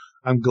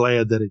 I'm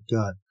glad that it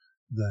got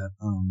that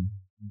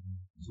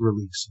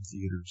release in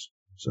theaters.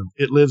 So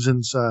it lives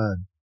inside.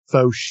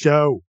 Faux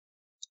show.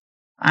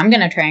 I'm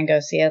gonna try and go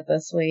see it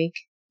this week.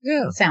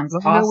 Yeah, it sounds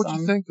awesome. Let me know what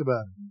you think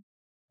about it.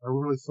 I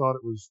really thought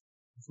it was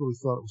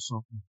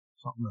something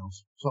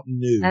else, something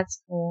new.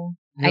 That's cool.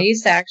 Yep. I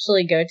used to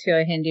actually go to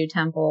a Hindu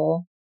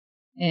temple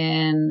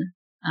in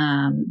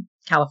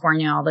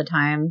California all the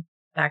time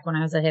back when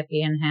I was a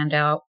hippie, and hand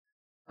out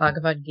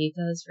Bhagavad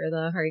Gitas for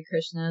the Hare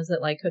Krishnas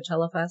at like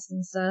Coachella Fest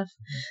and stuff.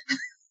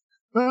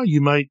 Well,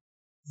 you might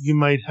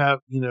have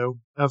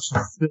have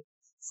some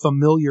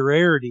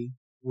familiarity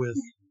with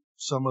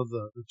some of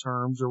the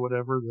terms or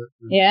whatever that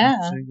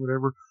saying,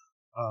 whatever.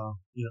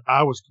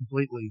 I was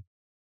completely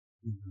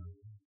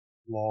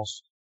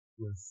lost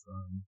with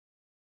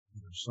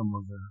some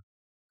of their,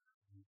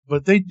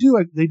 but they do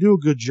a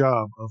good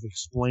job of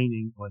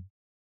explaining like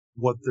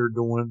what they're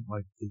doing,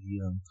 like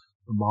the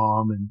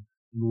mom and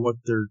what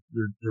they're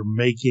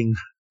making.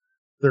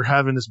 They're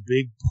having this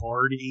big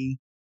party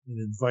and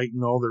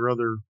inviting all their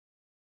other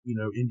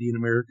Indian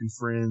American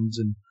friends,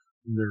 and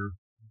they're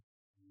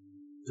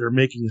they're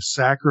making a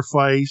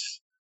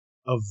sacrifice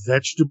of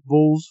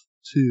vegetables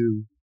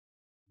to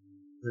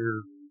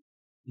their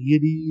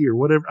deity or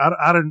whatever.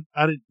 I don't,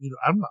 I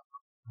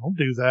don't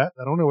do that.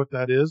 I don't know what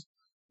that is.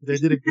 They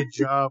did a good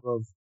job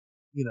of,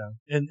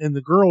 and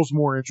the girl's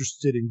more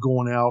interested in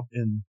going out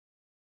and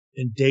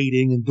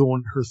dating and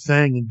doing her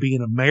thing and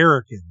being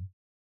American,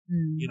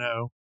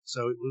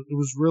 so it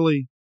was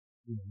really,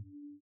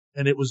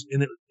 and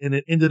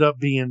it ended up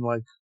being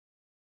like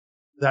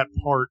that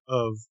part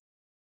of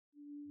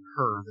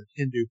her, the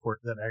Hindu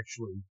part that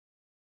actually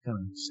kind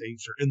of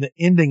saves her. And the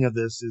ending of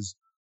this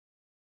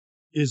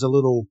is a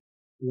little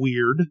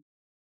weird.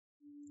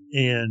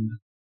 And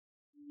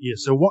yeah,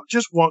 so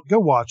go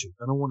watch it.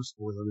 I don't want to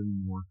spoil it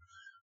anymore.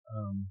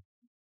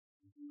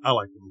 I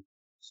like it.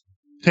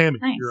 Tammy,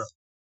 Nice. you're up.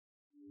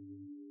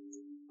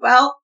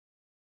 Well,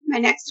 my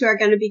next two are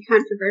going to be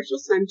controversial,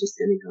 so I'm just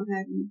going to go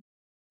ahead and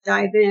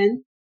dive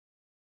in.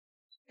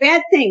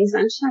 Bad Things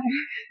on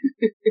Shudder.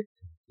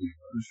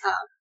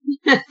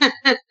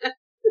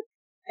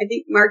 I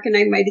think Mark and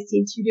I might have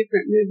seen two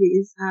different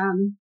movies.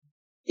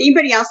 Did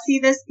anybody else see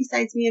this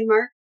besides me and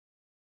Mark?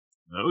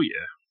 Oh,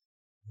 yeah.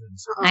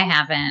 I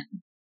haven't.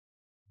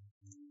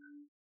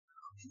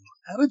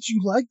 How did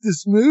you like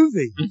this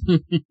movie?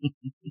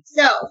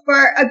 So,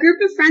 for a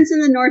group of friends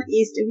in the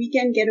Northeast, a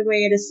weekend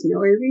getaway at a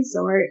snowy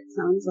resort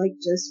sounds like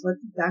just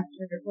what the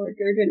doctor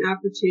ordered, an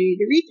opportunity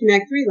to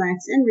reconnect,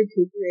 relax, and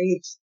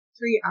recuperate.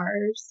 3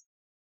 hours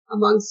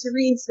among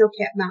serene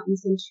snow-capped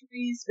mountains and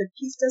trees, but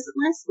peace doesn't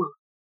last long.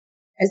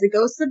 As the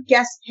ghosts of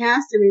guests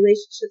pass and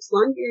relationships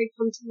long buried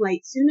come to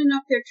light, soon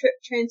enough their trip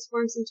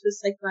transforms into a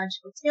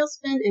psychological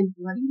tailspin and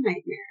bloody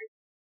nightmare.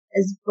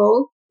 As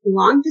both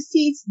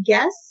long-deceased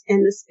guests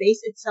and the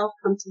space itself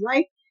come to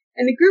life,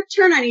 and the group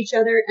turn on each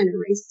other and a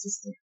race to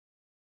stay.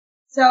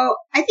 So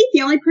I think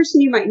the only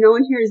person you might know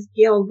in here is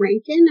Gail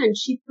Rankin, and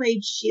she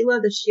played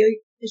Sheila the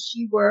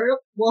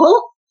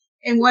She-Wolf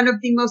in one of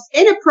the most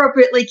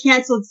inappropriately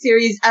canceled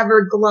series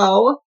ever,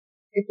 Glow.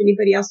 If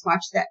anybody else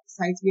watched that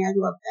besides me, I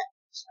love that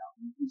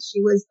show.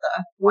 She was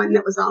the one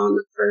that was all in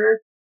the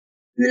fur.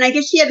 And then I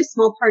guess she had a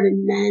small part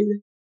in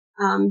Men.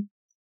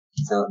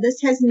 So this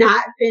has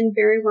not been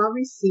very well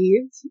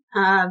received.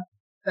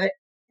 But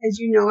as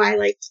you know, I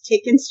like to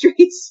take in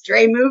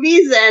stray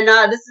movies, and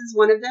this is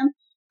one of them.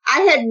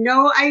 I had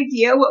no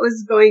idea what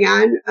was going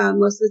on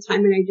most of the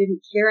time, and I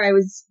didn't care. I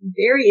was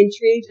very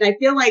intrigued, and I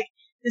feel like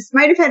this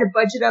might have had a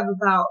budget of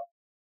about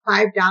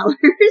 $5,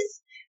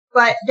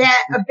 but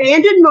that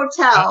abandoned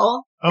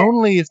motel.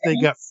 Only if they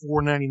got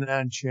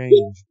 $4.99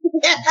 change.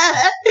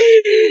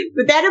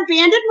 But that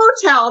abandoned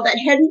motel that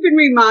hadn't been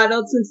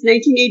remodeled since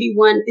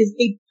 1981 is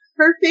a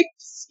perfect,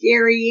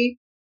 scary,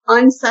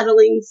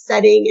 unsettling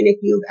setting. And if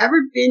you've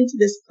ever been to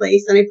this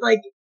place, and I feel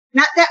like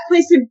not that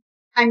place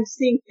I'm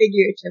seeing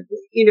figuratively,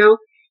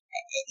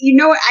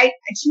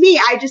 to me,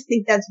 I just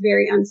think that's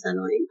very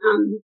unsettling.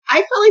 I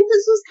felt like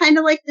this was kind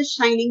of like The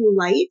Shining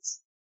Light,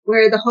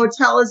 where the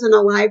hotel is an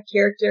alive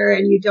character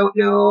and you don't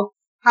know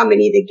how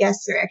many of the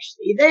guests are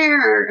actually there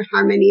or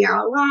how many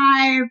are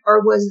alive,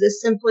 or was this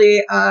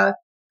simply a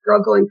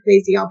girl going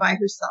crazy all by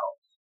herself?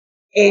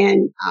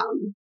 And,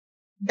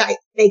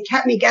 they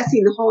kept me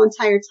guessing the whole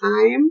entire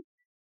time.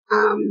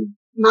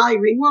 Molly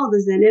Ringwald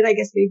is in it. I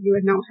guess maybe you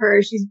would know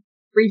her. She's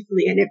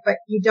briefly in it, but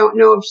you don't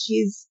know if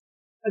she's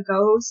a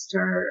ghost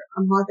or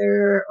a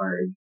mother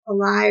or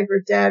alive or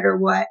dead or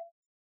what.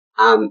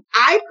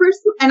 I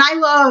personally, and I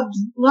loved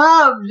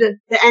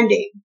the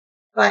ending,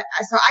 but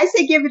so I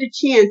say give it a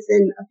chance,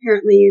 and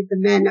apparently the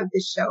men of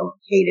this show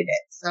hated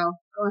it. So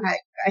go ahead,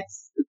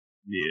 guys.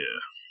 Yeah.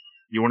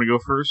 You want to go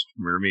first?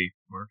 Or me,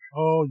 Mark?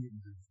 Oh, you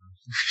can do it first.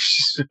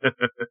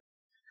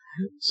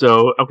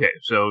 So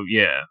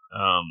yeah.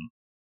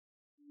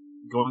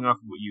 Going off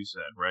of what you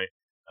said, right?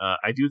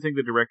 I do think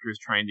the director is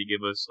trying to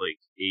give us like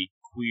a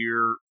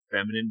queer,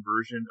 feminine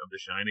version of The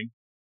Shining.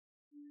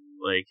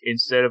 Like,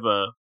 instead of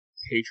a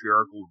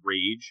patriarchal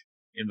rage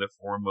in the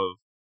form of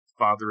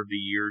Father of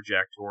the Year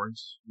Jack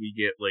Torrance, we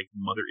get like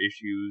mother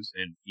issues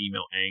and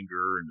female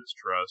anger and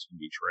distrust and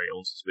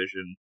betrayal and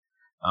suspicion.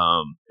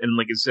 And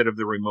like, instead of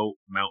the remote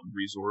mountain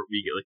resort,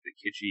 we get like the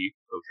kitschy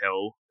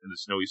hotel in the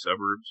snowy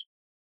suburbs.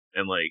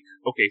 And like,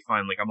 okay,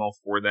 fine, like I'm all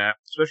for that,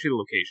 especially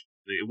the location.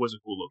 It was a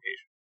cool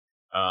location.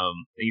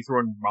 And you throw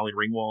in Molly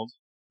Ringwald,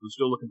 who's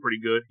still looking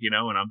pretty good,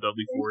 and I'm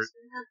doubly for it.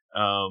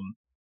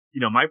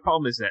 My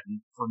problem is that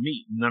for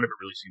me, none of it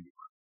really seemed to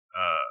work,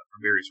 for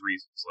various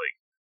reasons. Like,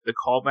 the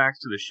callbacks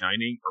to The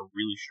Shining are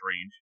really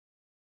strange.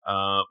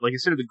 Like,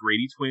 instead of the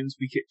Grady twins,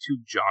 we get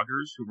 2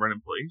 joggers who run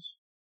in place.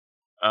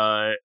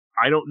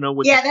 I don't know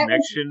what the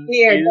connection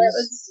is. That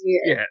was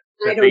weird. Yeah,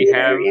 that they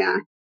have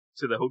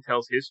to the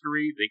hotel's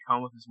history. They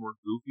come off as more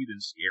goofy than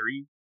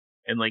scary.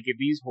 And like, if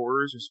these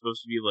horrors are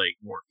supposed to be like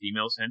more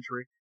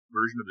female-centric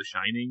version of The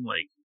Shining,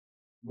 like,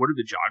 what do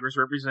the joggers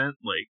represent?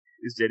 Like,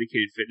 is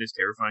dedicated fitness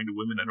terrifying to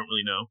women? I don't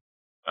really know.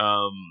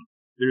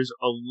 There's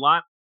a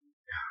lot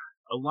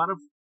of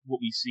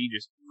what we see,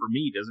 just for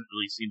me, doesn't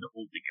really seem to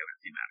hold together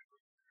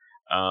thematically.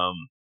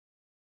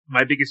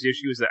 My biggest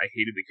issue is that I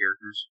hated the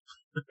characters.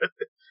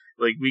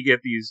 Like, we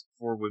get these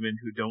four women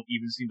who don't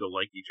even seem to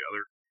like each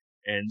other.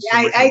 And so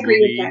Yeah, much I of the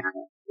agree movie, with that.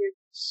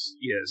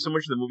 yeah, so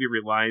much of the movie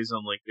relies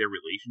on, like, their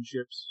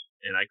relationships,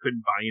 and I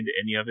couldn't buy into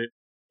any of it.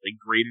 Like,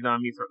 grated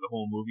on me throughout the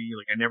whole movie.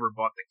 Like, I never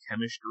bought the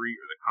chemistry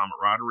or the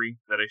camaraderie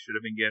that I should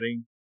have been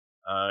getting.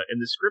 And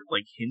the script,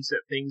 like, hints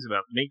at things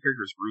about the main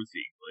character is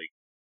Ruthie, like,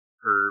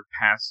 her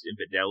past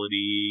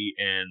infidelity,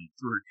 and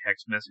through her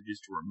text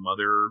messages to her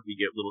mother, we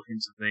get little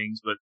hints of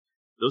things, but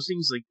those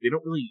things, like, they're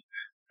not really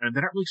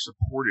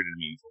supported in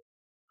a meaningful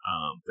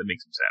that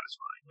makes them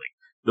satisfying. Like,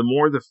 the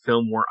more the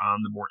film wore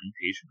on, the more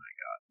impatient I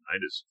got. I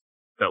just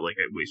felt like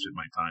I wasted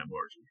my time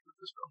largely with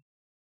this film.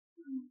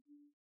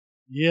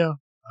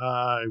 Yeah,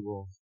 I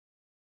will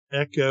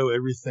echo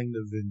everything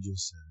that Vin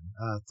just said.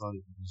 I thought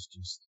it was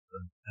just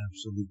an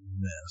absolute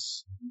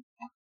mess.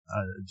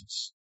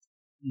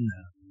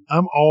 No.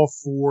 I'm all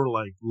for,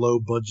 like, low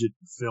budget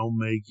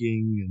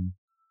filmmaking and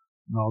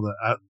all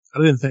that. I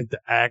didn't think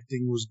the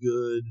acting was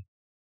good.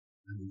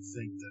 I didn't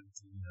think that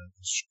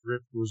the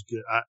script was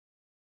good. I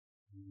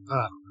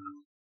don't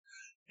know.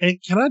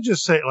 And can I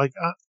just say, like,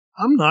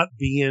 I'm not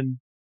being,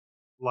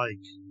 like,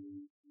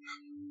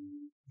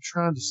 I'm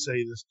trying to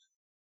say this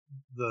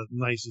the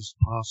nicest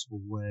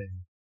possible way,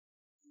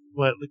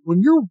 but, like,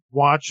 when you're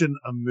watching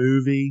a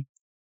movie,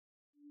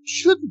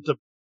 shouldn't the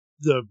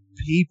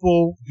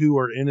people who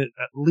are in it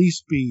at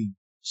least be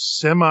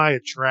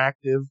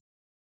semi-attractive?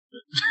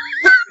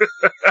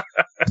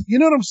 You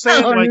know what I'm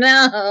saying? Oh, like,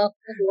 no.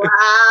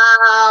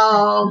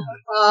 Wow.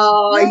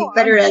 Oh, you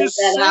better I'm edit just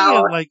that saying,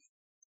 out. like,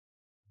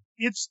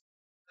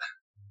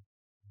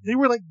 they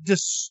were, like,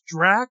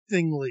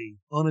 distractingly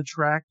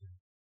unattractive.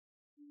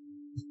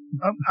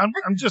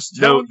 I'm just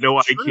telling you no the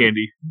eye truth.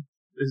 candy.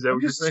 Is that I'm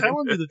what you're just saying?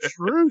 telling you the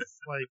truth.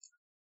 Like,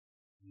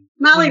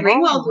 Molly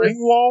when Ringwald was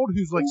Ringwald,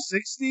 who's like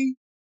 60,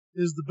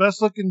 is the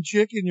best looking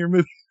chick in your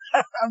movie.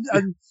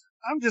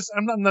 I'm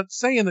not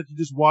saying that you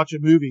just watch a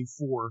movie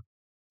for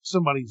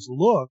somebody's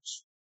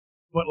looks,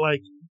 but,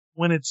 like,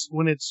 when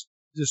it's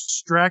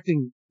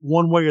distracting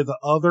one way or the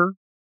other,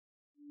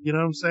 you know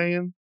what I'm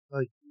saying?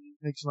 Like,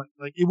 makes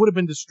like it would have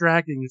been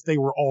distracting if they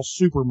were all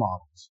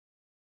supermodels,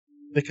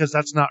 because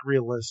that's not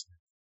realistic.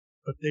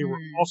 But they were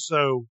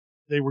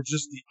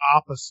just the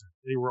opposite.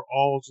 They were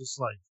all just,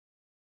 like,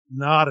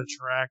 not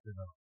attractive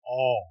at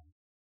all.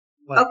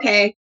 Like,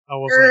 okay. I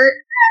was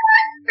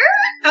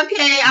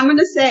Okay, I'm going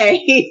to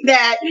say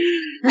that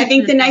I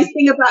think the nice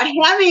thing about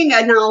having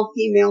an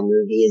all-female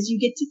movie is you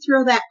get to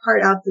throw that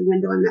part out the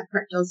window, and that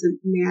part doesn't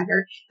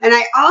matter. And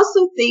I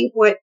also think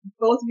what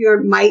both of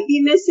you might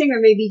be missing, or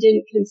maybe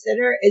didn't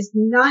consider, is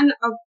none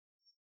of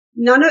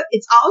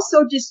it's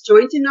also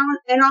disjointed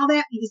and all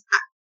that, because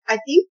I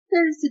think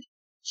there's a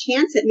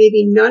chance that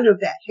maybe none of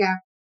that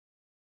happened.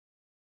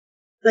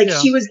 Like,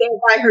 she was there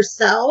by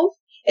herself,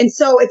 and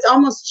so it's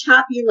almost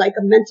choppy, like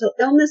a mental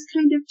illness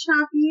kind of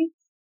choppy,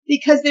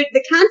 because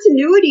the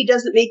continuity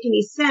doesn't make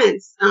any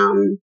sense.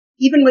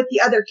 Even with the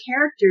other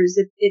characters,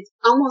 it's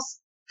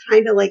almost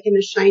kind of like in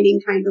a Shining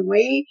kind of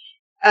way.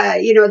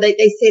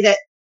 They say that,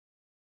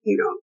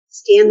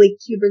 Stanley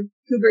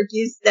Kubrick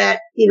used that,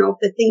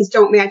 that things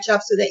don't match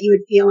up so that you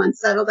would feel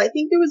unsettled. I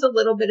think there was a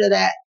little bit of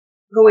that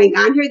going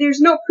on here. There's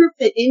no proof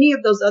that any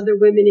of those other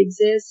women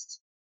exist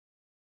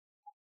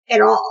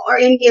at all, or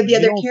any of the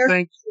other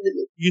characters.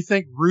 You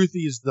think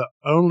Ruthie is the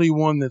only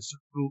one that's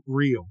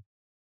real?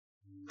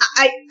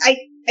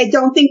 I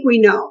don't think we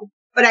know,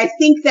 but I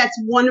think that's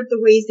one of the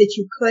ways that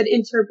you could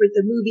interpret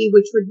the movie,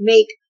 which would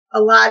make a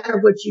lot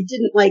of what you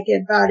didn't like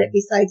about it,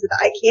 besides the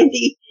eye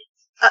candy,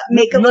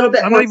 make a little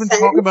bit more sense. I'm not even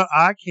talking about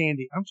eye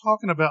candy. I'm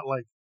talking about,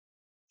 like,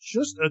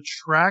 just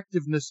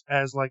attractiveness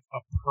as, like, a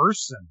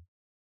person.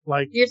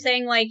 Like, you're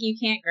saying, like, you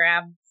can't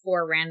grab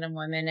 4 random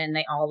women and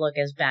they all look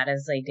as bad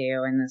as they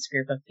do in this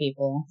group of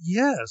people.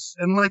 Yes,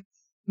 and, like,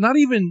 not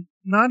even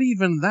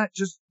that.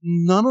 Just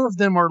none of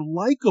them are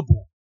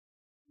likable.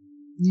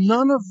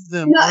 None of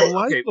them are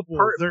likable.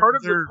 Okay, part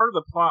of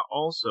the plot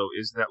also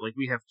is that, like,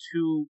 we have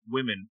 2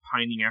 women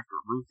pining after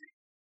Ruthie,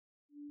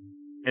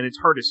 and it's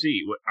hard to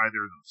see what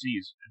either of them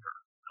sees in her.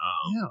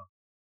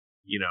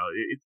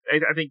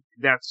 I think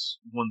that's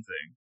one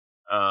thing.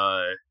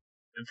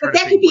 But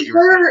that could be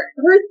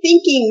her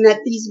thinking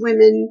that these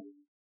women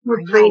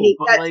were pining.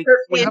 But, that's like, her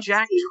when fantasy.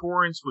 Jack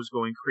Torrance was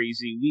going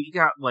crazy, we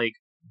got, like,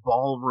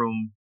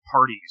 ballroom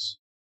parties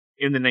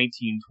in the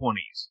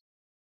 1920s.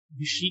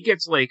 She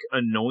gets, like,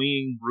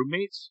 annoying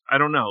roommates? I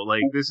don't know.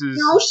 Like, this is...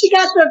 No, she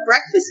got the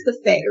breakfast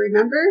buffet,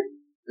 remember?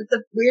 With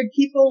the weird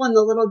people and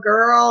the little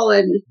girl,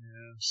 and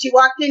she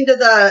walked into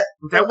the...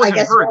 That wasn't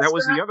her. restaurant. That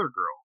was the other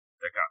girl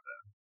that got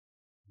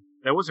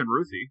that. That wasn't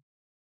Ruthie.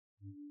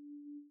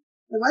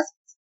 It was?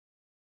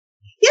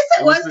 Yes,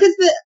 it was, because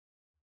the...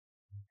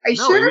 Are you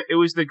sure? It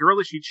was the girl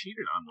that she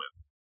cheated on with.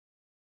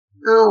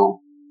 Oh.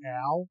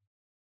 Al?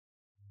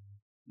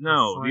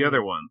 No, the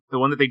other one. The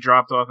one that they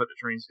dropped off at the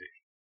train station.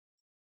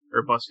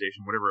 Or bus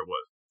station, whatever it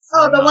was.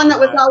 Oh, the one that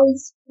was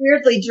always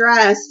weirdly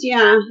dressed,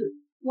 yeah.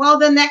 Well,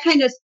 then that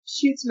kind of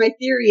shoots my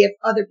theory if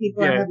other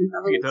people are having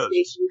trouble with the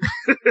station.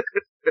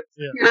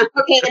 Yeah,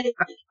 okay.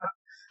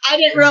 I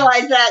didn't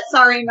realize that.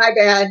 Sorry, my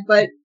bad.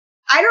 But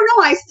I don't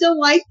know. I still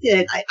liked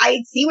it.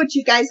 I see what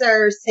you guys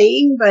are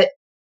saying, but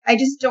I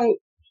just don't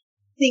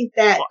think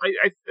that. Well,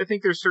 I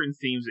think there's certain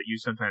themes that you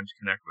sometimes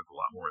connect with a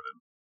lot more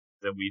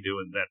than we do,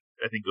 and that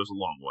I think goes a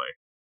long way.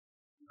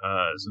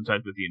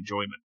 Sometimes with the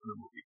enjoyment of the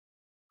movie,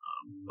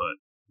 but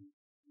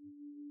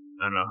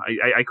I don't know.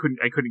 I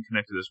couldn't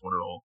connect to this one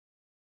at all.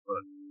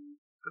 But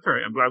that's all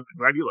right. I'm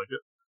glad you liked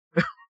it.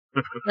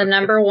 The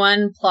number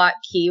one plot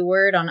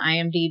keyword on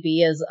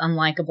IMDb is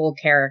unlikable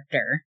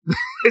character.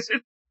 Is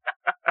it?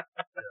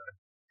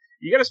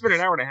 You got to spend an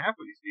hour and a half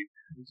with these people.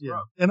 It's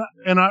rough.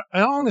 And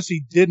I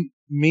honestly didn't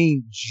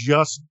mean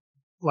just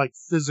like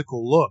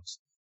physical looks.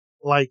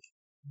 Like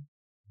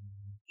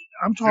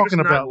I'm talking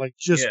about like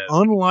just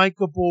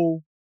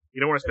unlikable. You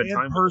don't want to spend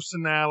time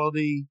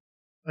personality.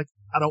 Like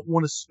I don't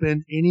want to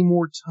spend any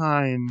more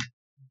time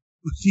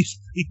with these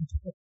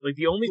people. Like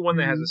the only one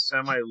that has a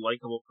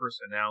semi-likable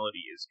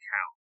personality is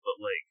Count, but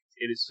like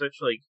it is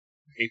such like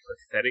a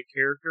pathetic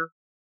character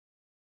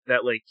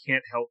that like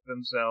can't help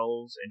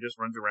themselves and just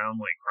runs around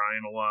like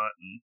crying a lot,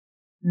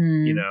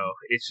 and you know,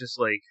 it's just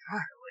like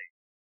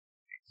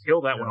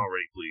kill that one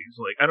already, please.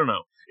 Like I don't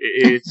know,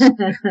 it's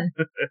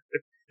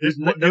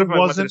none of them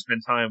wanted to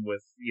spend time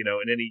with, you know,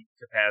 in any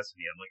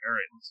capacity. I'm like, all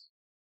right,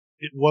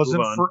 it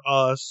wasn't for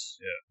us,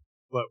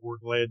 but we're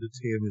glad that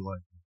Tammy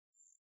liked it.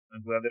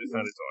 I'm glad that it's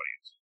not its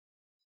audience.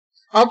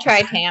 I'll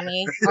try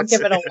Tammy. I'll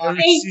give it a watch.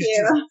 Thank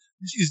you.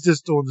 She's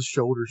just doing the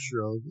shoulder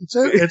shrug. It's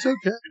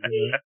okay.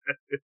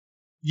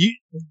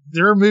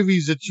 There are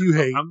movies that you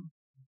hate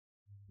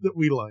that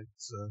we like.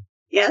 So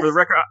yes. For the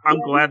record, I'm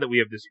glad that we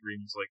have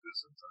disagreements like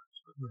this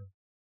sometimes.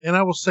 And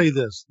I will say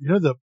this: you know,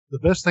 the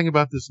best thing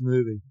about this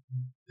movie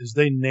is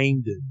they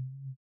named it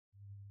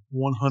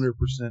 100%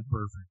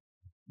 perfect.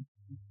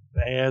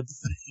 Bad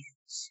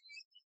things.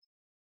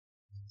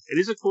 It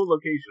is a cool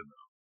location,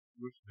 though.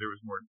 I wish there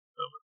was more of it.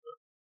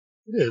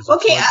 It is.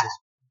 Okay.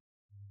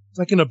 It's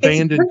like an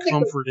abandoned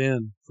comfort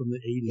inn from the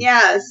 80s.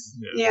 Yes.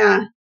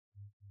 Yeah.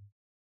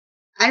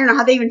 I don't know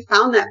how they even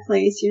found that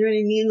place. You know what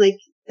I mean? Like,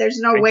 there's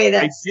no way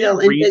that's still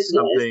in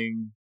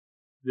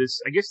business.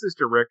 I guess this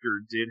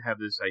director did have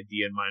this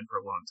idea in mind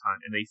for a long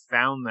time, and they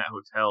found that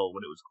hotel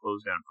when it was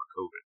closed down for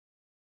COVID.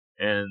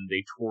 And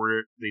they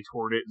toured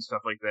it and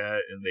stuff like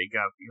that, and they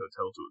got the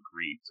hotel to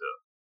agree to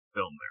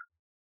film there.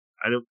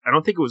 I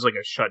don't think it was like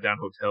a shut down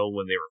hotel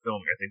when they were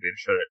filming. I think they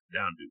shut it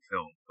down to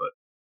film, but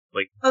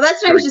like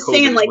that's what I was just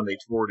saying. Like when they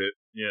toured it,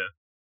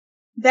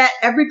 that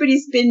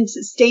everybody's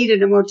stayed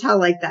in a motel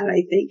like that.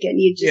 I think, and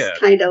you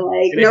just kind of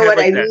like know what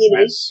I mean.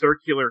 That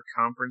circular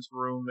conference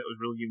room that was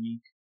really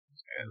unique.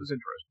 Yeah, it was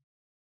interesting.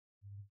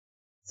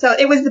 So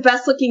it was the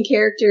best looking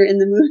character in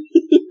the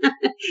movie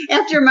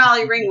after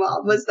Molly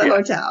Ringwald was the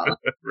hotel.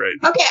 Right.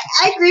 Okay,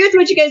 I agree with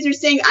what you guys are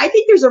saying. I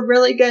think there's a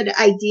really good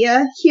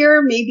idea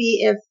here.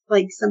 Maybe if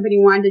like somebody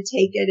wanted to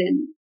take it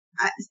and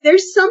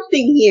there's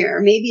something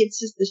here. Maybe it's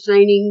just the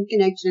Shining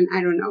connection.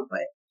 I don't know,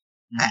 but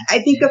I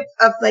think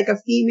of like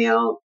a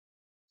female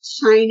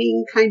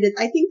Shining kind of.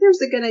 I think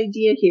there's a good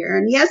idea here.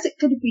 And yes, it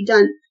could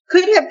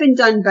have been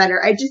done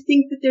better. I just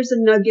think that there's a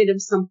nugget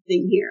of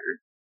something here.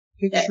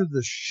 Picture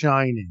The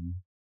Shining,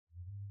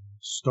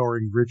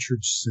 starring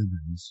Richard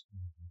Simmons.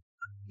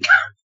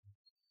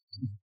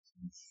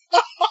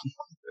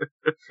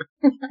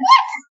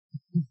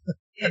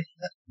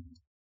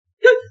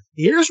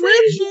 Here's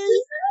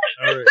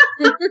Richard.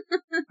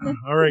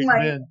 All right,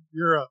 Ben,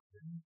 you're up.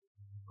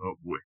 Oh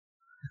boy.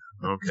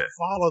 Okay.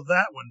 Follow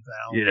that one,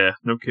 pal. Yeah,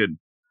 no kidding.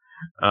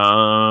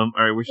 All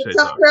right, we should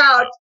tough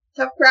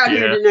crowd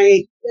here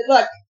tonight. Good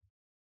luck.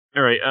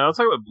 All right, I'll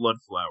talk about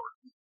Bloodflower.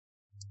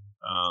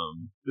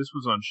 This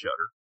was on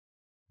Shudder.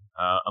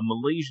 A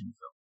Malaysian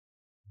film.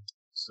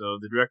 So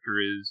the director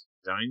is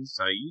Dain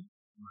Said.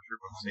 I'm not sure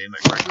if I'm saying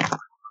that correctly.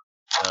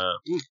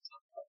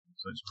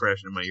 So it's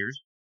crashing in my ears.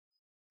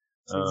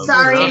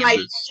 Sorry, my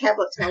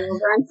tablet's all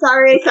over. I'm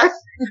sorry.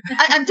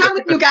 I'm done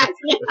with you guys.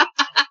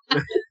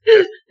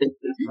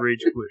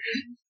 Rage quit.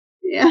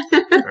 Yeah.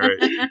 All right.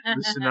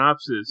 The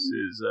synopsis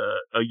is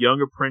a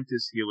young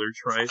apprentice healer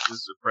tries to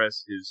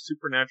suppress his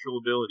supernatural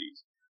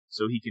abilities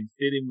so he can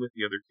fit in with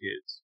the other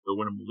kids. But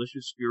when a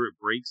malicious spirit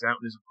breaks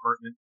out in his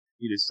apartment,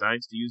 he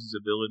decides to use his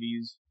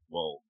abilities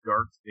while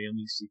dark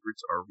family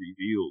secrets are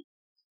revealed.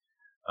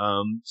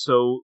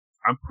 So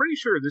I'm pretty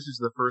sure this is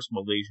the first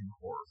Malaysian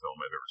horror film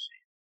I've ever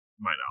seen,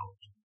 to my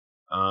knowledge.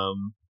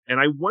 And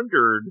I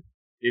wondered,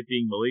 it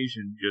being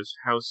Malaysian, just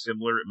how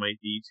similar it might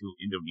be to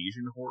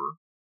Indonesian horror.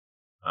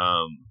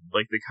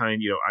 Like the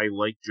kind, I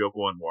like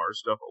Joko Anwar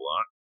stuff a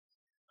lot.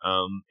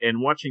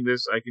 And watching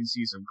this, I can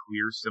see some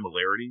clear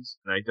similarities,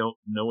 and I don't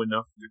know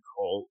enough to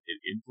call it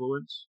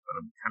influence, but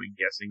I'm kind of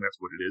guessing that's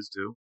what it is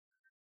too.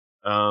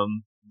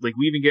 Like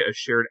we even get a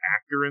shared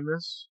actor in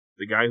this.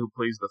 The guy who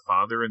plays the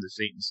father in the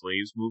Saint and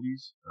Slaves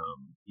movies,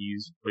 he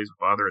plays the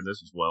father in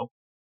this as well.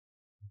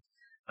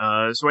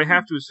 So I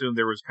have to assume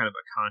there was kind of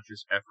a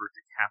conscious effort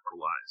to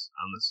capitalize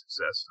on the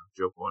success of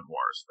Joko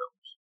Anwar's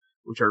films,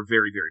 which are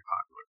very, very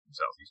popular in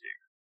Southeast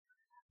Asia.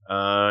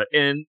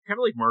 And kind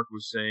of like Mark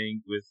was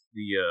saying with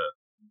the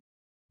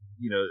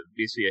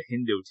basically a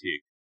Hindu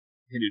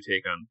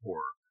take on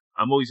horror.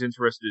 I'm always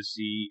interested to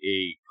see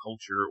a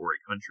culture or a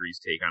country's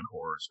take on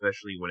horror,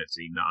 especially when it's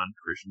a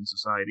non-Christian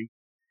society,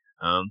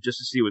 just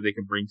to see what they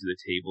can bring to the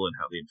table and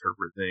how they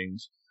interpret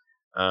things.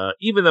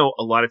 Even though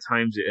a lot of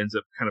times it ends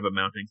up kind of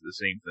amounting to the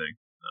same thing,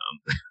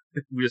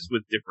 just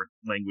with different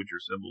language or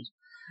symbols.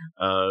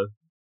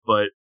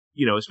 But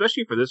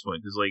especially for this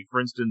one, because for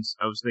instance,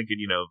 I was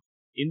thinking,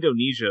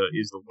 Indonesia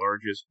is the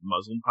largest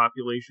Muslim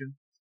population,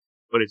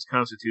 but its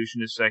constitution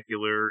is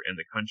secular, and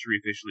the country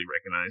officially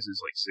recognizes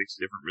 6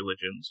 different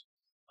religions.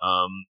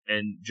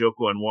 And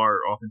Joko Anwar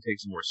often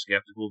takes a more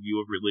skeptical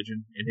view of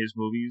religion in his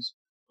movies,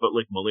 but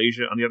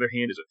Malaysia, on the other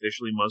hand, is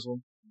officially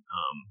Muslim.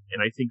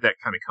 And I think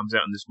that kind of comes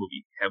out in this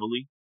movie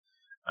heavily.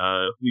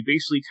 We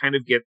basically kind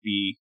of get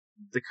the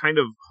kind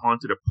of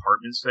haunted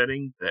apartment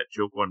setting that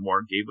Joko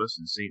Anwar gave us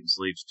in Saint and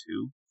Slaves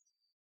 2,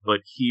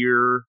 but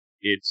here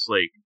it's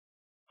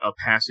a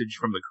passage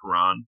from the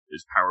Quran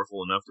is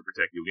powerful enough to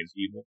protect you against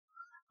evil.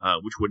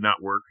 Which would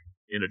not work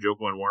in a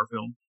Joko Anwar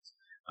film.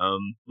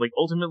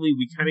 Ultimately,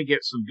 we kind of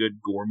get some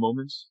good gore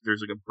moments.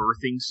 There's a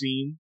birthing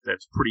scene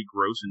that's pretty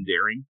gross and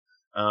daring.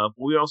 But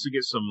we also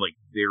get some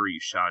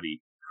very shoddy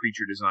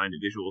creature design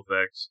and visual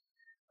effects.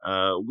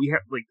 We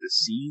have the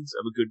seeds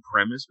of a good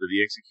premise, but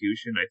the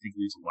execution I think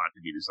leaves a lot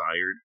to be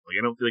desired.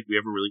 I don't feel like we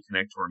ever really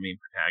connect to our main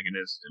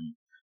protagonist, and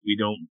we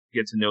don't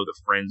get to know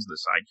the friends and the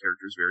side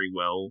characters very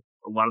well.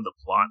 A lot of the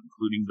plot,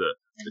 including the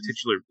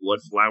titular blood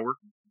flower,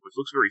 which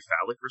looks very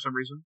phallic for some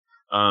reason,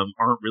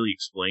 aren't really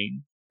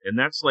explained. And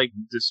that's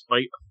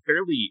despite a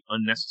fairly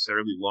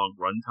unnecessarily long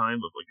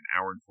runtime of an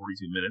hour and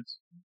 42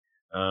 minutes.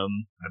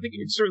 I think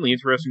it's certainly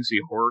interesting to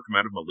see horror come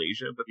out of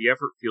Malaysia, but the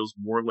effort feels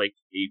more like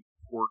a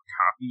poor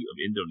copy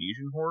of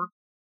Indonesian horror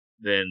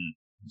than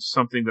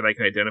something that I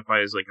can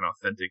identify as an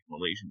authentic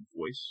Malaysian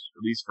voice,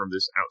 at least from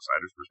this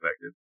outsider's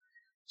perspective.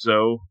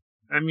 So,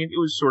 I mean, it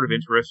was sort of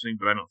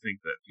interesting, but I don't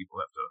think that people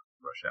have to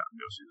rush out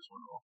and go see this one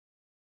at all.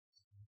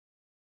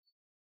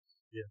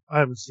 Yeah, I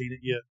haven't seen it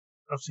yet.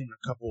 I've seen a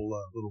couple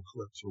little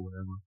clips or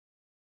whatever.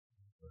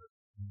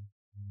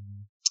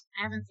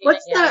 I haven't seen it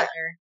yet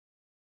either.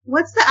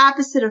 What's the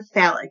opposite of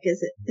phallic?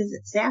 Is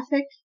it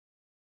sapphic?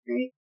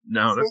 Right?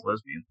 No, that's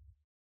lesbian.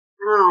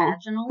 Oh,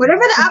 Vaginal?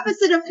 whatever the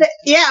opposite of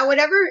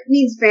whatever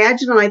means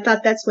vaginal. I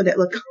thought that's what it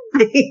looked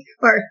like,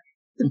 or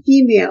the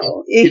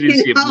female. You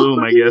didn't see a bloom,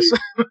 I guess.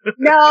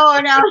 No.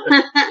 I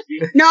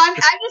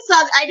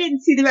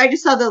didn't see I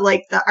just saw the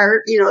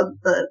art,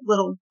 the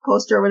little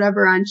poster or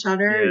whatever on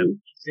Shudder. Yeah, and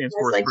stands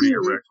for it's pretty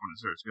erect when it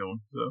starts going.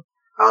 So.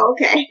 Oh,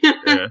 okay.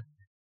 Yeah.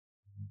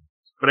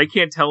 But I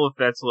can't tell if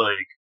that's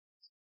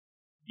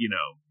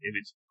if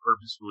it's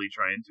purposefully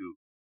trying to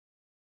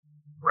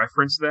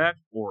reference that,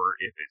 or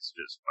if it's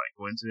just by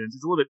coincidence.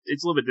 It's a little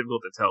bit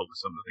difficult to tell with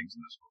some of the things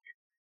in this movie.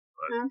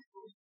 But.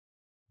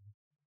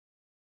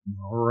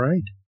 All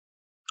right.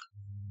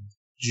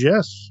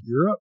 Jess,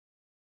 you're up.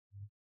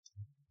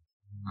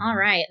 All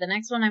right. The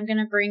next one I'm going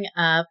to bring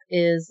up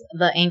is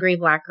The Angry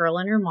Black Girl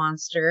and Her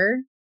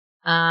Monster,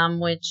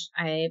 which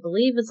I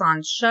believe is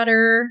on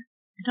Shudder.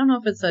 I don't know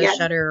if it's a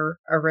Shudder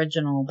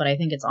original, but I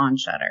think it's on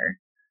Shudder.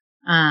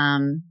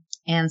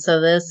 And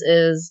so this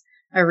is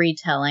a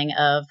retelling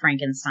of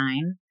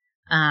Frankenstein.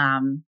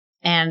 And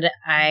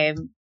I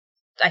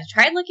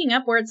tried looking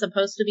up where it's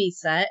supposed to be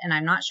set, and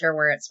I'm not sure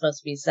where it's supposed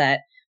to be set,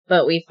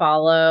 but we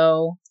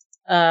follow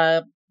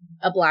a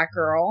black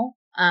girl,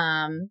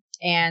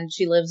 and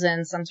she lives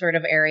in some sort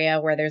of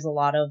area where there's a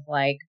lot of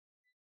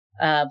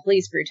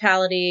police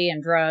brutality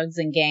and drugs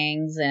and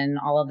gangs, and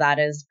all of that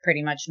is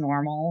pretty much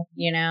normal,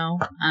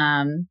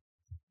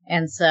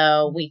 and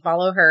so we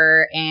follow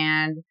her,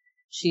 and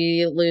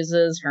she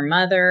loses her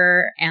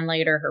mother and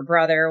later her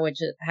brother, which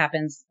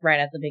happens right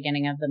at the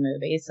beginning of the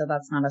movie. So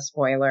that's not a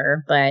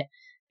spoiler, but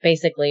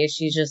basically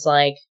she's just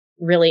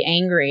really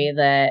angry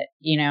that,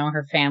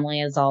 her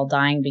family is all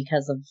dying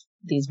because of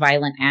these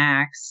violent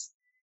acts,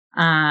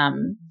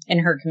 in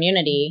her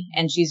community.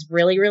 And she's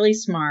really, really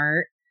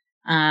smart.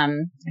 I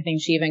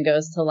think she even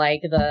goes to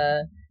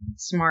the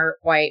smart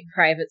white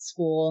private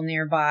school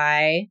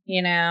nearby,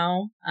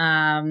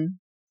 and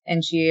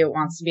she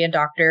wants to be a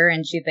doctor,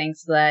 and she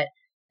thinks that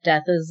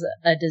death is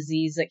a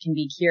disease that can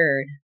be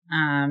cured.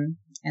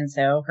 And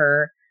so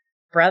her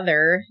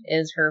brother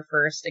is her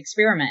first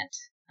experiment,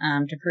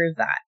 to prove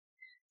that.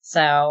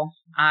 So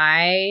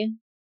I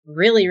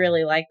really,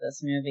 really like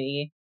this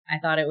movie. I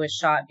thought it was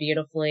shot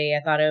beautifully.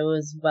 I thought it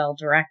was well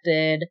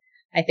directed.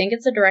 I think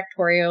it's a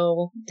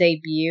directorial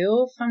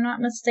debut, if I'm not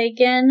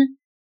mistaken,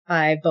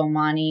 by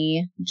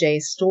Bomani J.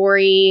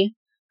 Story.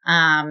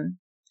 I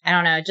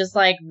don't know, it just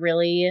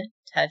really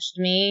touched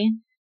me.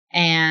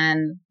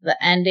 And the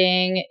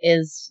ending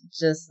is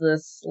just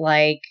this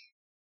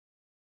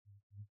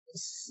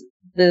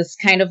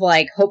kind of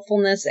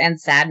hopefulness and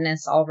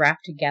sadness all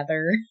wrapped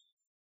together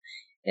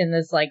in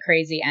this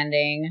crazy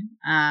ending.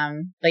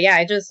 But yeah,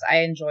 I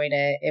enjoyed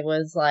it. It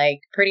was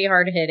pretty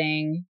hard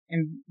hitting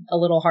and a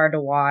little hard to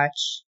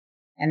watch.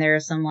 And there are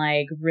some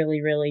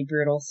really, really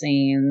brutal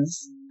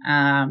scenes.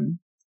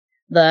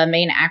 the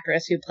main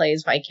actress who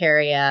plays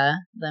Vicaria,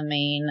 the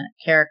main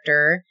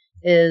character,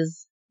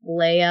 is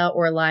Leia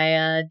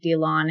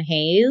Delon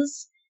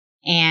Hayes,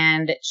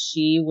 and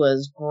she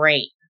was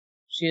great.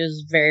 She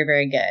was very,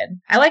 very good.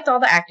 I liked all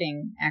the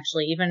acting,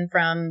 actually, even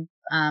from,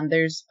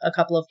 there's a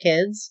couple of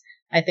kids.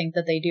 I think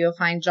that they do a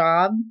fine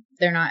job.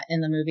 They're not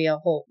in the movie a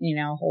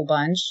whole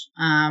bunch.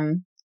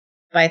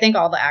 But I think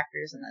all the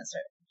actors in this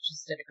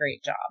just did a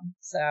great job.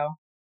 So,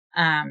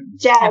 have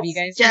you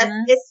guys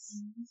seen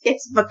this?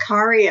 It's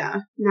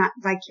Vicaria, not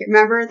Vicaria.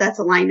 Remember, that's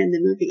a line in the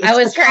movie. It's I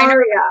was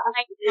Vicaria.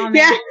 trying to.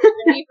 Yeah.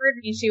 When you heard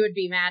me, she would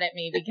be mad at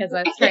me because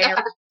I was trying to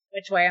remember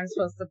which way I'm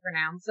supposed to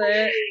pronounce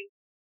it.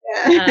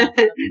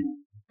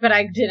 But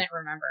I didn't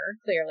remember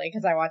clearly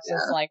because I watched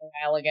this like a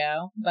while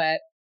ago. But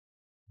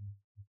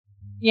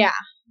yeah,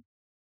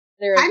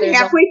 I'm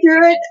halfway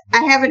through it.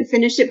 I haven't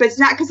finished it, but it's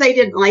not because I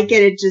didn't like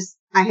it. It just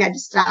I had to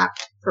stop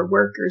for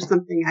work or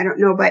something. I don't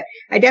know, but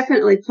I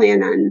definitely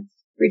plan on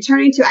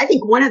returning to. I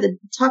think one of the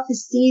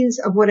toughest scenes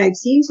of what I've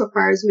seen so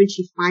far is when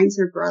she finds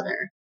her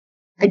brother.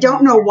 I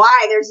don't know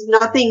why. There's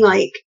nothing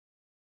like.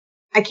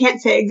 I can't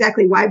say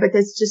exactly why, but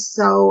that's just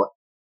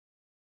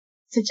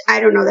I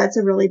don't know. That's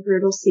a really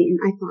brutal scene,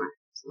 I thought.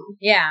 So.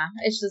 Yeah,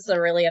 it's just a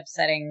really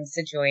upsetting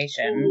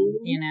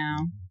situation,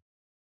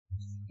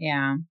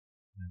 Yeah.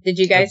 Did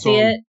you guys see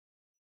it?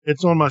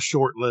 It's on my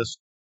short list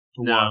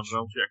to watch.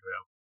 I'll check it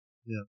out.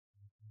 Yeah.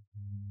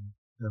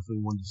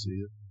 Definitely want to see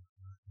it.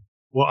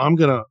 Well, I'm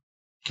going to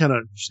kind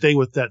of stay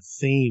with that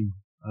theme.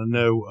 I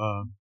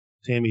know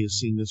Tammy has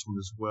seen this one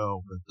as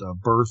well, but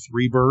Birth,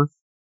 Rebirth.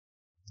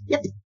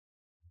 Yep.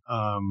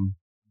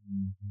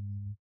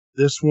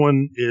 This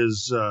one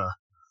is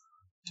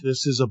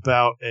this is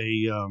about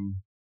a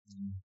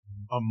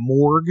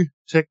morgue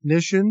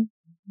technician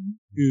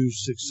who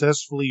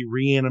successfully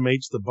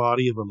reanimates the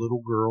body of a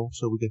little girl.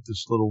 So we get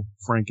this little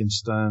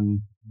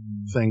Frankenstein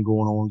thing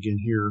going on again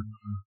here.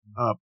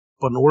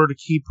 But in order to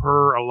keep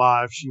her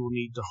alive, she will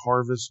need to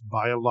harvest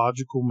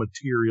biological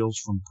materials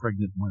from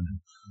pregnant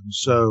women.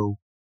 So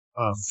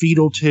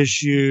fetal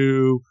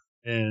tissue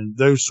and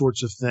those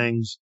sorts of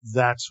things.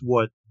 That's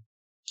what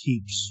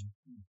keeps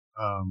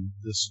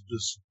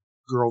this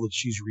girl that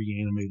she's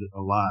reanimated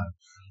alive.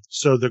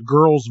 So the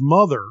girl's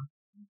mother,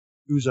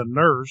 who's a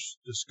nurse,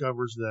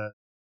 discovers that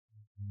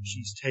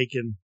she's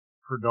taken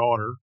her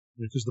daughter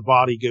because the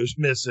body goes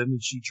missing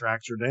and she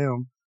tracks her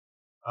down.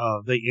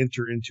 They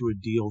enter into a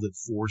deal that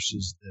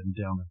forces them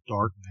down a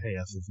dark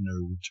path of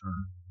no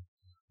return.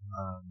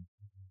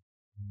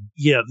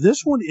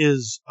 This one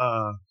is,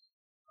 I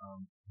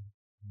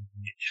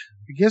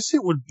guess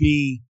it would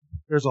be,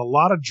 there's a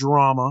lot of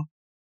drama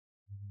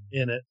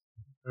in it.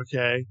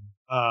 Okay.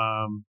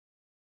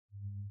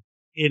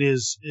 It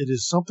is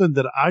something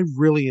that I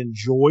really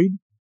enjoyed.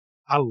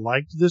 I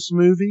liked this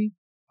movie.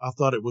 I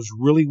thought it was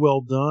really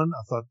well done.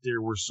 I thought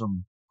there were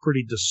some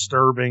pretty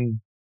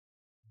disturbing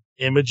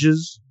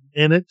images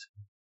in it,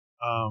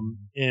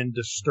 and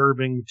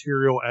disturbing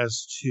material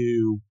as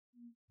to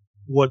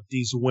what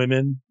these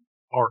women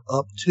are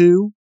up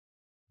to.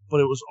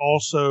 But it was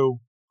also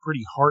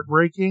pretty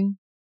heartbreaking,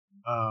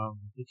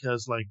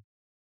 because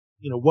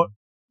what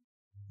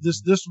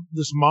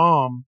this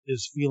mom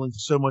is feeling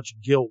so much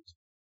guilt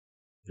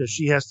because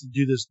she has to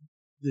do this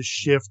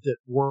shift at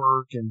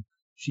work, and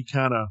she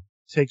kind of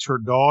takes her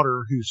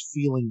daughter who's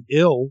feeling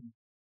ill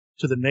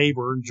to the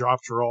neighbor and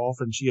drops her off,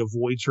 and she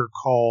avoids her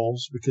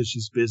calls because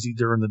she's busy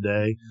during the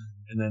day,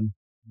 and then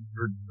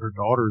her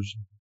daughter's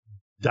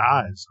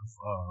dies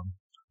of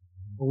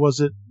what was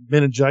it,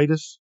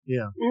 meningitis?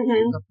 Yeah,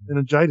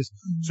 meningitis.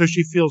 So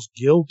she feels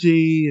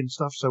guilty and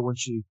stuff. So when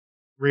she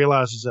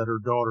realizes that her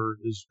daughter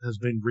has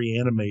been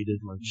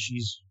reanimated, like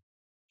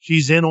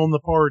she's in on the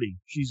party,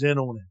 she's in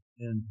on it.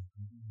 And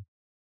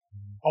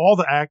all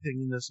the acting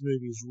in this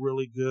movie is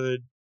really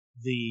good.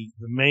 The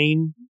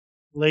main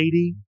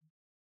lady,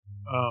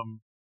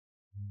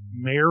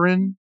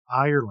 Marin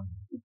Ireland,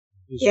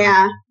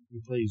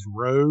 who plays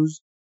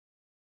Rose.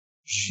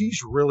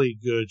 She's really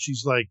good.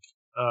 She's like,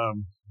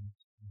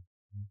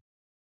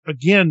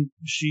 again,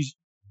 she's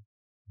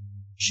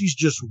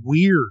just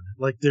weird.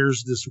 Like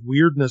there's this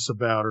weirdness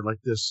about her,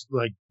 like this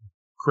like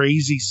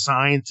crazy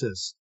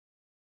scientist.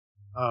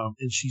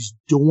 And she's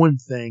doing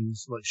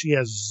things like she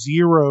has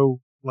zero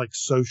like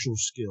social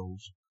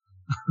skills,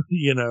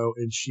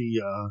 and she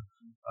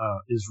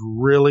is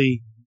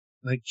really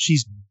like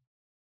she's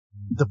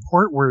the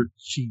part where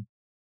she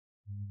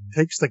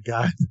takes the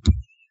guy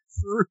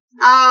through.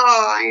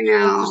 Oh, I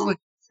know.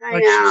 I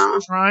know.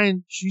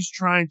 She's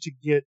trying to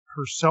get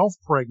herself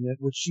pregnant,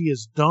 which she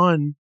has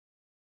done.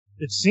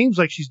 It seems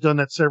like she's done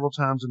that several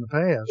times in the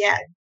past. Yeah.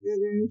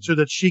 So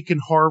that she can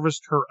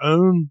harvest her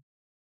own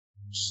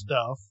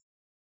stuff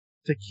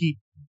to keep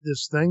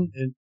this thing,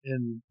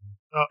 and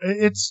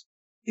it's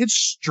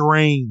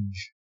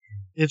strange.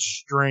 It's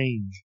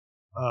strange.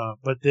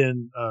 But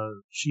then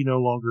she no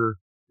longer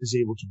is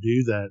able to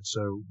do that.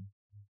 So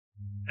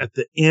at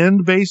the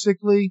end,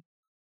 basically,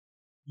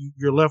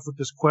 you're left with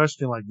this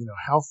question, like,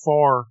 how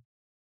far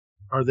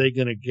are they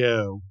going to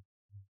go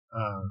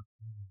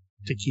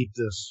to keep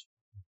this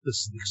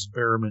this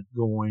experiment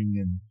going,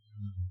 and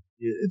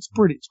it's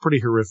pretty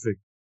horrific.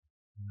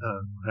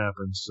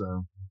 Happens.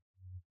 So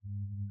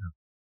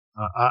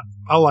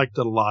I liked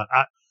it a lot.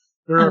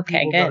 There are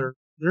people that are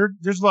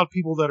there's a lot of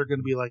people that are going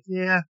to be like,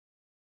 yeah,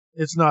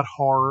 it's not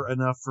horror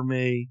enough for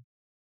me.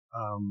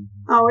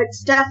 Oh,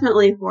 it's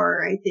definitely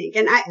horror, I think.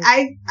 And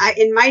I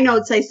in my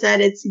notes, I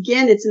said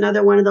it's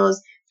another one of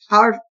those,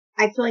 I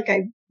feel like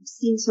I've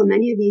seen so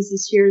many of these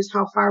this year, is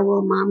how far will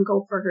a mom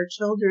go for her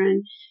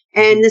children?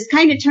 And this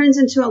kind of turns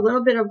into a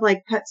little bit of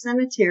like Pet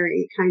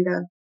Sematary kind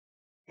of.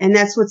 And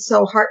that's what's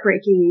so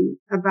heartbreaking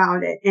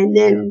about it. And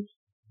then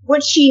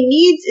what she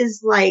needs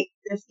is like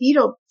the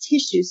fetal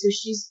tissue. So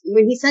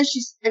when he says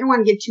I don't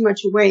want to give too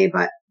much away,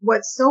 but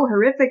what's so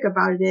horrific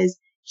about it is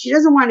she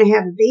doesn't want to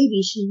have a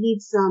baby. She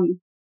needs some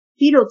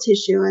fetal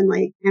tissue and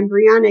like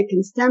embryonic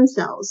and stem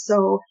cells.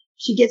 So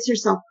she gets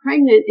herself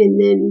pregnant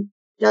and then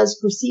does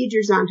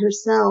procedures on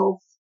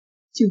herself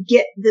to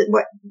get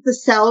the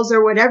cells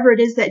or whatever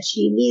it is that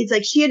she needs.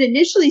 Like she had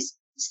initially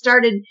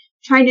started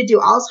trying to do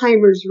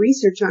Alzheimer's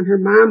research on her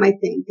mom, I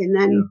think, and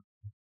then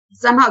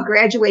somehow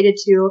graduated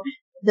to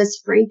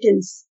this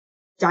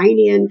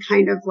Frankensteinian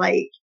kind of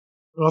like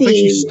Well, I think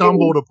she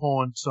stumbled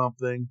upon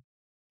something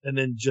and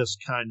then just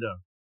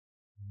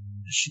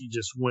she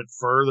just went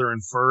further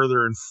and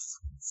further and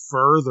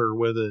further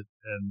with it.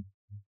 And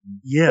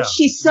yeah.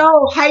 She's so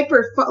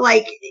hyper,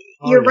 like,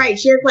 you're right.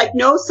 She has like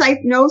no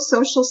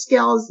social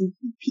skills.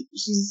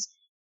 She's,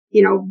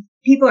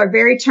 people are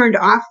very turned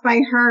off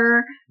by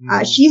her.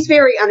 She's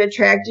very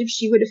unattractive.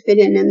 She would have fit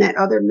in that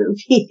other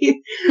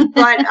movie.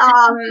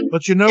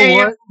 But you know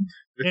what?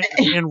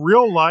 In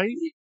real life,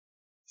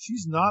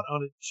 she's not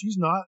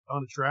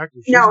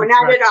unattractive. She's not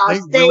at all.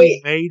 They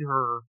really made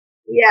her.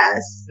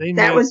 Yes. They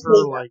made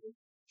her like,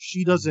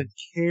 she doesn't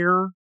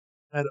care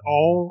at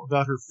all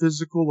about her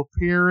physical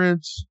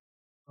appearance.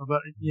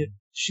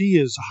 She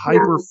is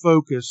hyper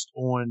focused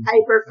on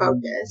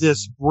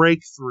this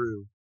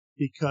breakthrough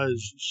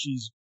because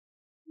she's.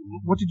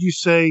 What did you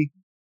say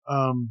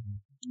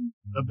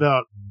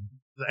about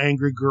the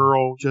angry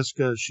girl,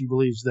 Jessica? She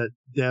believes that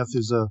death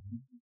is a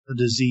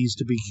disease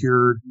to be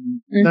cured.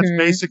 Mm-hmm. That's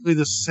basically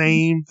the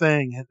same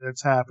thing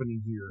that's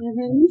happening here.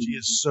 Mm-hmm. She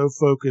is so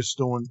focused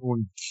on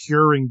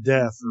curing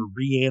death or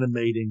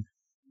reanimating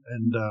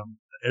and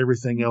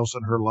everything else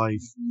in her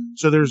life.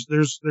 So there's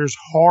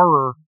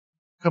horror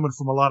coming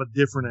from a lot of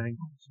different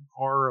angles.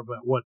 Horror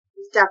about what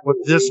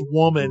this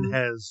woman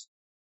has,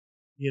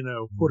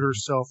 put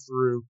herself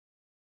through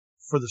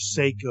for the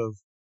sake of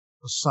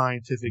a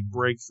scientific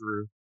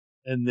breakthrough.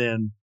 And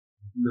then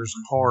there's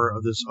horror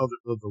of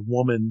of the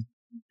woman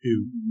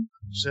who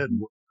said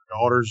her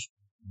daughter's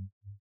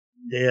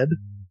dead.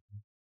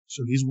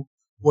 So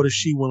what is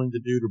she willing to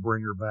do to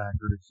bring her back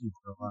or to keep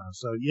her alive?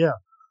 So yeah,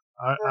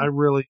 I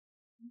really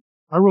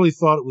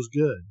thought it was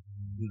good.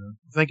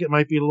 I think it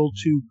might be a little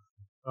too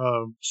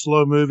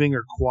slow moving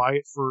or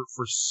quiet for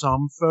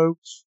some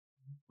folks,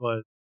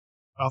 but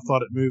I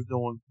thought it moved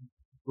on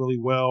really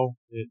well.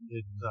 It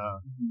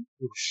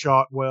was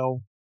shot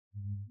well.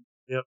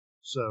 Yep.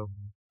 So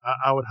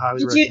I would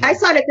highly recommend. I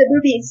saw it at the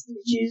movies.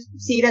 Did you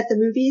see it at the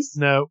movies?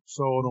 No,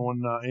 saw it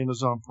on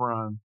Amazon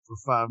Prime for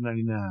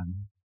 $5.99.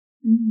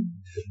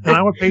 And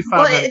I would pay $5.99.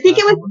 Well, I think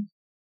it was.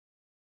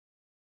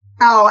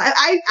 Oh,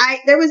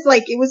 there was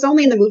it was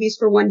only in the movies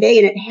for one day,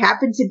 and it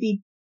happened to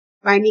be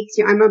by me.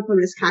 I'm up in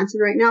Wisconsin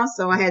right now,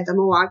 so I had the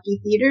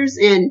Milwaukee theaters,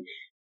 and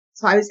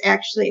so I was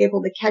actually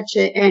able to catch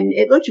it, and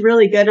it looked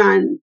really good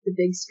on the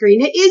big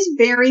screen. It is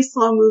very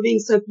slow moving,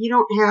 so if you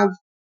don't have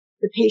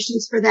the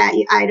patience for that,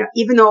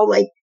 even though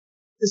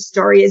the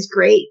story is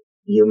great,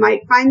 you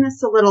might find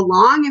this a little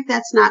long if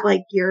that's not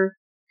your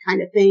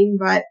kind of thing.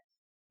 But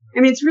I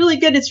mean, it's really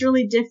good. It's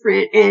really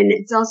different, and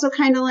it's also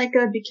kind of like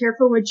a "be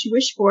careful what you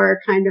wish for"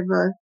 kind of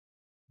a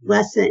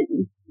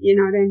lesson. You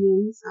know what I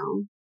mean?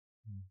 So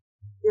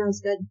yeah, it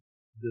was good.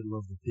 I did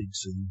love the pig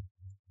scene.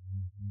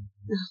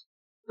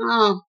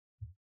 Oh.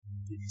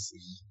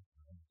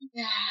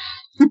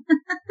 Yeah.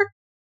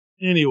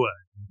 Anyway.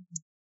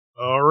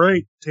 All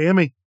right,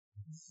 Tammy.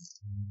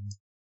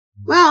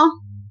 Well,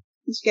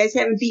 since you guys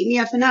haven't beat me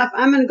up enough,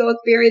 I'm going to go with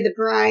Bury the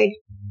Bride.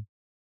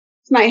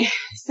 It's my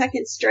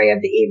second stray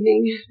of the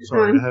evening.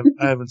 Sorry,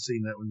 I haven't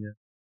seen that one yet.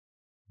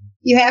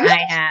 You haven't?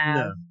 I have.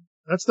 No.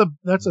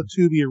 That's a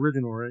Tubi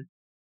original, right?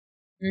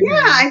 Mm-hmm.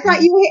 Yeah, I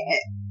thought you had.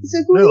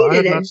 So who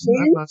hated it? I have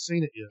not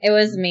seen it yet. It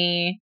was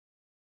me.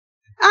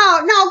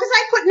 Oh, no, because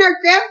I put in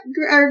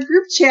our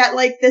group chat,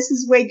 this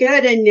is way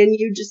good, and then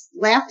you just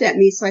laughed at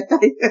me, so I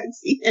thought you had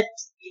seen it.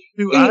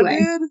 Anyway. I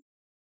did?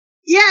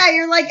 Yeah,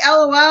 you're like,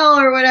 LOL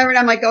or whatever, and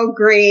I'm like, oh,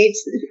 great.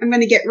 I'm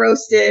going to get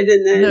roasted,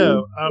 and then...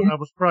 No, I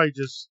was probably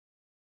just...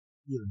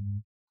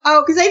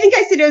 Oh, because I think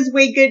I said it was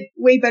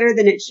way better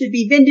than it should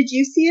be. Vin, did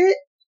you see it?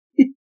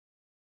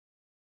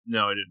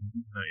 No, I didn't.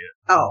 Not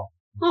yet. Oh,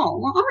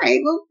 well, all right.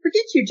 Well,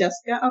 forget you,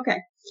 Jessica.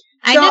 Okay.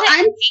 I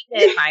didn't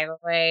hate it, by the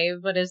way,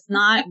 but it's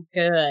not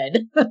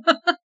good.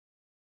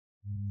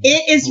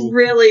 It is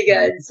really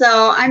good.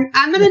 So I'm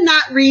going to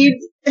not read.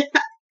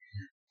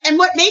 And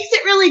what makes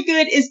it really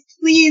good is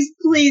please,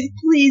 please,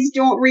 please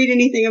don't read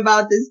anything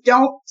about this.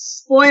 Don't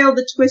spoil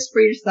the twist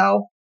for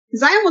yourself.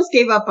 Because I almost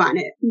gave up on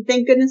it. And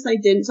thank goodness I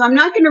didn't. So I'm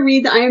not going to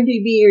read the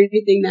IMDb or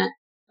anything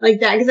like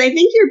that. Because I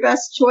think your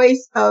best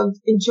choice of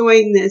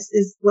enjoying this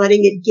is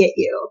letting it get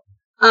you.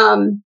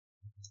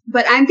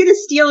 But I'm going to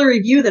steal a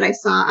review that I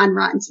saw on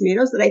Rotten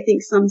Tomatoes that I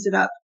think sums it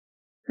up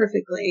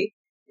perfectly.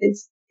 And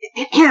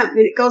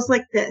it goes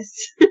like this.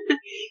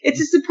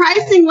 It's a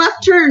surprising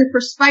left turn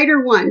for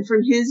Spider-1 from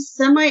his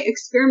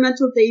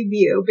semi-experimental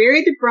debut.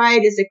 Bury the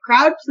Bride is a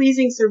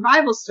crowd-pleasing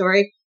survival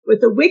story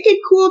with a wicked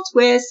cool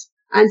twist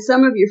on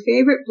some of your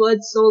favorite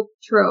blood-soaked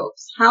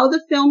tropes. How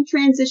the film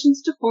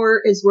transitions to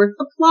horror is worth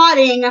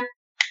applauding.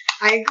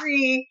 I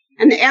agree.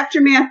 And the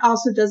aftermath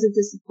also doesn't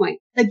disappoint.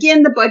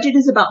 Again, the budget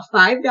is about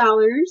 $5.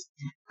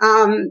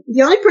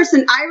 The only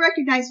person I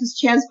recognized was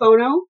Chaz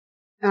Bono,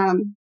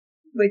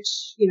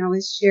 which, you know,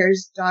 is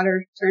Cher's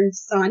daughter turned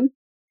son.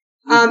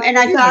 And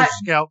I thought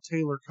Scout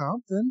Taylor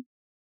Compton.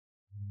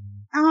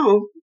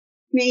 Oh,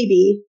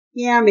 maybe.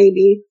 Yeah,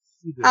 maybe.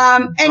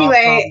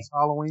 Anyway.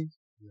 Halloween.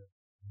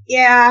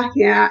 Yeah.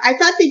 I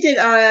thought he did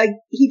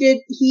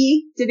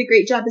a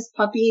great job as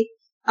Puppy.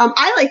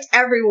 I liked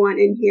everyone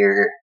in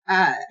here.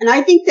 And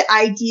I think the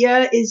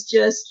idea is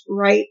just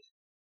right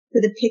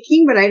for the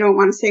picking, but I don't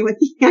want to say what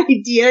the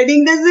idea. I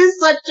think this is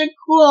such a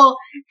cool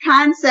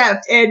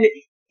concept. And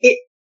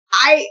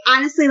I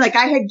honestly, like,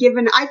 I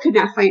could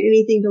not find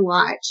anything to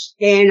watch.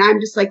 And I'm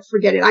just like,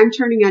 forget it. I'm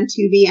turning on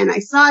Tubi. And I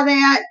saw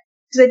that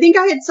because I think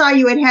I saw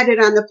you had it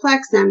on the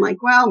Plex. And I'm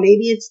like, well,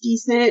 maybe it's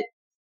decent.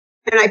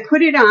 And I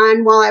put it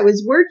on while I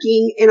was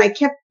working and I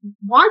kept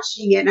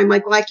watching it. And I'm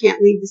like, well, I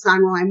can't leave this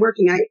on while I'm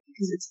working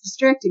because it's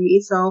distracting me.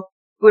 So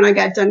when I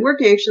got done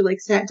working, I actually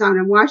sat down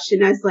and watched it.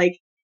 And I was like,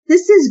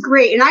 this is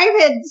great. And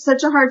I've had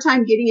such a hard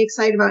time getting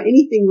excited about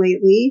anything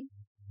lately.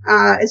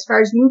 As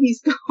far as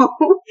movies go.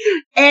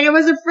 And it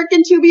was a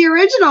freaking Tubi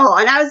original.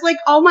 And I was like,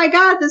 oh my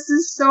God, this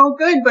is so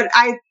good. But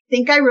I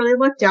think I really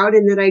looked out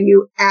in that I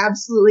knew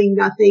absolutely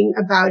nothing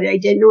about it. I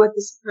didn't know what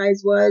the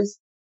surprise was.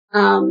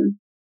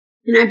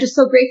 And I'm just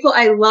so grateful.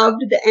 I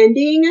loved the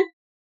ending.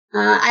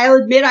 I'll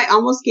admit I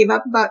almost gave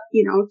up about,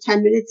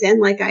 10 minutes in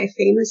like I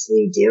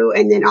famously do.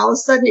 And then all of a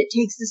sudden it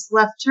takes this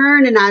left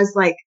turn and I was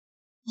like,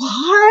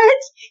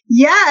 what?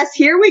 Yes,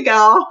 here we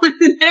go. And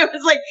then it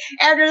was like,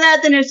 after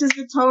that, then it's just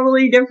a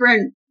totally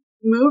different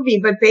movie.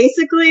 But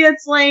basically,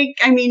 it's like,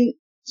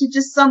 to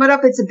just sum it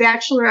up, it's a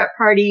bachelorette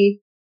party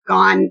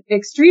gone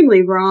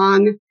extremely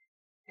wrong.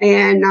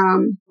 And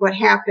what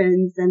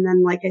happens. And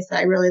then, like I said,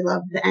 I really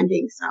loved the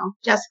ending. So,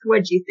 Jessica,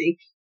 what'd you think?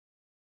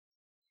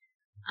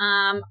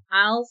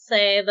 I'll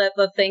say that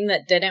the thing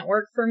that didn't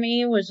work for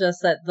me was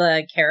just that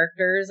the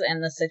characters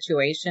and the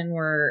situation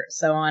were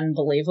so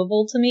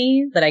unbelievable to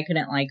me that I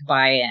couldn't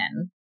buy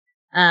in.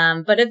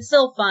 But it's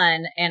still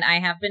fun, and I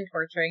have been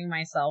torturing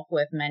myself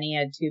with many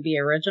a Tubi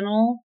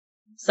original.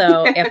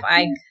 So if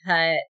I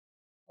cut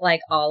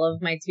all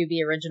of my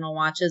Tubi original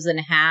watches in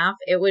half,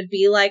 it would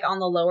be on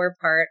the lower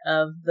part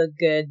of the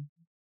good,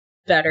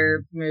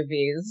 better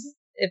movies,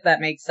 if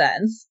that makes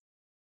sense.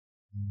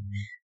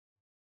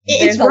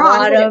 It's There's wrong, a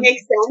lot but it of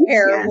makes sense.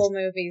 terrible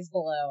movies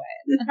below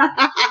it.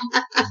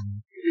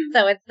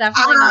 So it's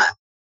definitely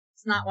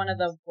it's not one of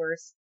the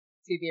worst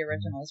TV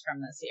originals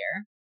from this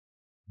year.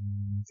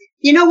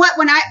 You know what?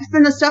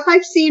 From the stuff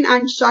I've seen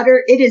on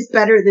Shudder, it is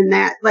better than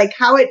that. Like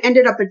how it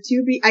ended up a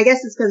Tubi, I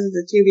guess it's because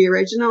it's a Tubi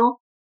original,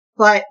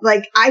 but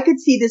I could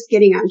see this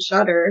getting on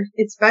Shudder.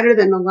 It's better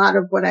than a lot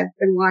of what I've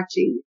been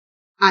watching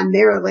on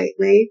there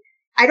lately.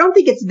 I don't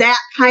think it's that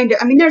kind of,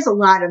 there's a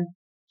lot of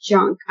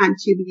junk on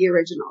Tubi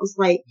originals,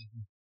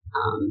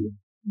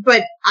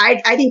 but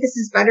I think this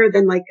is better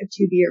than a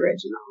Tubi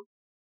original.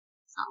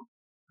 So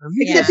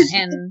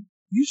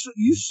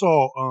you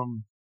saw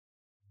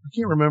I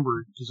can't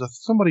remember because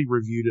somebody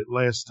reviewed it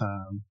last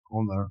time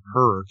on the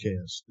horror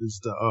cast. It's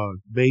the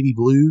Baby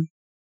Blue.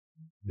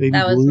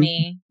 That was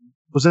me.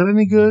 Was that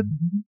any good?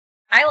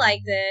 I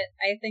liked it.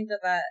 I think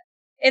that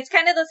it's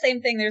kind of the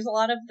same thing. There's a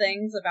lot of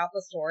things about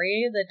the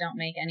story that don't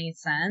make any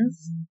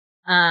sense.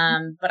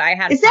 But I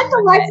had is that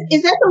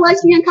the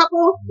lesbian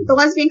couple? The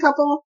lesbian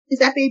couple? Is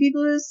that Baby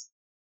Blues?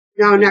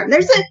 No. There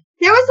was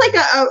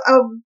a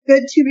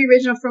good Tubi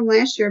original from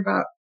last year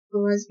about the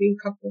lesbian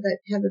couple that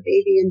have a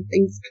baby and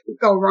things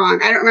go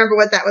wrong. I don't remember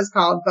what that was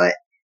called, but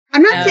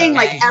I'm not saying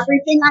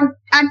everything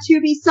on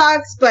Tubi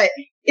sucks, but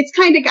it's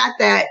kind of got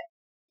that,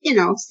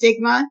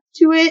 stigma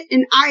to it.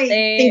 And I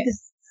think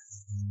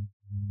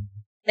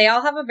they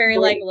all have a very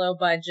low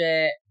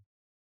budget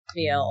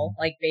feel.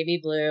 Baby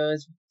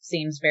Blues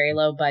seems very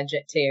low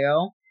budget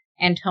too.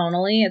 And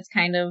tonally, it's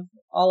kind of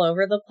all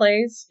over the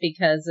place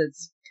because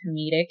it's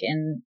comedic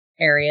in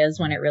areas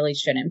when it really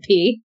shouldn't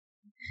be.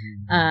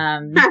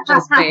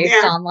 Just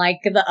based on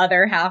the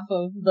other half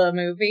of the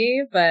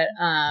movie, but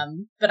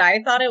I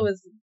thought it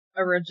was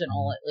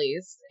original at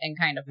least and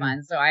kind of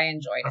fun, so I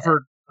enjoyed it.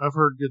 I've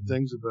heard good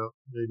things about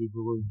Baby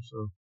Blue,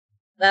 so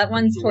that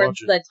one's towards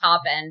the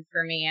top end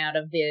for me out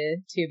of the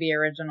Tubi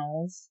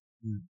originals.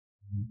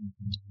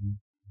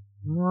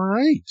 All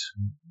right.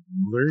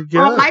 There you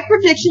go. My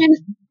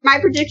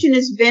prediction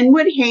is Vin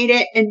would hate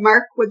it and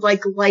Mark would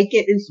like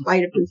it in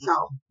spite of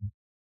himself.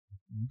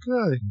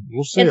 Okay,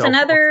 we'll see. It's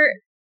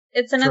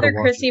another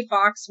watch Chrissy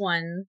Fox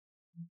one.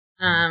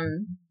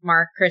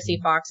 Mark, Chrissy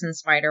Fox, and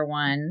Spider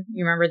one.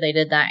 You remember they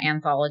did that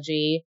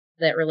anthology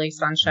that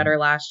released on Shudder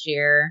last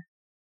year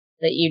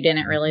that you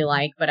didn't really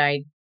like, but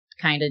I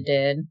kind of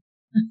did.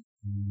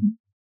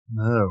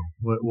 No,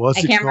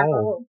 what's it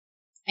called?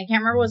 I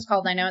can't remember what it's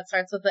called. I know it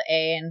starts with the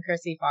A, and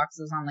Chrissy Fox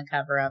is on the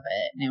cover of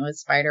it, and it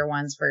was Spider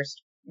One's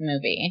first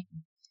movie.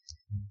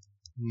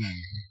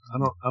 I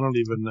don't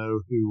even know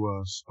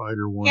who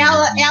Spider One.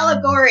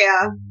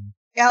 Allegoria.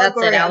 That's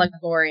it,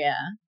 Allegoria.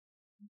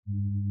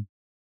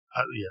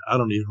 I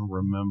don't even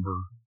remember.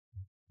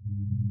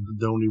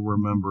 Don't even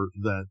remember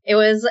that. It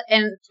was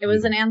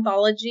an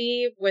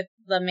anthology with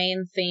the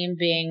main theme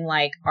being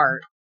like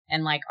art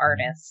and like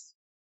artists.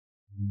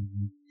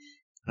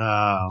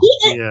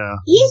 Yeah.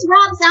 He's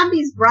Rob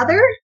Zombie's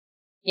brother?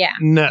 Yeah.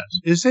 No,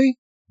 is he?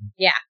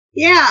 Yeah.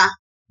 Yeah.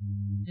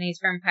 And he's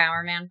from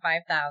Power Man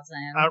 5000.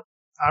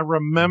 I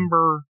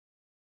remember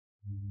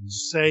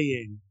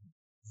saying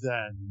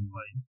that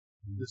like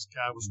this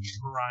guy was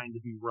trying to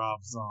be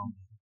Rob Zombie.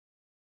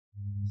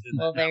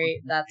 Well,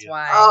 that's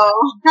why.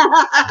 Oh.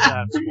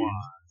 That's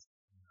why.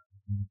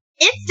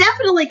 It's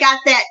definitely got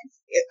that.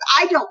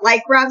 I don't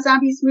like Rob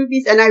Zombie's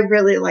movies, and I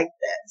really like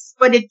this.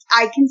 But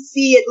I can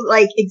see it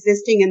like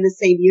existing in the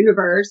same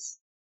universe.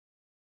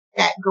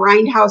 That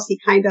grindhousey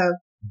kind of,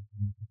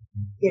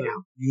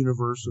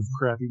 universe of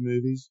crappy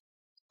movies.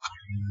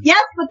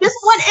 Yes, but this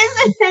one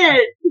isn't.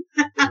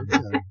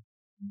 Okay.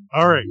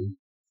 All right,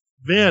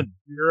 Vin,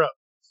 you're up.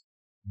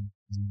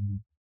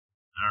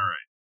 All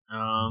right.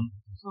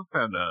 Let's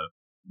talk about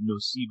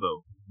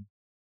Nocebo,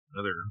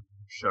 another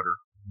Shudder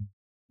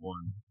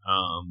one.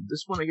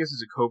 This one, I guess,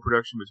 is a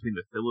co-production between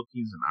the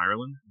Philippines and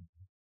Ireland.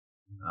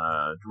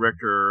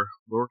 Director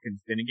Lorcan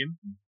Finnegan.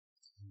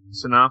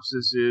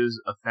 Synopsis is: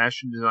 a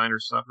fashion designer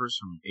suffers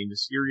from a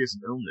mysterious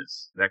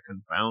illness that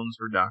confounds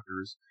her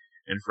doctors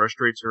and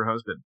frustrates her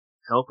husband.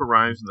 Help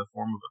arrives in the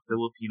form of a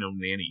Filipino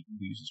nanny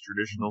who uses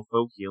traditional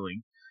folk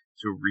healing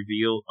to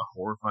reveal a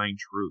horrifying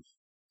truth.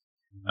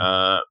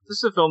 This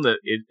is a film that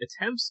it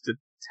attempts to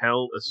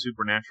tell a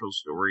supernatural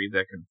story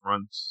that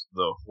confronts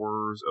the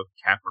horrors of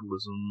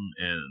capitalism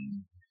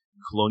and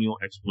colonial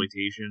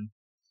exploitation.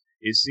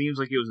 It seems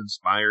like it was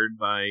inspired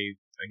by,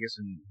 I guess,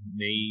 in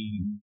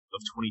May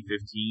of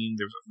 2015,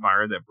 there was a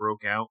fire that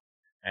broke out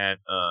at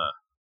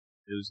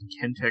it was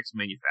Kentex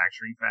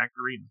manufacturing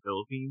factory in the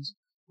Philippines,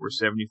 where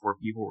 74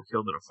 people were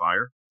killed in a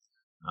fire.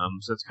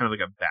 So that's kind of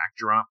like a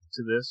backdrop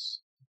to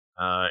this.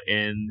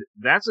 And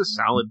that's a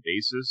solid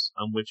basis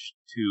on which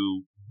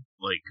to,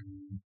 like,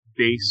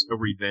 base a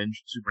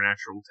revenge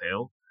supernatural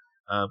tale.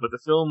 But the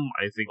film,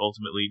 I think,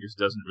 ultimately just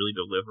doesn't really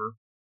deliver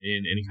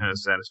in any kind of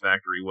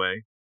satisfactory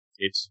way.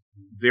 It's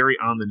very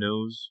on the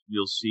nose.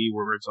 You'll see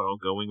where it's all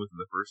going within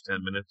the first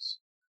 10 minutes.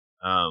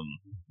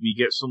 We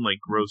get some, like,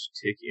 gross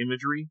tick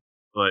imagery,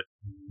 but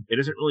it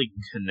doesn't really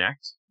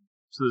connect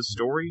to the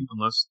story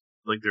unless,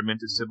 like, they're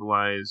meant to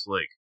symbolize,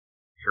 like,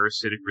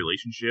 parasitic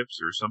relationships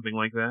or something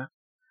like that.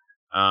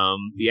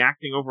 The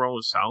acting overall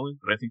was solid,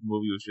 but I think the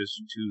movie was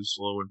just too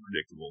slow and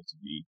predictable to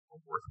be a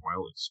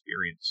worthwhile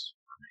experience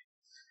for me.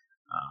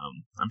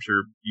 I'm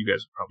sure you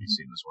guys have probably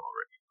seen this one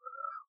already, but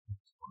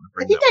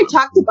I think I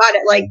talked about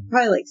it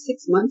probably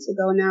 6 months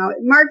ago now.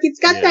 Mark, it's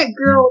got that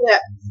girl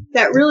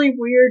that really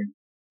weird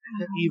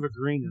Eva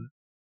Green in it.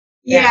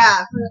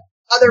 Yeah,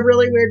 other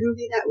really weird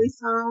movie that we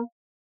saw.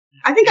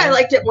 I think I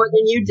liked it more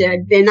than you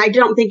did, Ben. I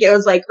don't think it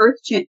was like earth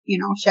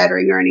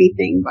shattering or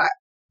anything, but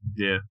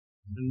yeah.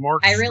 And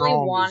Mark I really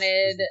Strong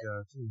wanted,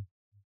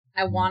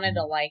 I wanted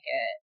to like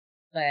it,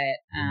 but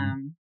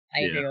I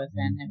agree with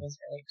Ben. It was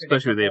really predictable.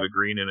 Especially with Eva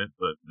Green in it,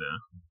 but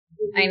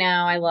no. I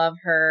know, I love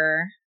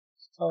her.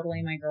 She's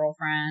totally my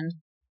girlfriend.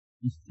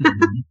 I'll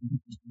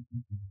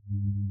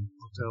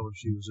tell if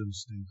she was in a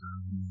stinker.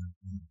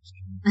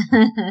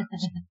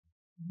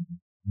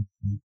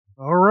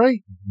 All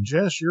right,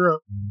 Jess, you're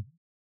up.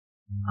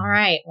 All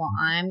right, well,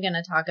 I'm going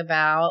to talk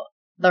about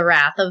The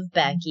Wrath of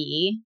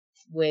Becky,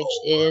 which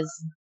is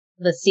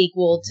the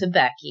sequel to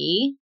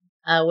Becky,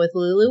 with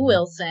Lulu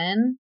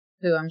Wilson,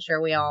 who I'm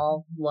sure we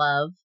all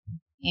love.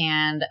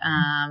 And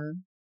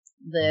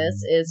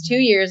this is 2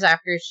 years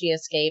after she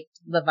escaped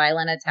the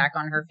violent attack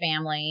on her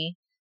family.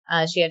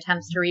 She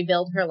attempts to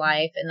rebuild her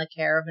life in the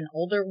care of an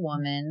older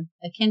woman,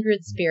 a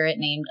kindred spirit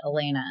named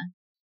Elena.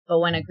 But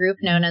when a group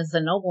known as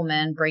the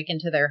Noblemen break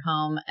into their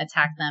home,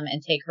 attack them,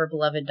 and take her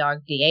beloved dog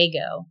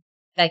Diego,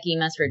 Becky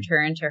must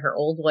return to her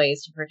old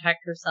ways to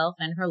protect herself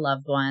and her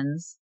loved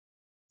ones.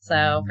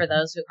 So, for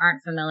those who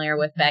aren't familiar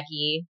with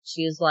Becky,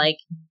 she's like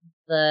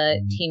the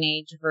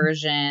teenage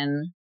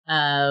version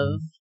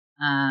of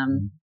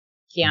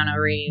Keanu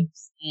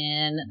Reeves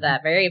in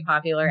that very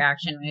popular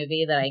action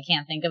movie that I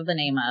can't think of the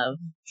name of.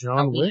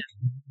 John Wick?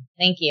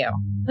 Thank you.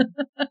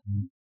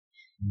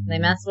 They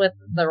mess with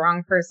the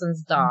wrong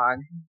person's dog.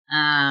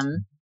 I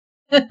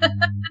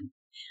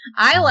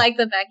like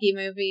the Becky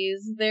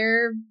movies.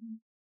 They're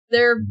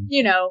they're,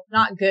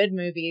 not good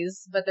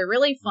movies, but they're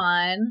really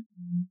fun.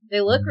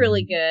 They look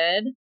really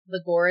good.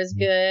 The gore is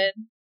good.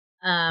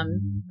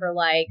 For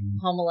like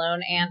Home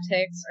Alone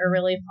antics are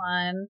really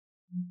fun.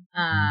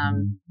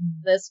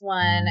 This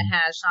one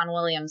has Sean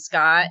William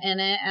Scott in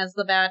it as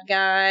the bad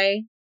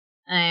guy.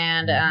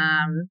 And,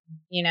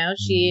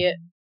 she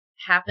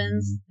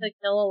happens to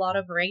kill a lot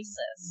of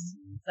racists.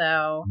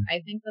 So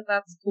I think that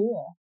that's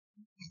cool.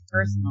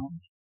 Personally.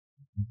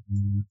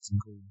 That's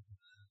cool.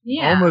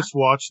 Yeah. I almost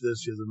watched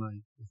this the other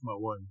night with my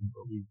wife,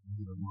 but we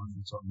ended up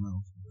watching something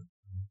else.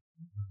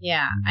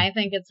 Yeah, I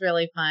think it's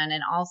really fun.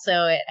 And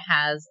also it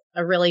has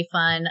a really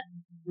fun,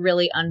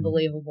 really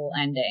unbelievable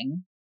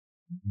ending.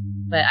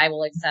 But I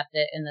will accept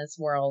it in this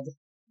world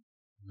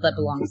that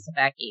belongs to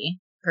Becky,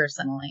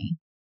 personally.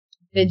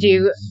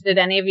 Did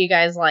any of you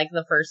guys like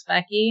the first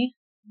Becky?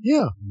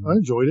 Yeah, I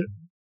enjoyed it.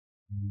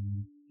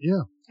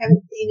 Yeah.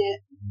 Haven't seen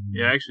it.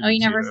 Yeah, I actually. Oh, you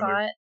never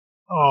saw it?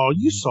 Oh,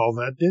 you saw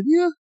that, didn't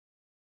you?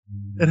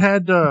 It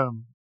had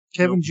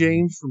Kevin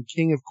James from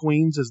King of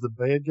Queens as the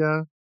bad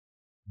guy.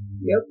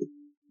 Yep.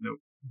 Nope.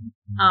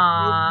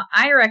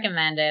 I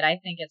recommend it. I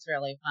think it's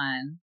really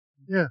fun.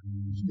 Yeah,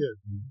 it's good.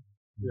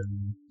 Yeah.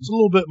 It's a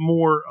little bit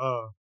more,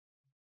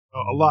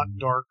 a lot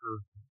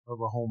darker of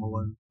a Home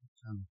Alone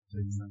kind of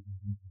thing.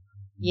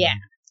 Yeah.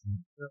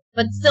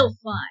 But still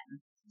fun.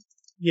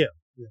 Yeah.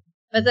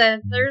 But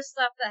then there's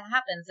stuff that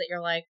happens that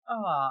you're like,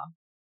 oh,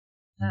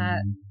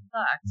 that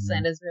sucks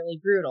and is really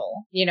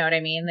brutal. You know what I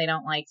mean? They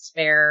don't like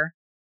spare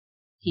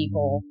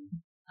people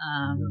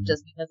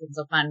just because it's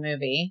a fun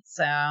movie.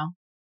 So,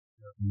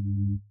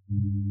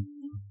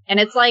 and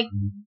it's like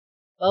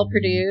well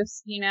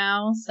produced,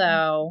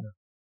 so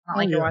it's not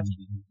like you're watching.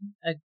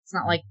 It's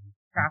not like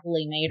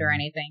crappily made or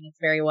anything. It's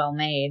very well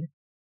made.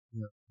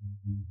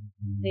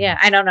 Yeah,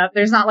 I don't know.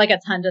 There's not like a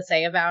ton to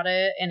say about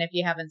it, and if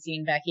you haven't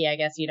seen Becky, I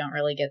guess you don't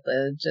really get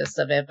the gist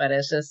of it. But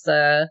it's just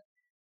a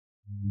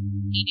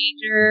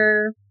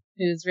teenager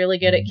who's really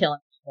good at killing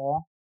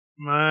people.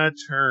 My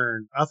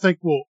turn. I think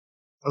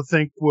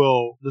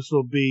this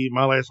will be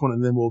my last one,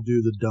 and then we'll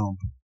do the dump.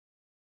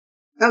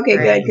 Okay,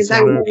 Right. good, because That I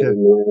sound want okay?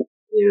 to.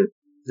 Yeah.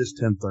 It's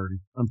 10:30.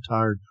 I'm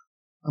tired.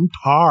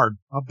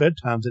 My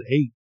bedtime's at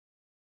 8.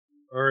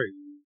 All right.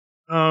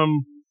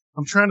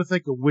 I'm trying to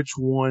think of which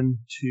one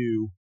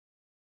to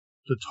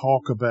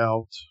talk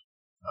about.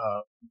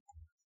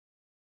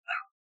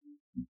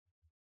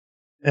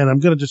 And I'm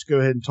going to just go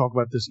ahead and talk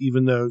about this,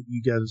 even though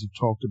you guys have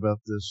talked about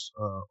this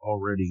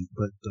already.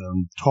 But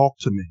Talk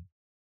to Me.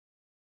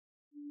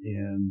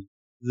 And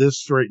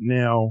this right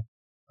now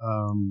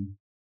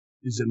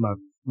is in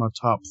my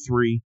top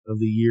 3 of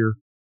the year.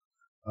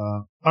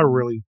 I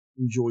really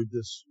enjoyed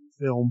this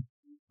film.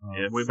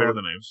 Yeah, way better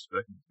than I was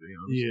expecting, to be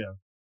honest. Yeah.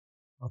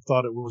 I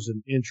thought it was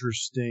an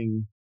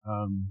interesting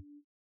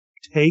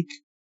take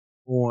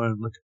on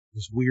like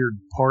this weird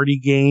party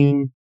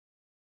game,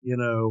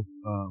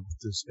 with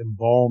this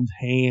embalmed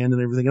hand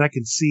and everything. And I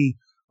can see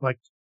like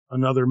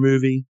another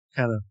movie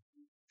kind of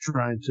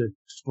trying to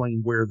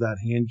explain where that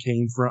hand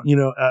came from.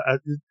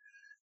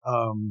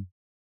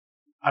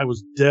 I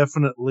was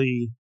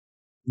definitely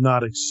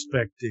not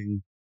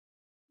expecting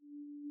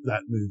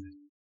that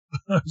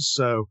movie.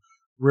 So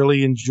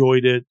really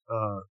enjoyed it.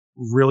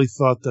 Really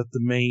thought that the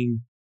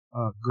main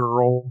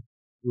girl,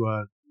 who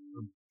I'm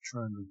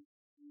trying to,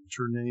 what's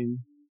her name?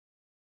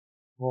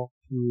 Talk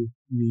to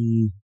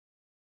Me.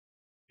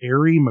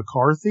 Ari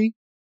McCarthy?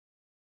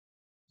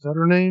 Is that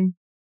her name?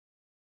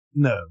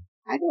 No.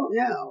 I don't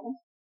know.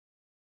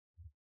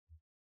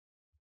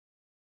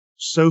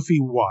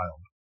 Sophie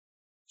Wilde.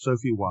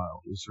 Sophie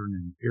Wilde is her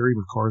name. Ari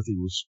McCarthy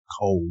was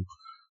Cole.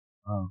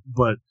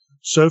 But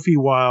Sophie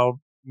Wilde,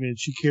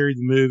 she carried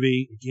the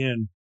movie.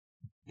 Again,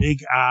 big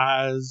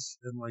eyes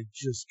and like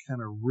just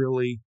kind of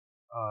really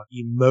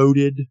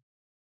emoted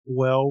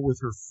well with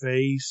her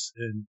face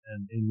and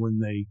when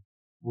they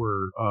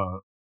were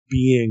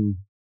being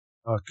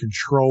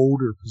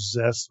controlled or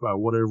possessed by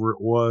whatever it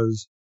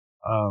was.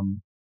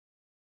 And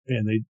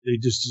they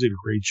just did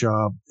a great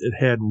job. It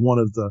had one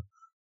of the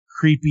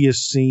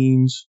creepiest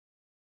scenes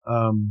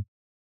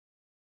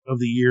of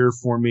the year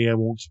for me. I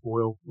won't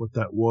spoil what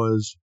that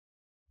was,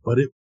 but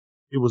it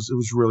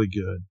was really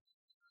good.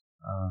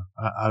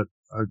 I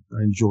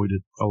enjoyed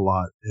it a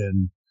lot,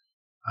 and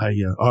I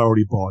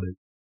already bought it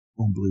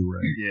on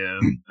Blu-ray. Yeah,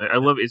 I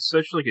love it. It's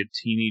such like a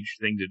teenage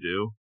thing to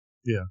do.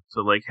 Yeah.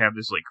 So like have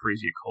this like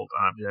crazy occult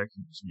object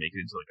and just make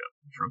it into like a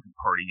drunken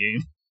party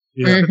game.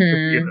 Yeah.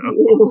 Mm-hmm.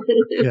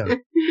 Yeah.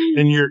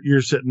 And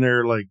you're sitting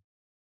there like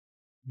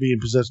being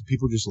possessed,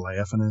 people just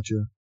laughing at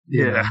you.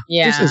 Yeah.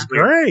 Yeah. This is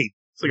great.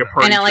 It's like a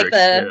party And I like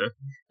trick.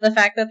 the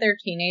fact that they're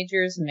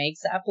teenagers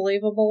makes that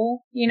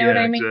believable. You know Yeah,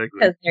 what I mean? exactly.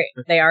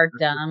 Because they are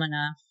dumb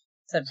enough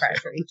to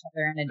pressure each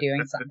other into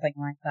doing something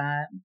like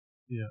that.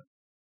 Yeah.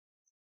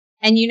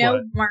 And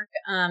What? Mark,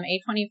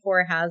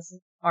 A24 has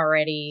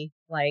already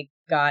like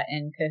got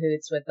in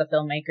cahoots with the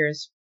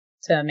filmmakers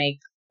to make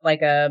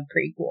like a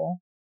prequel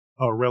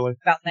Oh, really?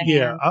 about the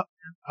Yeah.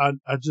 hand.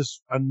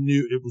 I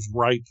knew it was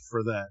ripe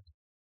for that.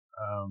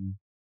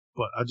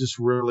 But I just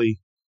really,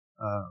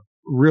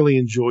 really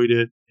enjoyed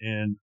it.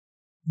 And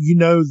you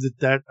know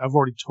that I've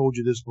already told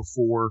you this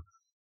before,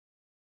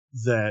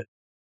 that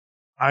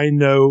I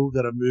know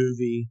that a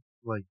movie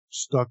like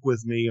stuck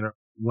with me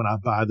when I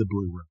buy the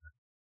Blu-ray.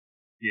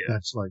 Yeah.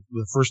 That's like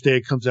the first day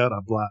it comes out, I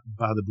buy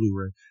the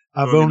Blu-ray.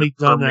 I've Going in only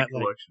the done permanent that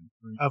collection,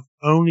 right? I've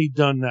only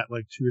done that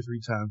like 2 or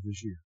 3 times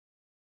this year.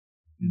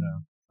 You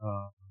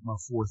know, my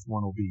 4th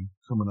one will be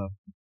coming up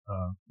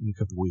in a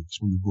couple of weeks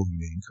when the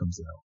Boogeyman comes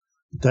out.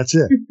 But that's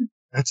it.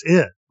 That's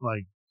it.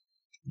 Like,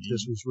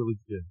 this was really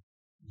good.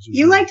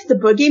 You liked the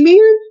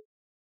Boogeyman?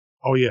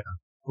 Oh yeah,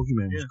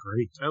 Boogeyman was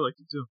great. I liked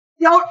it too.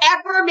 Don't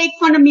ever make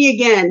fun of me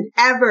again,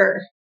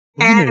 ever,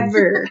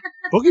 ever.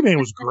 Boogeyman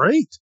was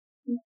great.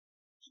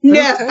 No,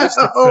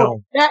 Fantastic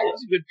film.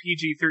 It's a good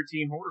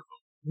PG-13 horror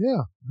film.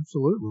 Yeah,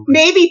 absolutely.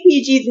 Maybe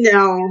PG.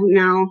 No.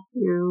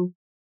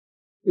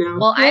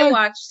 Well, I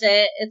watched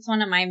it. It's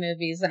one of my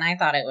movies, and I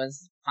thought it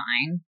was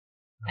fine.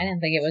 I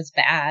didn't think it was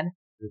bad.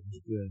 It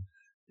was good.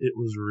 It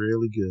was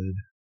really good.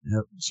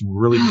 Yep, some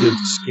really good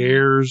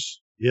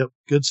scares. Yep,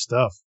 good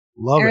stuff.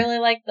 Love I it. really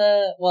like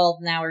well,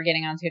 now we're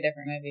getting on to a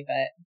different movie,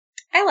 but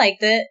I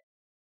liked it.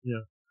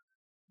 Yeah.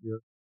 Yep.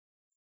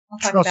 I'll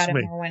talk Trust about it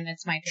me. more when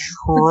it's my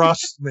turn.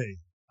 Trust me,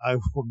 I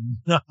will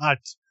not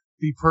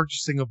be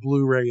purchasing a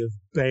Blu-ray of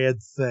bad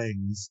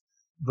things,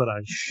 but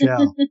I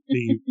shall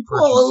be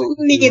purchasing. Well,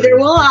 neither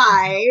will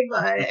I,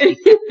 but.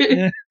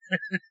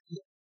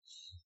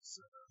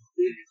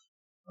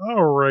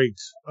 All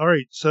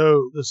right.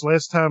 So this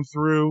last time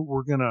through,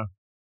 we're gonna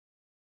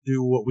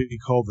do what we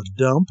call the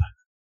dump,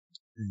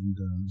 and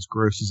as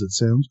gross as it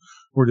sounds,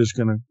 we're just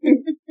gonna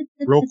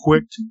real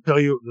quick tell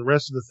you the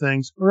rest of the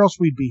things, or else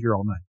we'd be here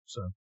all night.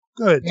 So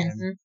go ahead,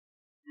 Jen.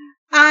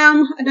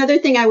 Another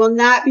thing I will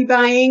not be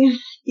buying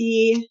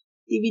the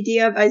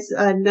DVD of is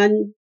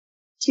Nun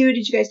 2.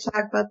 Did you guys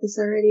talk about this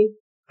already?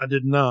 I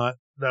did not.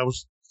 I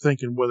was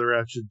thinking whether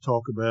I should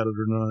talk about it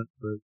or not,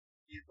 but.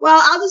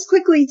 Well, I'll just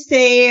quickly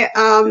say,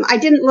 I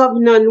didn't love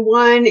Nun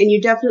 1, and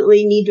you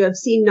definitely need to have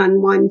seen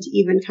Nun 1 to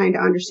even kind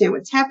of understand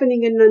what's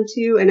happening in Nun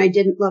 2, and I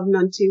didn't love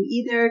Nun 2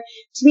 either.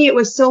 To me, it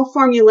was so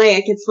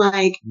formulaic. It's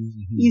like,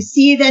 you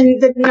see then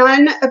the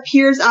nun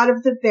appears out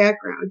of the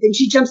background, then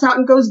she jumps out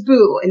and goes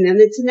boo, and then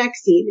it's the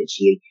next scene, and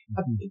she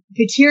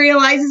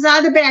materializes out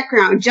of the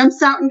background,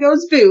 jumps out and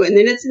goes boo, and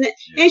then and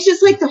it's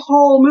just like the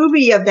whole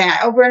movie of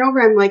that, over and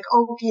over. I'm like,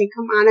 oh, okay,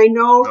 come on, I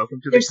know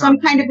there's some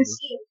kind of a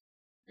scene.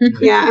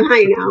 Yeah,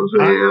 I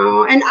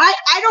know. And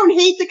I don't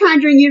hate the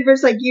Conjuring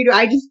universe like you do.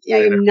 I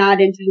am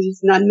not into these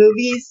nun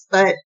movies,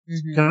 but.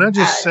 Can I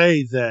just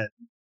say that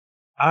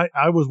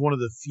I was one of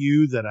the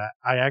few that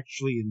I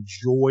actually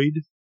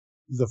enjoyed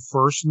the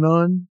first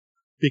Nun,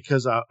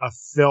 because I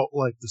felt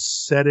like the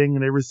setting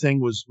and everything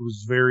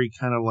was very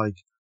kind of like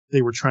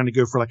they were trying to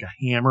go for like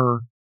a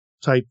Hammer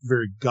type,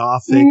 very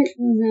gothic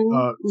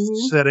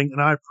setting.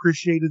 And I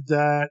appreciated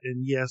that.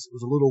 And yes, it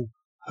was a little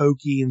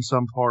hokey in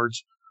some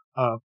parts.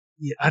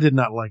 Yeah, I did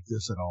not like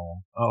this at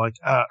all. What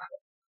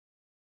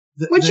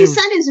you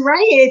said is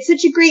right. It's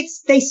such a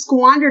they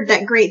squandered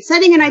that great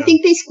setting, and I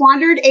think they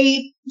squandered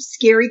a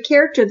scary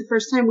character the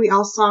first time we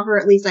all saw her,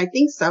 at least I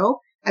think so.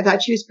 I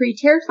thought she was pretty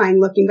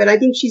terrifying looking, but I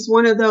think she's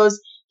one of those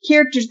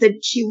characters that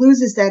she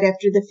loses that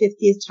after the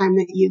 50th time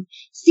that you've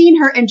seen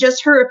her, and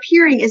just her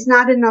appearing is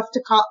not enough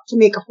to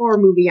make a horror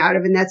movie out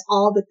of, and that's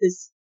all that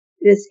this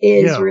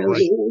is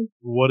really. Like,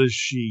 what is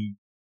she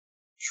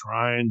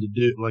trying to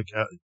do?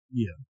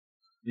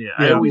 Yeah,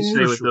 I always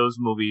say with those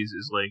movies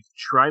is like,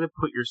 try to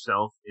put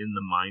yourself in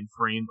the mind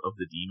frame of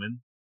the demon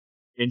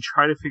and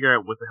try to figure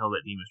out what the hell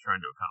that demon is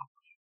trying to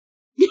accomplish.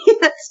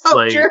 That's so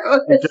true.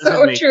 That's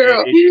so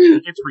true.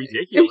 It gets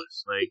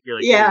ridiculous. You're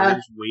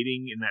just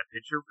waiting in that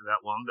picture for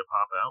that long to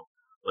pop out.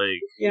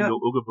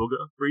 Ooga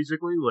booga,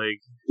 basically.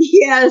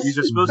 Yes. These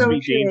are supposed to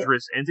be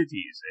dangerous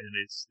entities, and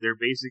they're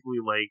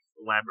basically like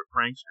elaborate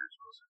pranksters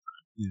most of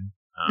the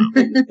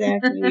time.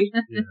 Exactly.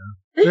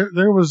 Yeah.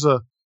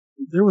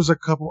 There was a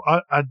couple.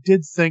 I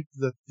did think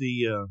that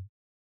the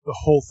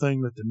whole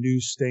thing that the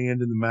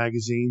newsstand and the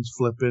magazines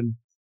flipping.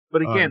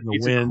 But again,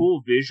 it's a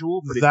cool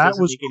visual, but it that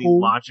doesn't make any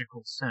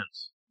logical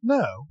sense.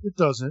 No, it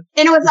doesn't.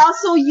 And it was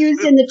also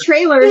used in the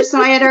trailer,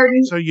 so I had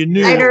already. So you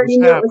knew. I already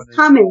knew it was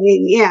coming.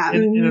 Yeah.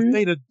 And if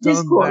they'd have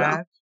done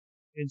that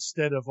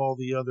instead of all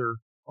the other,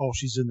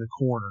 she's in the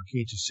corner,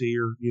 can't you see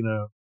her?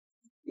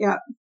 Yeah.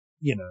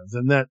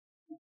 Then that.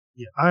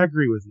 Yeah, I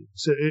agree with you.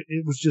 So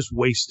it was just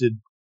wasted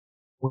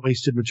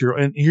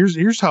material. And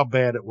here's how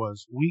bad it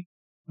was.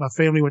 My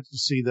family went to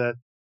see that.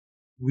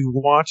 We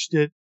watched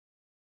it.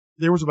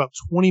 There was about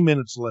 20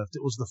 minutes left.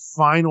 It was the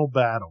final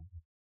battle.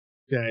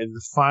 Okay.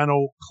 The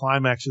final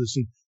climax of the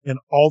scene, and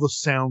all the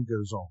sound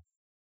goes off.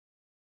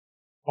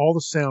 All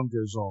the sound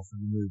goes off in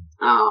the movie.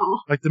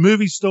 Oh. Like the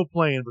movie's still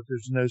playing, but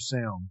there's no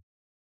sound.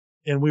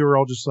 And we were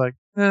all just like,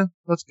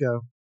 let's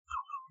go.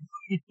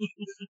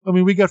 I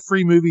mean, we got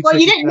free movie tickets.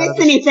 Well, you didn't miss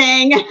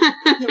anything.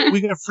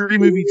 We got free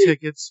movie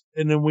tickets,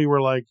 and then we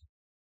were like,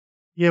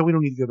 we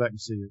don't need to go back and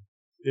see it.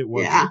 It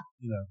wasn't,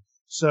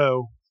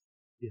 So,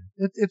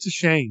 it's a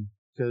shame,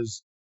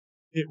 because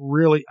it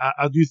really,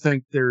 I do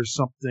think there's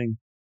something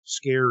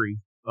scary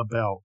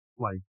about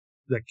like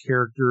that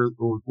character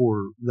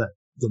or that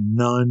the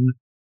nun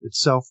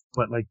itself,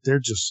 but like they're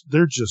just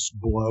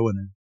blowing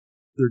it.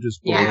 They're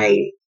just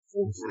blowing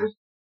it.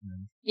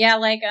 Yeah,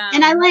 like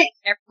and I like.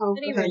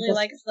 everybody really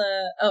likes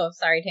the. Oh,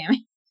 sorry,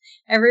 Tammy.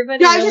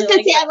 Everybody. No, I was really just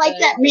gonna say I like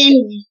that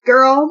main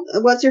girl.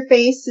 What's her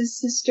face? His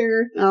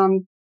sister.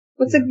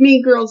 What's the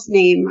main girl's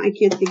name? I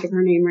can't think of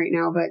her name right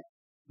now, but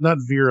not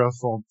Vera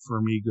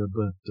Farmiga,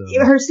 but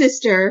her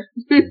sister.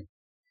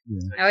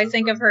 Yeah. I always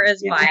think of her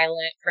as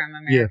Violet from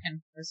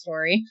American Horror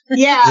Story.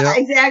 Yeah,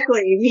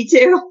 exactly. Me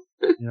too.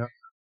 Yeah.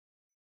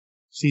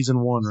 Season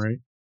 1, right?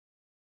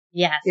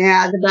 Yes.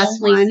 Yeah, the best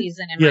only one.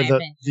 season in my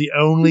opinion. The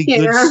only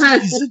good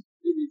season.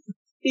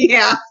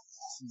 Yeah,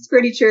 it's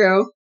pretty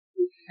true.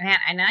 Man,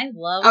 and I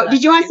love. Oh,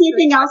 did you want to see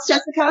anything else,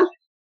 Jessica?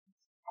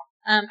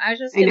 I was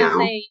just gonna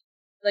say,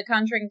 The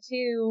Conjuring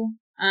 2.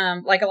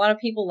 Like a lot of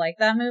people like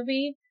that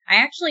movie. I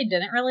actually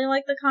didn't really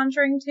like The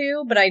Conjuring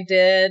 2, but I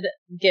did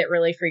get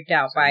really freaked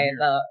out by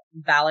the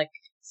Valak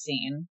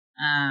scene.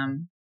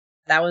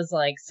 That was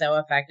like so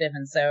effective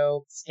and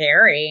so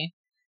scary.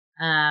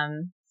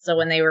 So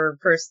when they were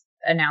first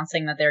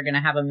announcing that they were going to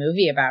have a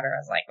movie about her,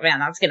 I was like, man,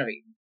 that's going to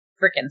be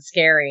freaking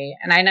scary.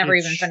 And I never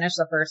even finished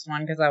the first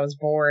one because I was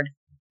bored.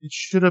 It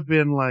should have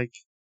been like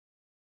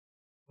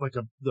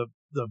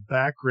the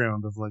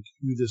background of like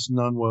who this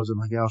nun was and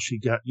like how she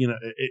got,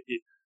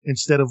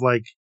 instead of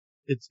like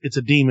it's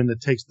a demon that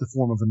takes the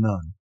form of a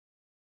nun.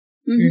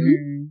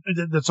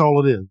 Mm-hmm. That's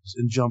all it is,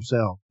 and jumps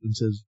out and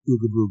says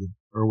 "ooga booga"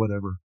 or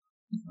whatever.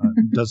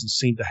 It doesn't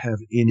seem to have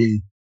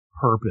any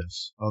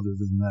purpose other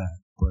than that.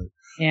 But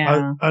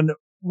yeah,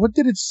 what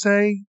did it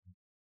say?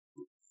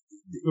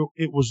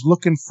 It was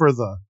looking for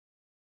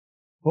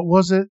what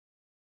was it?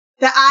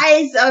 The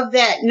eyes of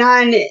that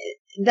nun.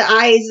 The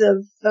eyes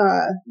of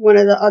one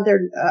of the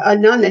other a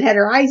nun that had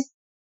her eyes.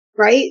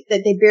 Right?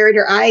 That they buried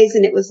her eyes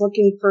and it was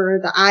looking for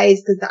the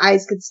eyes because the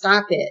eyes could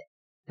stop it.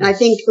 And I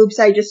think, oops,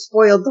 I just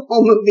spoiled the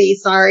whole movie.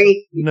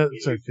 Sorry. No,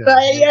 it's okay.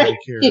 But Nobody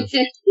cares.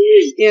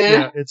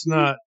 Yeah. It's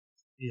not,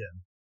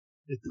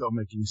 it don't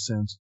make any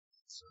sense.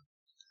 So.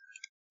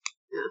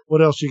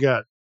 What else you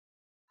got?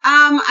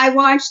 I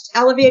watched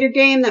Elevator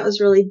Game. That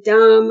was really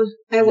dumb.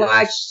 I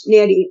watched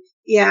Natty.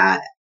 Yeah.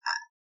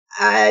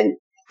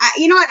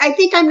 You know what? I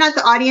think I'm not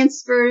the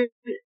audience for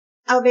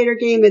Elevator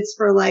Game. It's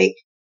for like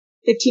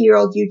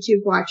 15-year-old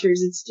YouTube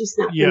watchers. It's just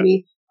not for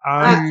me.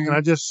 Can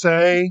I just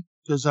say,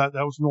 because that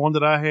was the one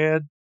that I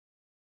had.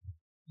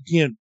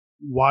 Again,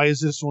 why is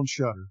this on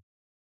Shudder?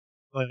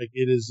 Like,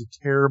 it is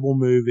a terrible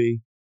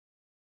movie.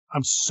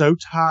 I'm so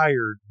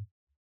tired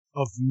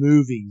of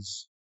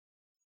movies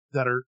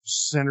that are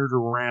centered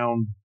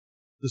around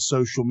the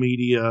social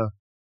media,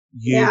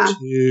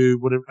 YouTube,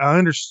 whatever. I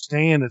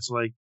understand it's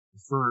like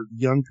for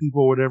young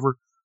people, whatever.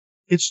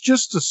 It's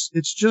just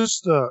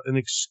an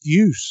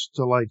excuse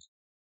to like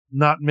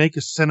not make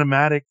a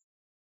cinematic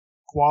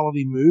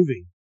quality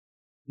movie,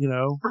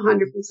 100%.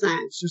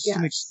 It's just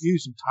an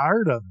excuse. I'm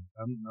tired of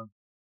it.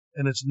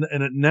 And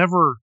it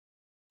never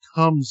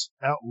comes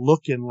out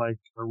looking like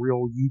a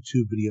real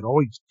YouTube video. It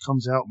always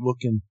comes out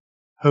looking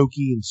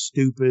hokey and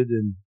stupid.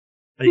 And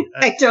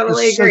I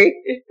totally agree.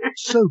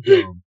 So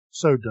dumb.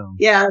 So dumb.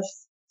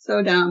 Yes.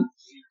 So dumb.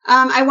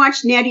 I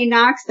watched Natty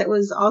Knox. That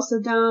was also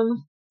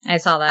dumb. I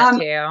saw that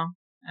too.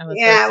 I was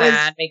so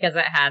sad because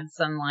it had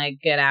some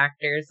like good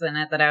actors in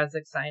it that I was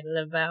excited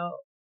about.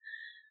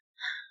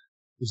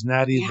 Is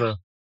Natty the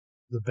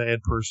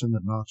bad person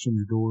that knocks on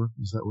your door?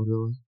 Is that what it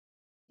was?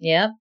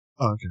 Yep.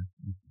 Oh,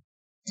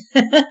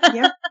 okay.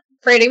 Yep.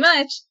 Pretty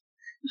much.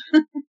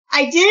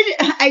 I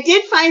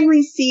did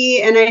finally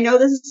see, and I know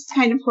this is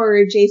kind of horror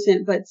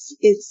adjacent, but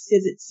is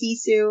it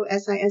Sisu?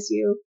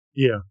 Sisu?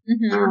 Yeah.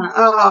 Mm-hmm.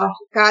 Oh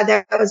God,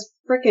 that was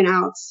freaking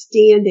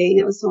outstanding.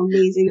 It was so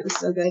amazing. It was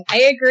so good.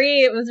 I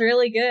agree. It was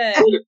really good.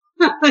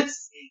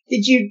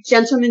 Did you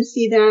gentlemen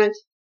see that?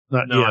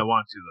 No, I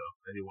want to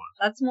though. I do want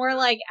to. That's more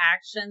like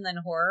action than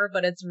horror,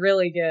 but it's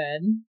really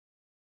good.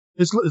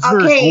 It's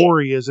very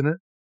gory, isn't it?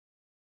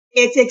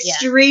 It's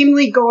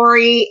extremely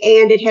gory,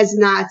 and it has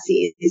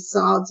Nazis. So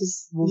I'll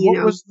just,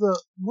 what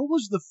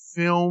was the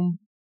film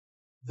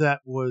that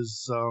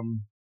was?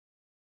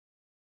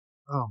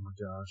 Oh my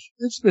gosh,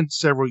 it's been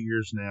several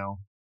years now.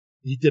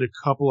 He did a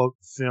couple of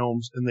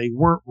films, and they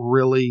weren't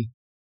really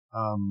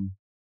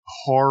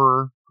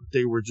horror.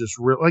 They were just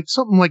like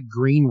something like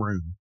Green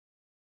Room.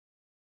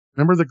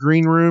 Remember the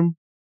Green Room?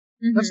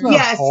 Mm-hmm. That's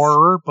not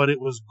horror, but it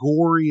was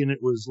gory, and it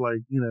was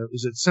like,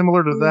 is it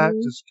similar to that?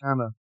 Just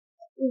kind of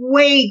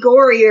way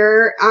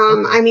gorier.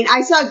 I mean,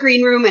 I saw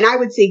Green Room, and I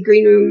would say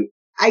Green Room.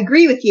 I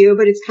agree with you,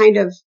 but it's kind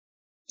of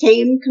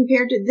tame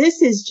compared to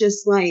this. Is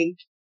just like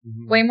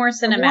way more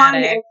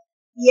cinematic.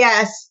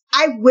 Yes,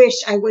 I wish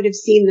I would have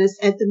seen this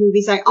at the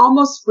movies. I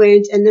almost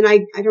went, and then I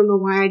don't know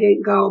why I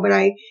didn't go, but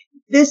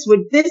this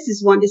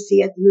is one to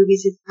see at the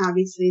movies.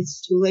 Obviously,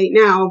 it's too late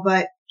now,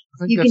 but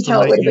you can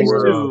tell it would have been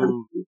really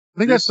fun. I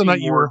think that's the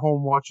night you were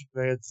home watching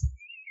Bad.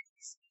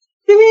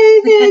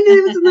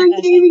 It was a long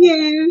time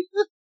again.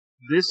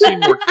 This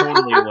seemed more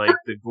tonally like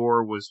the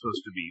gore was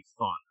supposed to be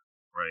fun.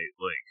 right?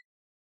 Like,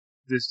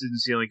 this didn't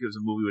seem like it was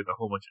a movie with a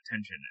whole bunch of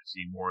tension. It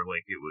seemed more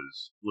like it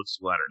was, let's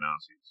splatter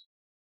Nazis.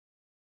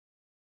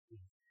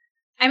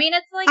 I mean,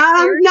 it's like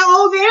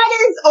no, that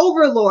is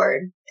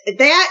Overlord.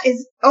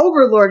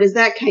 Overlord is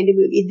that kind of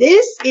movie.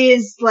 This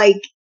is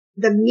like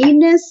the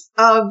meanness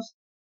of.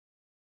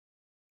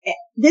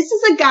 This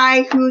is a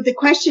guy who the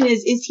question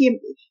is he?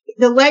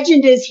 The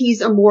legend is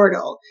he's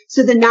immortal.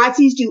 So the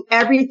Nazis do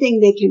everything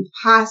they can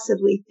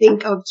possibly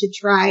think of to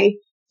try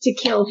to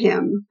kill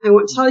him. I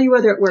won't tell you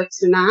whether it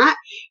works or not.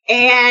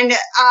 And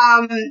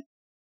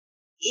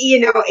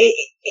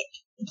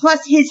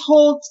plus his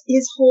whole.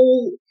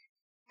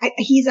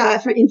 He's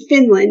in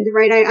Finland,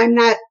 right? I'm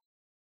not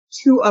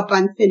too up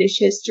on Finnish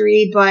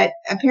history, but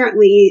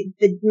apparently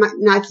the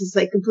Nazis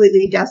like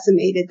completely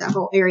decimated that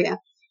whole area.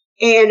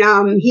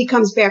 And he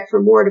comes back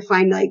from war to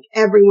find like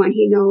everyone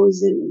he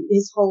knows and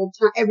his whole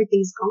time,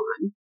 everything's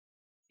gone.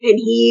 And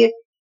he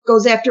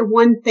goes after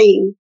one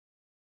thing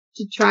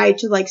to try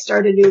to like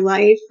start a new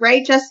life,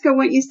 right, Jessica?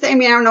 What you say? I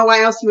mean, I don't know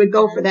why else he would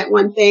go for that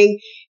one thing.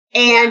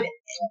 And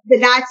the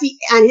Nazi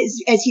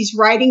as he's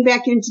riding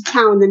back into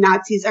town, the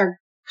Nazis are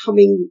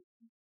coming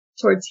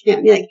towards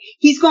him. Like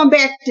he's going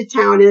back to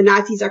town and the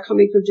Nazis are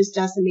coming from just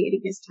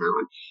decimating his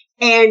town.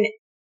 And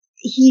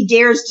he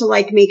dares to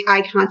like make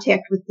eye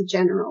contact with the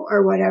general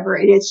or whatever.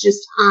 And it's just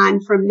on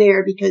from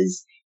there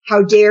because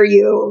how dare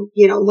you,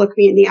 look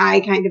me in the eye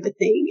kind of a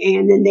thing.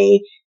 And then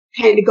they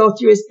kind of go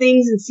through his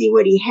things and see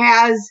what he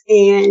has.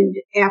 And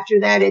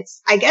after that,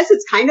 I guess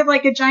it's kind of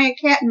like a giant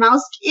cat and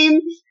mouse game,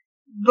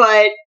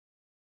 but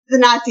the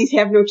Nazis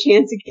have no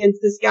chance against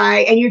this guy.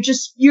 And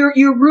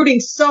you're rooting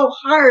so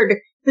hard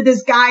for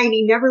this guy and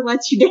he never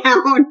lets you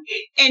down.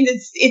 And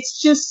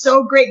it's just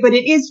so great, but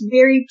it is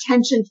very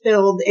tension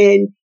filled.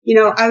 And,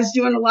 I was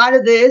doing a lot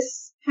of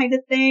this kind of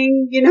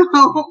thing,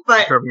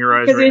 but covering your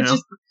eyes right now.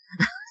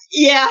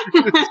 Yeah.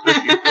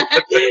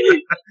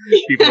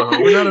 People at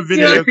home. We're not a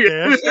video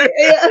cast.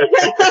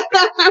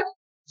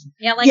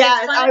 Yeah, like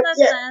it's fun in the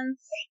sense.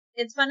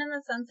 It's fun in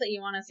the sense that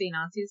you want to see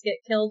Nazis get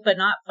killed, but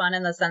not fun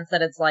in the sense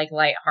that it's like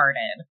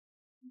lighthearted.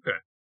 Okay.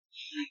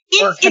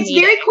 It's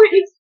very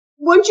Quentin.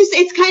 Wouldn't you say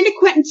it's kind of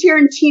Quentin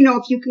Tarantino,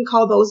 if you can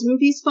call those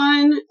movies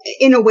fun?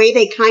 In a way,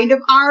 they kind of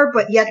are,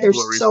 but yet they're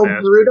so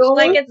brutal.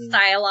 Like it's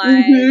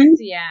stylized,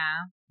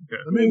 yeah.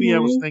 Okay. The movie I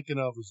was thinking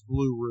of was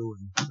Blue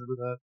Ruin. Remember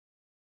that?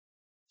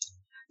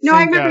 No,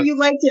 I remember you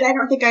liked it. I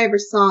don't think I ever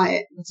saw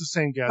it. It's the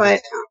same guy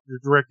that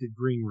directed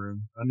Green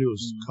Room. I knew it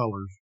was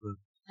colors, but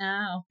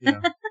yeah,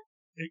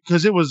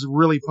 because it was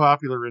really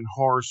popular in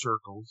horror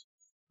circles.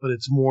 But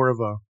it's more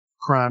of a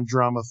crime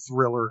drama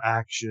thriller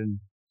action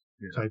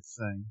type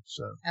thing.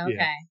 So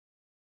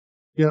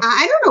yeah.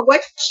 I don't know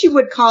what you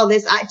would call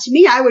this. To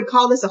me, I would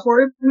call this a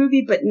horror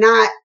movie, but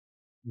not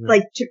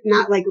like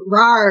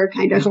raw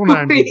kind of. This one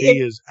on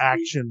IMDb is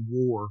action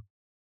war.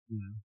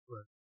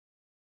 But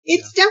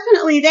it's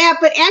definitely that,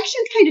 but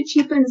action kind of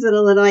cheapens it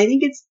a little. I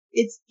think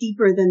it's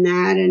deeper than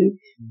that, and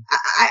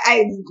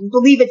I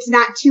believe it's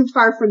not too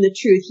far from the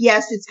truth.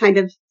 Yes, it's kind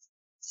of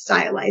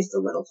stylized a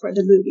little for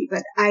the movie,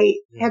 but I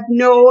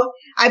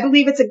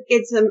believe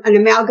it's an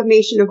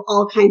amalgamation of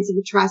all kinds of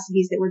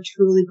atrocities that were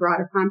truly brought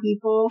upon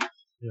people.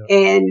 Yeah.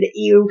 And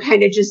you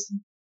kind of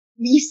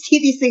you see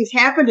these things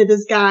happen to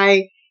this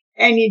guy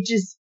and it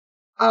just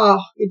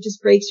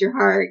breaks your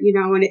heart,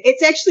 and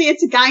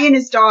it's a guy and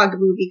his dog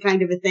movie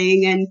kind of a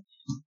thing. And,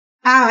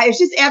 it's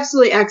just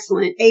absolutely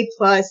excellent. A+.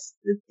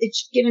 It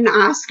should get an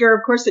Oscar.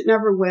 Of course it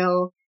never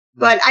will,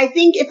 but I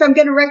think if I'm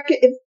going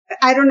to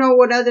I don't know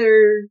what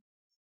other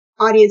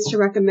audience to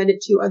recommend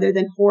it to other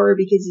than horror,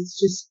 because it's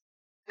just,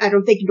 I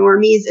don't think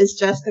normies, as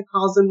Jessica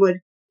calls them,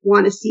 would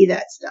want to see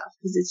that stuff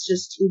because it's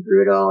just too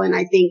brutal, and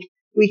I think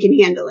we can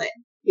handle it.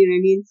 You know what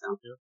I mean? So,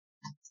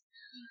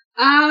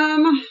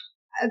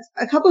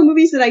 a couple of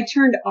movies that I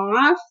turned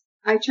off.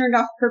 I turned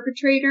off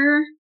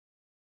Perpetrator,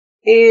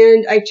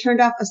 and I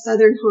turned off A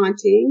Southern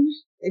Haunting.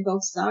 They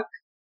both suck.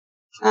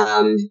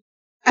 I've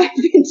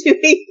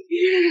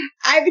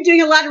been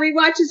doing a lot of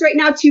rewatches right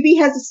now. Tubi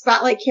has a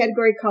spotlight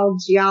category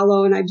called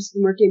Giallo, and I've just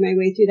been working my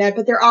way through that.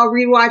 But they're all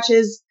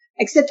rewatches,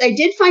 except I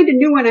did find a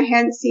new one I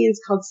hadn't seen.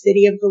 It's called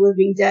City of the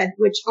Living Dead,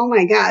 which, oh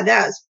my God,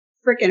 that was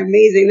freaking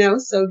amazing. That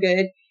was so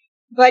good.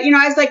 But,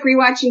 I was like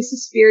rewatching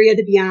Suspiria,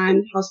 The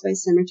Beyond, House by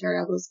Cemetery,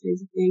 all those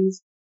kinds of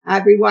things.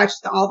 I've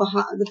rewatched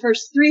the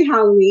first 3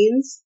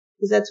 Halloweens,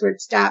 because that's where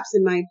it stops,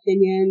 in my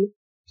opinion.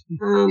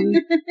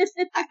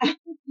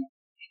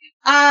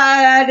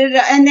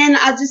 And then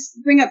I'll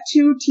just bring up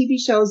 2 TV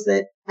shows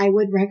that I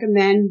would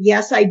recommend.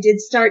 Yes, I did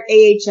start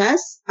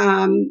AHS,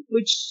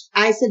 which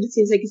I said it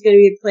seems like it's going to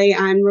be a play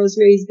on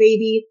Rosemary's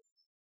Baby.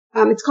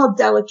 It's called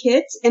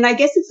Delicate, and I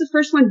guess it's the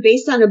first one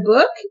based on a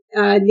book,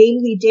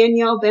 namely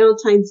Danielle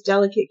Valentine's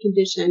Delicate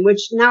Condition,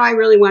 which now I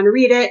really want to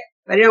read it,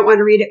 but I don't want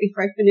to read it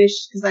before I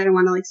finish because I don't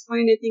want to spoil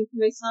anything for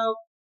myself.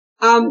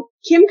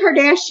 Kim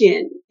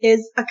Kardashian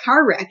is a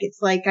car wreck.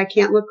 It's like, I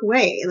can't look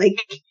away. Like,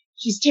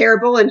 she's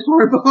terrible and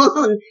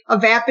horrible and a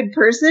vapid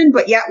person,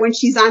 but yet when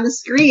she's on the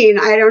screen,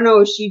 I don't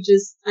know,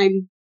 I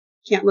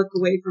can't look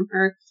away from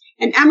her.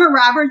 And Emma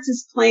Roberts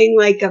is playing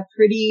like a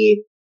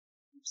pretty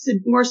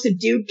more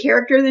subdued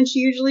character than she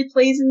usually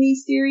plays in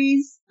these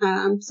series.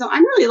 So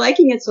I'm really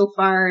liking it so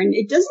far, and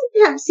it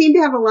doesn't seem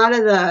to have a lot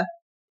of the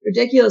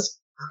ridiculous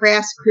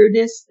crass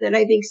crudeness that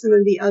I think some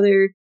of the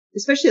other,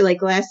 especially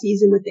like last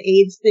season with the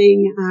AIDS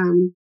thing.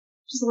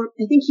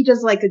 I think he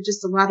does like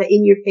just a lot of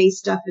in your face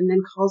stuff and then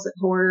calls it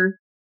horror.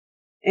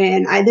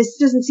 And this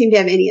doesn't seem to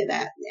have any of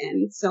that.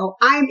 And so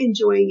I'm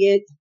enjoying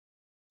it.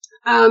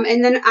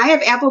 And then I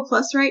have Apple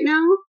Plus right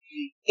now.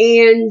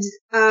 And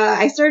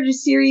I started a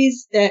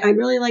series that I'm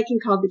really liking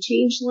called The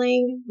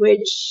Changeling,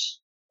 which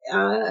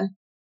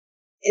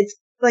it's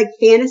like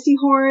fantasy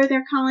horror,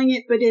 they're calling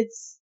it, but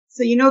it's,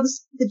 so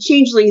The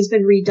Changeling has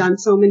been redone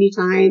so many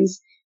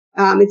times.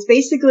 It's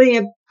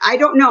basically I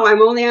don't know,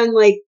 I'm only on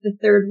like the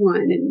third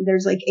one, and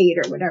there's like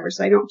 8 or whatever,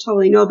 so I don't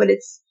totally know, but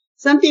it's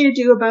something to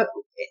do about,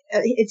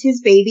 it's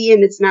his baby,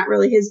 and it's not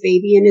really his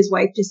baby, and his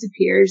wife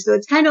disappears. So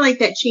it's kind of like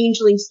that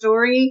Changeling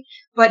story,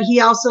 but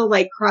he also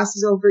like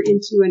crosses over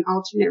into an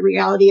alternate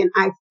reality. And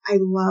I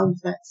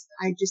love that.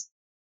 I just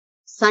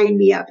sign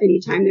me up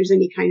anytime there's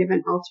any kind of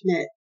an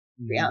alternate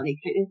reality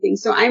kind of thing.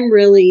 So I'm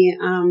really,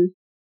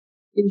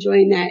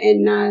 enjoying that.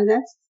 And,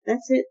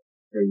 that's it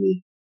for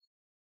me.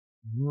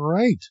 All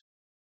right.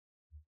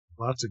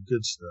 Lots of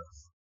good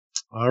stuff.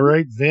 All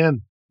right,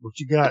 Vin, what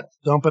you got?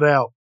 Dump it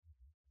out.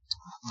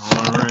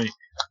 All right.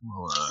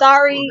 Well,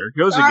 Sorry. Well, there it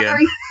goes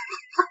again.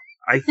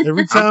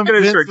 Every time I'm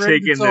going to start Vince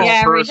taking this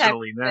talks,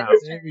 personally now.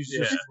 Amy's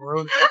just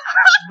thrown it.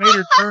 She made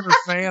her turn her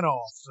fan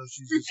off, so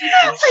she's just.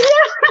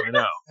 I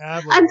know.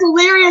 I'm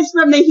delirious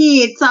from the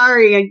heat.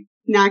 Sorry, I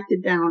knocked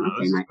it down. No, okay,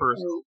 this is my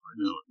personal. I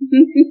know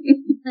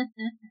it.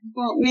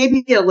 Well,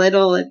 maybe a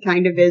little. It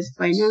kind of is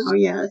by now.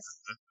 Yes.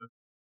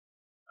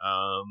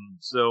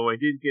 So I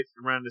did get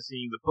around to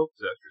seeing The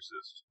Pope's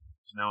Exorcist.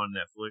 It's now on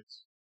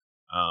Netflix.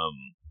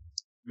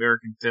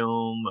 American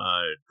film,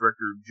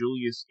 director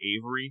Julius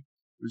Avery.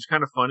 It was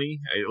kind of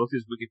funny. I looked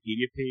at his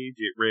Wikipedia page.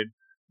 It read,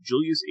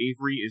 Julius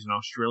Avery is an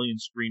Australian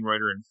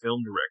screenwriter and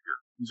film director.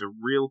 He's a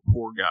real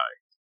poor guy.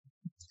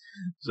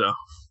 So,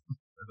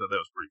 I thought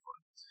that was pretty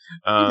funny.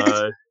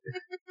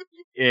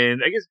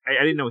 And I guess,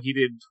 I didn't know he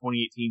did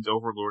 2018's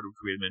Overlord, which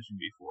we had mentioned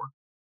before.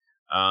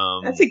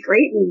 That's a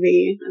great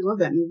movie. I love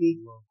that movie.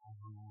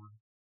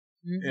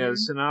 Yeah, the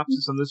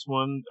synopsis on this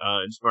one,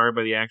 inspired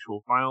by the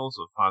actual files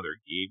of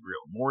Father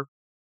Gabriel Mort,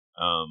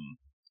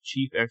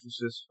 chief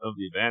exorcist of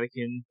the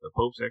Vatican. The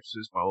Pope's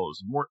exorcist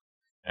follows Mort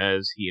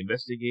as he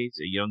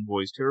investigates a young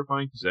boy's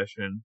terrifying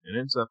possession and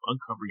ends up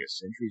uncovering a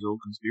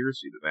centuries-old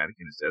conspiracy the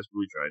Vatican is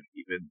desperately trying to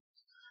keep hidden.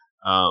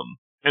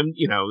 And,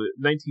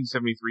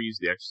 1973's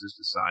The Exorcist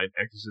aside,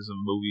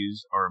 exorcism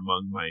movies are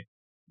among my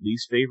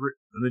least favorite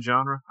in the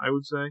genre, I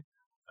would say.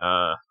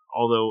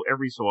 Although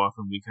every so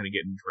often we kind of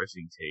get an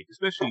interesting take,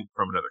 especially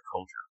from another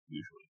culture,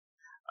 usually.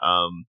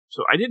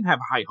 So I didn't have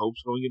high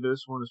hopes going into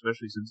this one,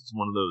 especially since it's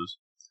one of those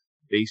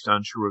based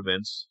on true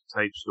events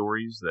type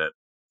stories that,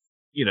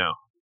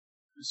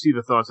 see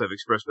the thoughts I've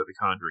expressed about the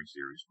Conjuring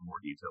series for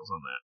more details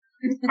on that.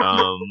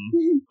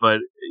 But,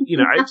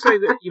 I'd say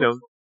that,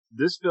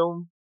 this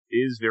film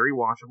is very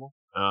watchable.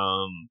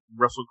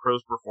 Russell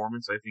Crowe's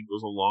performance, I think,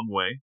 goes a long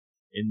way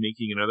in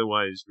making an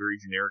otherwise very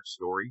generic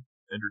story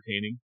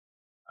entertaining.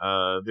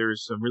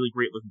 There's some really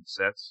great looking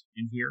sets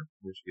in here,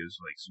 which gives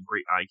like some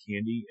great eye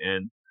candy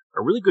and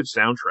a really good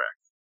soundtrack.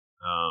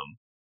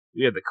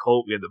 We had the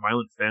Cult, we had the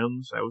Violent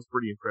Femmes. I was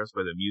pretty impressed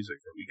by the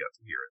music that we got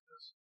to hear in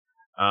this.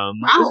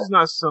 This is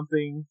not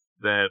something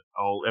that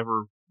I'll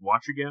ever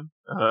watch again,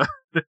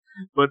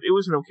 but it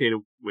was an okay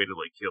way to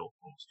like kill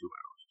almost 2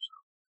 hours or so.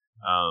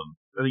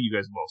 I think you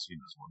guys have all seen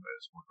this one by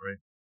this point,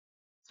 right?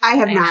 I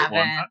have not.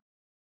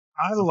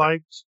 I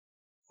liked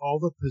all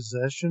the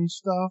possession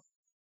stuff.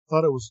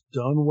 Thought it was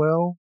done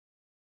well.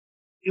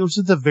 It was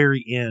at the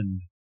very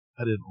end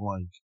I didn't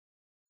like.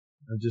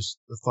 I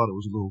thought it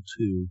was a little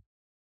too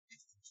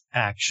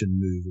action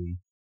movie,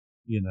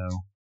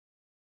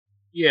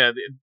 Yeah,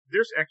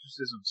 there's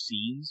exorcism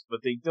scenes,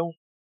 but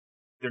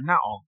they're not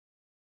all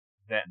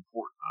that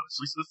important,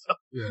 honestly. So,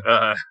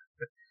 yeah.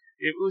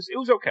 It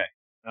was okay.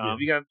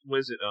 We got,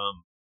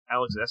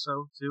 Alex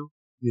Esso, too?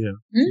 Yeah,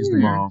 she's the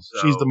mom.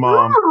 So, She's the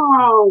mom.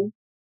 Oh.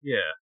 Yeah.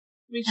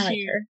 I mean, I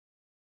like her.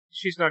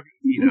 She's not,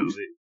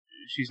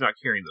 she's not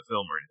carrying the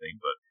film or anything,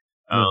 but,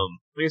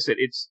 like I said,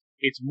 it's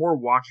more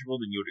watchable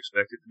than you would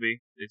expect it to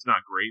be. It's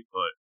not great,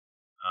 but,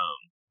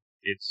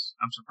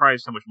 I'm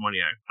surprised how much money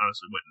I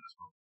honestly went in this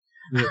movie.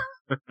 Yeah.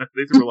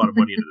 They threw a lot of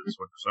money into this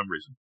one for some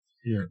reason.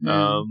 Yeah.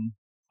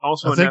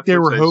 Also, I think they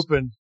were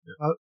hoping.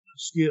 Yeah.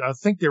 I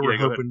think they were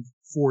hoping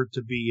for it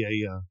to be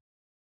a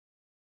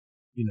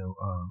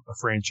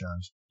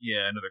franchise.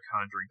 Yeah, another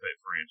Conjuring type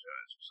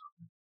franchise or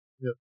something.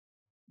 Yep.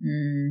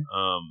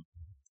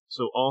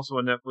 So also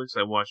on Netflix,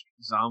 I watched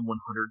Zom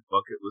 100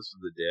 Bucket List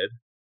of the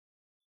Dead.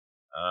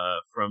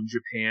 From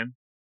Japan.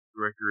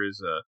 Director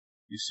is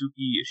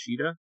Yusuke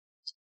Ishida.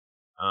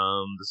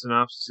 The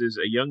synopsis is,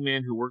 a young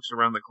man who works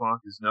around the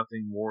clock is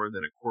nothing more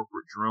than a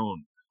corporate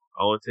drone.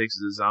 All it takes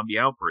is a zombie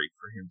outbreak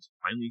for him to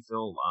finally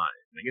feel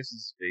alive. And I guess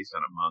this is based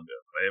on a manga,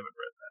 but I haven't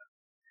read that.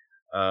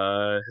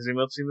 Has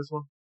anyone else seen this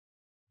one?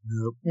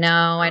 Nope.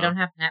 No, I don't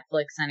have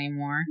Netflix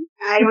anymore.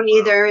 I don't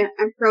either.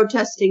 I'm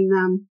protesting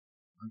them.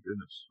 My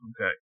goodness.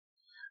 Okay.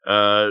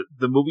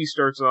 The movie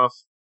starts off,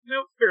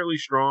 fairly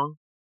strong.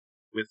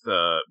 With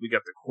we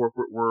got the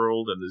corporate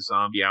world and the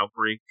zombie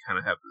outbreak, kind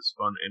of have this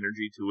fun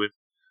energy to it.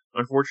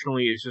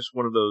 Unfortunately, it's just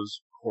one of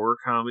those horror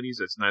comedies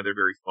that's neither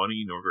very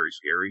funny nor very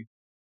scary.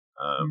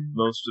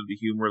 Most of the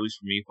humor, at least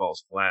for me,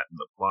 falls flat, and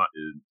the plot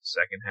in the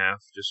second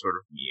half just sort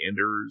of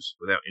meanders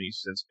without any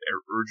sense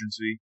of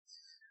urgency.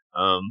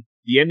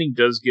 The ending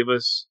does give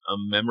us a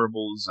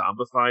memorable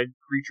zombified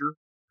creature.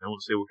 I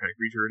won't say what kind of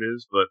creature it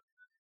is, but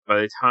by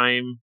the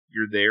time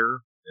you're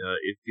there,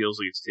 it feels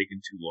like it's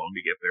taken too long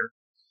to get there.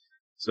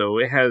 So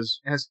it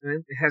has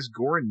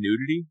gore and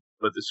nudity,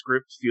 but the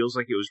script feels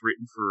like it was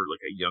written for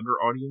like a younger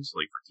audience,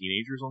 like for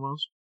teenagers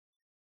almost.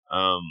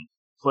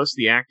 Plus,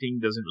 the acting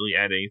doesn't really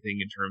add anything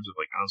in terms of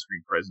like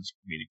on-screen presence or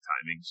comedic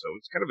timing, so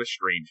it's kind of a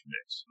strange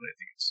mix, and I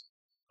think it's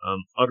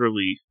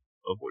utterly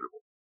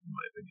avoidable, in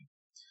my opinion.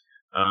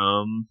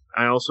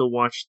 I also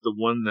watched the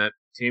one that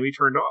Tammy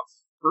turned off,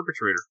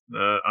 Perpetrator,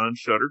 on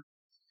Shudder.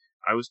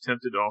 I was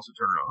tempted to also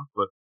turn it off,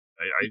 but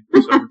I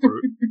suffered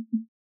through it.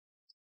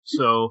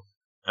 So,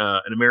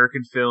 an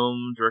American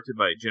film directed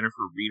by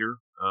Jennifer Reeder.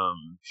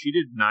 She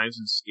did Knives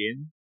and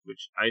Skin,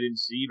 which I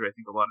didn't see, but I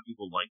think a lot of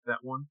people liked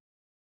that one.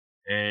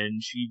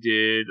 And she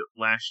did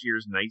last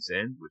year's Night's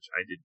End, which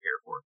I didn't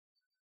care for.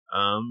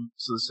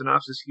 So the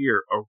synopsis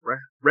here: a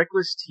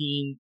reckless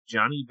teen,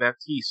 Johnny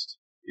Baptiste,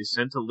 is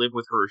sent to live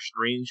with her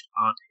estranged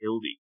Aunt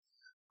Hildy.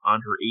 On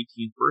her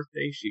 18th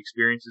birthday, she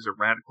experiences a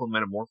radical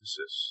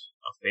metamorphosis,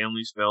 a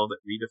family spell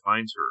that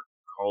redefines her,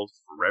 called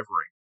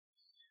Forevering.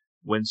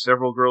 When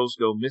several girls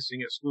go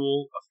missing at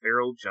school, a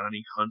feral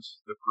Johnny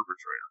hunts the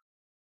perpetrator.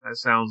 That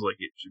sounds like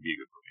it should be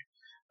a good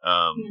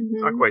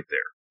movie. Not quite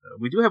there.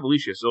 We do have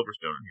Alicia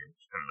Silverstone in here,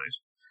 which is kind of nice.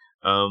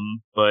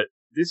 But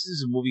this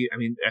is a movie, I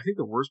think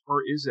the worst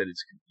part is that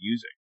it's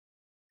confusing.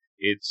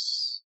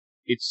 It's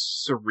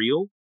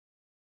surreal,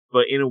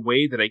 but in a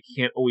way that I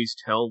can't always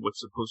tell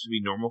what's supposed to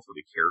be normal for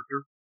the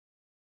character.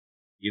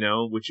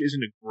 Which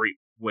isn't a great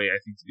way,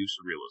 I think, to do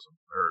surrealism.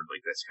 Or,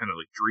 like, that's kind of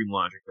like dream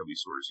logic that we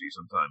sort of see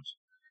sometimes.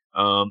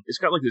 It's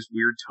got, like, this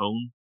weird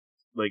tone.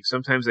 Like,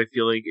 sometimes I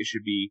feel like it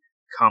should be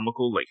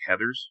comical, like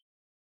Heathers.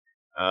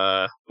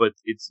 But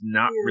it's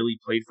not really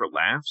played for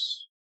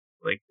laughs.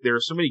 Like, there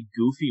are so many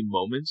goofy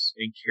moments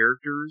and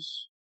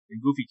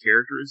goofy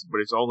characters,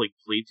 but it's all, like,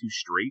 played too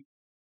straight.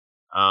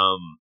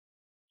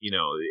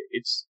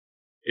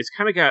 It's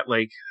kind of got,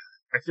 like,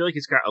 I feel like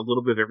it's got a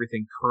little bit of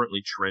everything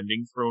currently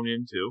trending thrown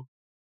in, too.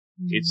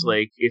 It's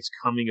like, it's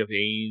coming of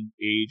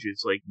age,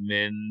 it's like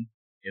men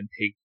and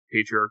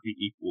patriarchy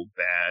equal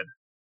bad.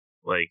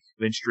 Like,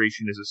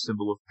 menstruation is a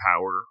symbol of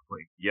power,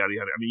 like, yada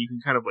yada. You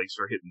can kind of, like,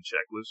 start hitting the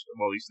checklist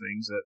of all these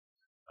things that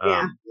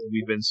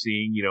we've been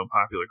seeing,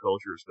 popular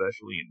culture,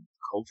 especially in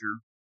culture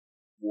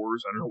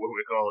wars, I don't know what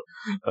we call it.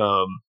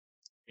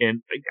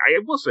 And I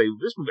will say,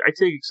 this movie, I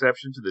take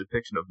exception to the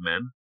depiction of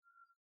men.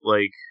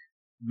 Like,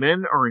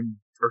 men are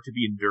to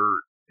be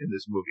endured in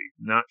this movie,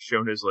 not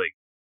shown as, like,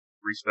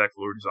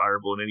 respectful or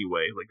desirable in any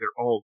way. Like, they're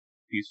all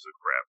pieces of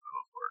crap for the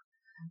most part.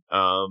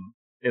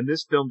 And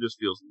this film just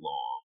feels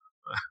long.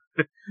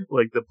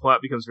 Like, the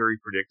plot becomes very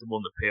predictable,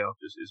 and the payoff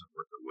just isn't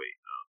worth the wait.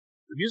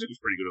 The music was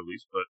pretty good, at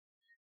least, but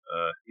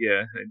I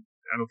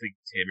don't think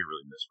Tammy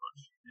really missed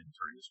much in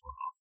turning this one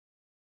off.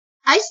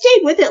 I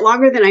stayed with it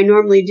longer than I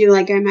normally do.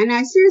 Like,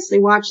 I seriously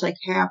watched like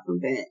half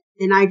of it,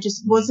 and I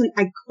just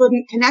I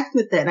couldn't connect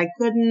with it. I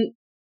couldn't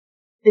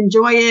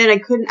enjoy it.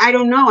 I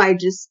don't know. I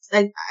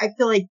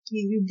feel like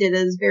you did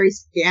it as very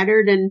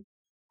scattered, and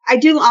I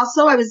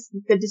was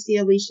good to see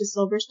Alicia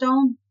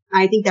Silverstone.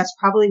 I think that's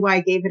probably why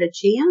I gave it a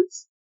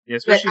chance. Yeah,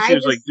 especially she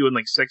was like doing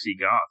like sexy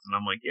goth, and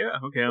I'm like, yeah,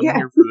 okay, I'm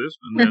here for this.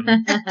 And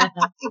then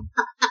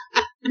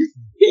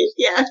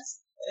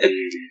yes,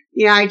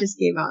 yeah, I just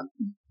gave up.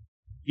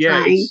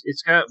 Yeah,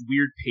 it's got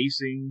weird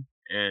pacing,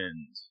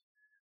 and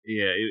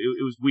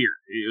it was weird.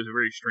 It was a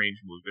very strange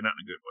movie, but not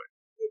in a good way.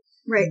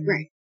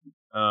 Right.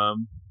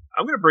 I'm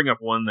gonna bring up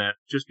one that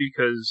just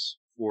because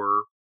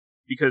we're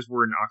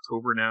in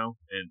October now,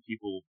 and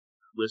people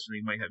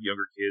listening might have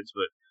younger kids,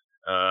 but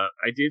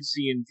I did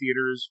see in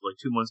theaters like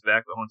 2 months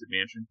back The Haunted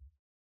Mansion.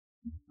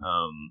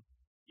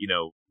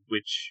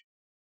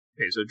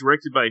 So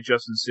directed by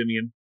Justin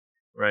Simien,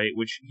 right?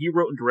 Which he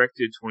wrote and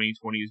directed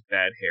 2020's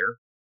Bad Hair,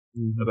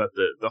 about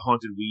the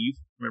haunted weave.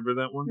 Remember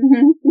that one?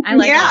 I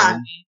like that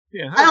one.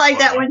 Yeah, I like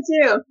that one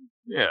too.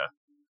 Yeah.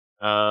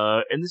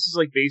 And this is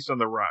like based on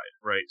The Ride,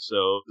 right?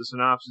 So the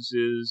synopsis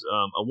is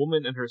a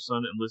woman and her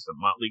son enlist a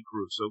motley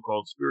crew of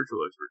so-called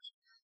spiritual experts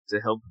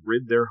to help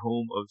rid their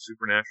home of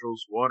supernatural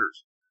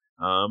squatters.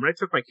 And I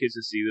took my kids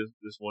to see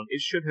this one.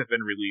 It should not have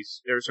been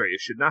released in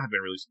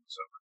the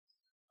summer.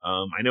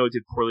 I know it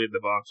did poorly at the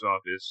box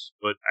office,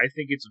 but I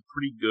think it's a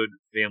pretty good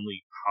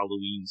family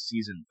Halloween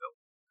season film.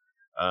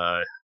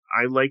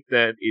 I like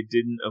that it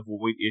didn't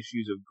avoid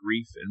issues of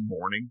grief and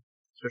mourning,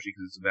 especially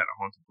because it's about a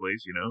haunted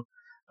place,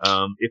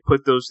 It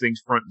put those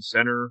things front and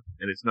center,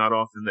 and it's not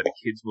often that a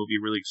kids movie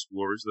really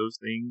explores those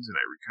things, and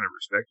I kind of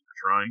respect it for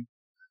trying.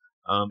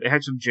 It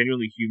had some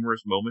genuinely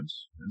humorous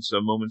moments, and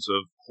some moments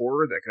of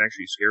horror that can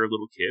actually scare a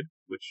little kid,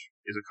 which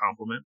is a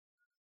compliment.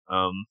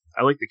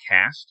 I like the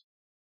cast.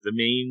 The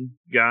main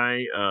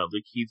guy,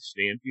 Lakeith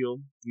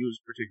Stanfield, he was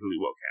particularly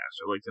well cast.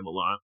 I liked him a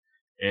lot.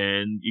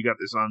 And you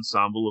got this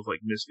ensemble of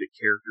like misfit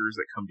characters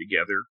that come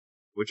together,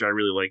 which I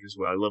really like as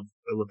well. I love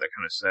that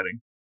kind of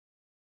setting.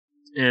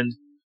 And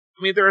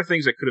I mean, there are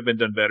things that could have been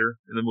done better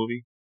in the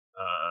movie.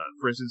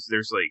 For instance,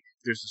 there's a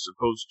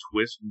supposed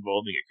twist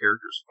involving a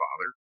character's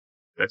father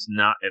that's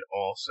not at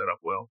all set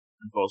up well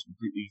and falls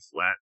completely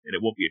flat, and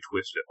it won't be a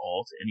twist at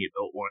all to any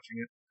adult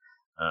watching it.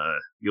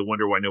 You'll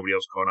wonder why nobody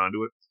else caught on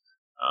to it.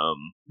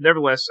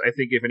 Nevertheless, I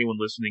think if anyone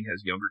listening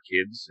has younger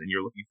kids and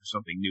you're looking for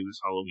something new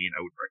this Halloween,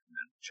 I would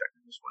recommend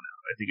checking this one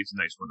out. I think it's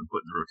a nice one to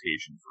put in the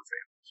rotation for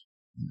families.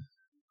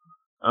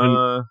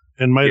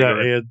 And might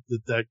I add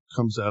that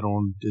comes out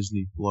on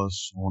Disney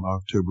Plus on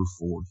October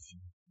 4th.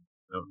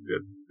 Oh,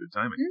 good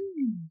timing.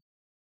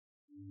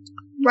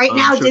 Right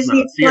now, sure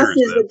Disney Plus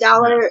is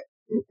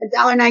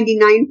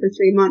 $1.99 for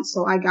 3 months,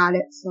 so I got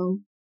it.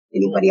 So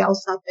anybody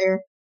else out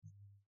there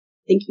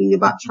thinking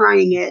about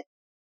trying it,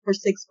 for $6,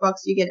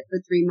 you get it for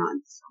 3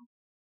 months.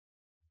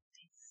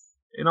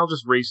 And I'll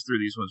just race through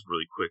these ones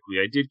really quickly.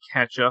 I did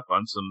catch up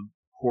on some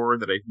horror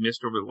that I've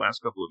missed over the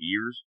last couple of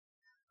years.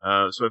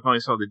 So I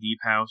finally saw The Deep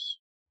House,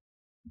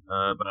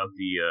 about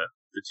the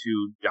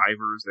two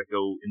divers that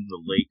go in the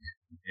lake,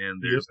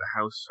 and there's the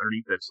house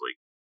underneath that's like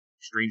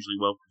strangely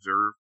well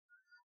preserved.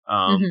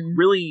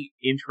 Really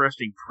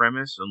interesting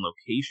premise and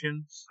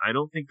location. I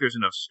don't think there's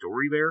enough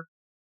story there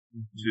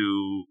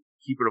to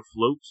keep it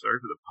afloat. Sorry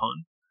for the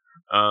pun.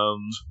 No,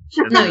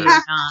 you're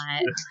not.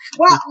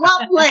 Well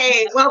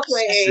played. Well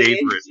played.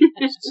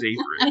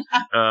 Savor it.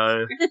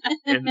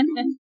 And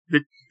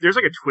there's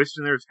like a twist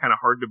in there. It's kind of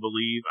hard to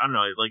believe. I don't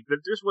know. Like there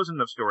just wasn't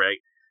enough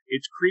story.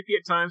 It's creepy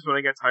at times, but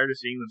I got tired of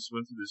seeing them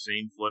swim through the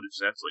same flooded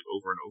sets like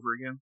over and over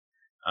again.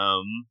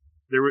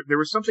 There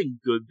was something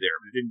good there,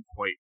 but it didn't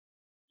quite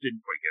get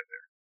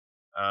there.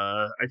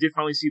 I did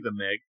finally see The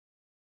Meg.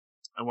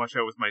 I watched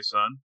that with my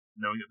son,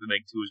 knowing that The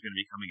Meg 2 is going to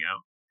be coming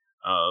out.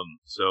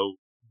 So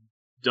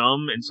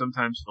dumb and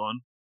sometimes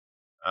fun.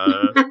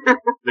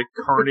 The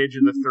carnage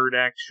in the third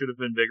act should have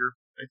been bigger,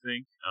 I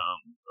think.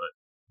 But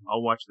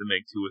I'll watch The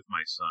Meg 2 with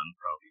my son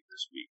probably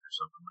this week or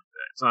something like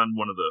that. It's on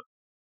one of the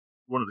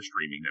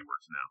streaming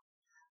networks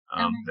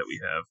now that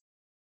we have.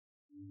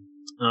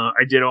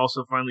 I did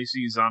also finally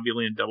see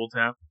Zombieland Double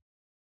Tap,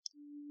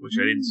 which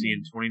I didn't see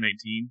in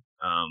 2019.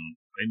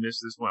 I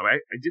missed this one.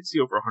 I did see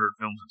over 100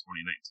 films in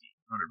 2019,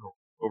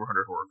 over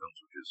 100 horror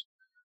films, which is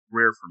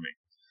rare for me.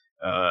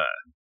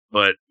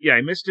 But yeah,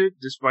 I missed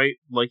it despite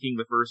liking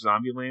the first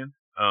Zombieland.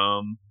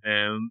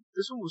 And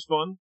this one was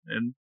fun.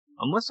 And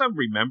unless I'm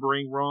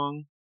remembering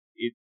wrong,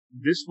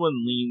 this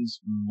one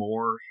leans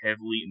more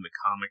heavily in the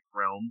comic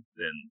realm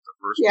than the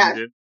first one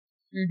did.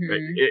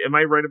 Right? Am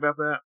I right about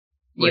that?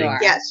 You are.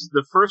 Yes.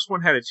 The first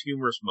one had its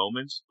humorous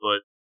moments,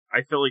 but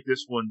I felt like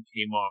this one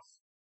came off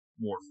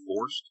more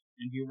forced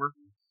in humor.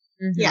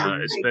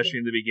 Yeah. Especially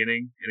in the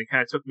beginning. And it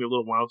kind of took me a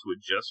little while to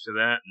adjust to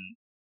that. And,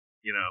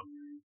 you know,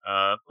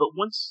 but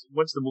once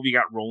the movie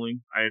got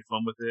rolling, I had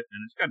fun with it.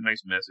 And it's got a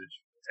nice message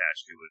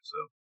attached to it.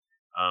 So,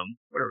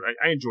 whatever.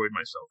 I enjoyed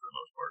myself for the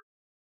most part.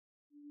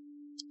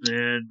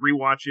 And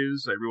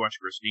rewatches. I rewatched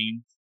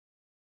Christine.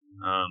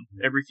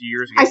 Every few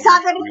years. I saw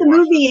that at the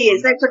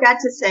movies. I forgot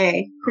to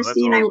say.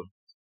 Christine, awesome.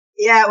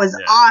 it was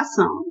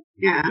awesome.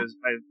 Yeah. Because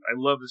I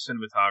love the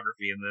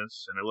cinematography in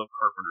this, and I love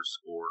Carpenter's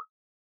score.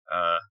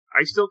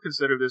 I still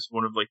consider this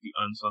one of like the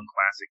unsung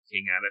classic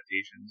King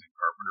adaptations in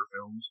Carpenter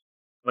films.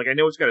 Like I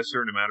know it's got a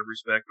certain amount of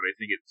respect, but I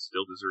think it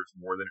still deserves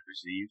more than it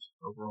receives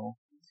overall.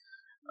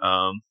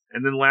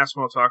 And then the last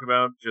one I'll talk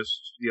about,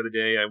 just the other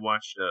day, I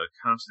watched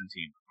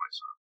Constantine with my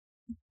son.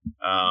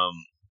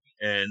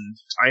 And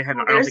I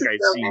don't think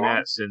I'd seen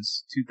that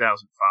since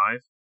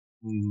 2005.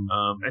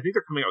 I think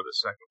they're coming out with a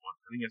second one.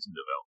 I think it's in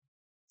development.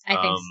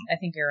 I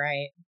think you're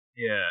right.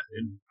 Yeah,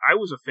 and I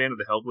was a fan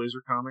of the Hellblazer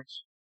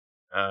comics.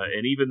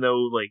 And even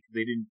though like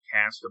they didn't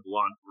cast a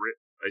blonde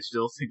Brit, I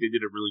still think they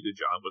did a really good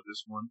job with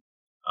this one.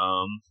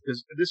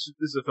 Because this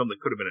is a film that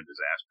could have been a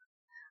disaster.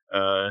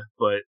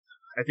 But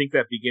I think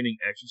that beginning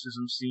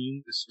exorcism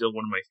scene is still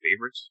one of my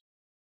favorites.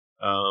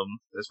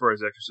 As far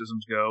as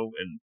exorcisms go,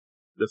 and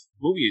the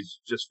movie is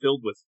just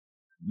filled with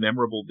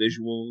memorable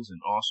visuals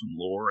and awesome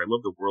lore. I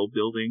love the world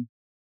building,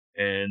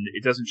 and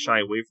it doesn't shy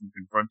away from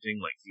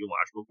confronting like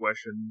theological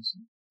questions.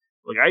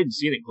 Like I hadn't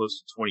seen it in close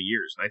to 20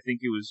 years, and I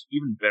think it was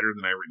even better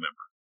than I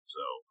remember.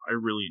 So I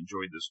really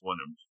enjoyed this one,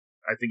 and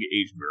I think it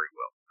aged very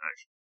well,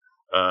 actually,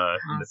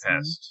 in the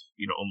past,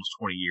 almost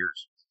 20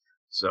 years.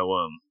 So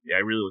yeah,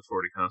 I really look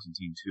forward to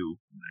Constantine 2.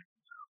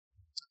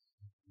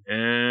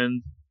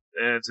 And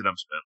that's it. I'm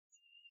spent.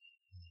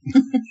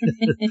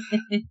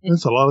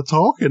 That's a lot of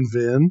talking,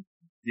 Vin.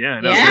 Yeah,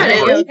 no,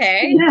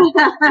 okay.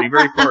 Being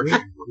very partial.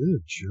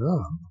 Good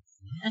job.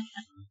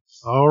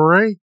 All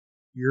right,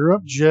 you're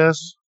up,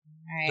 Jess.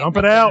 right, Dump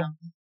it out. All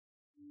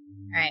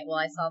right. Well,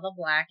 I saw The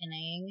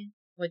Blackening,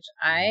 which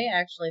I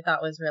actually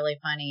thought was really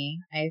funny.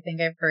 I think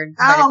I've heard.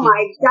 Oh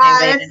my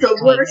God, that's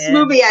the worst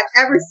movie I've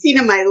ever seen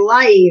in my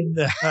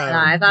life. No,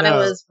 I thought it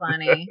was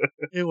funny.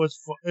 It was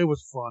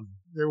fun.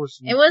 There was.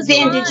 It was.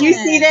 Ben, fun. did you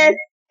see this?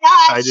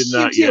 I did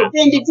not too. yet.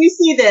 Ben, did you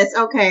see this?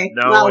 Okay.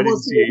 No, well, I we'll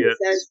didn't see it what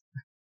he yet. says.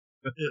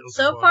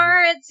 So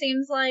far, it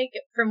seems like,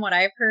 from what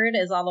I've heard,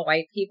 is all the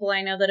white people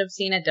I know that have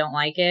seen it don't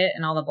like it,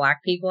 and all the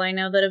black people I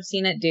know that have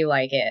seen it do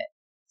like it.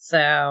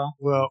 So,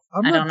 well,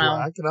 I'm I not don't know.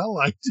 black, and I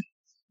liked it.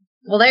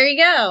 Well, there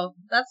you go.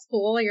 That's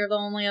cool. You're the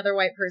only other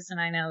white person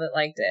I know that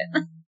liked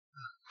it.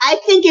 I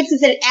think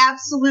it's an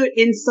absolute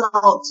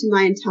insult to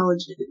my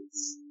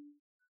intelligence.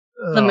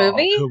 The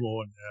movie? Oh, come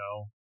on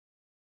now.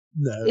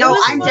 No, No,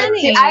 was I'm just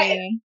funny.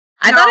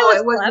 I thought no,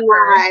 it was clever.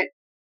 not.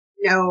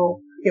 No,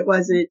 it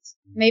wasn't.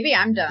 Maybe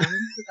I'm dumb,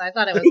 because I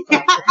thought it was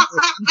clever.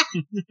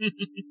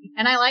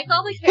 And I liked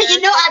all the characters.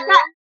 You know,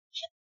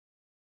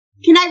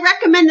 can I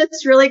recommend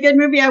this really good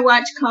movie I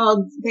watched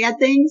called Bad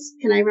Things?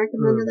 Can I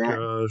recommend that?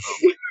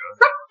 Gosh.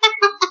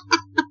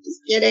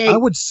 Just kidding. I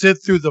would sit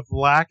through The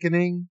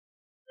Blackening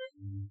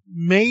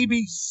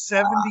maybe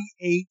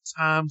 78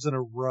 times in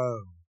a row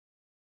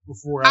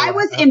before I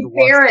was have to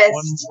watch embarrassed.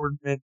 one more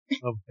minute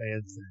of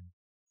Bad Thing.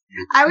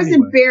 I was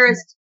Anyway.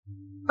 embarrassed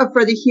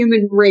for the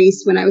human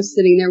race when I was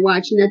sitting there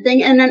watching that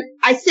thing. And then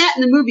I sat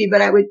in the movie,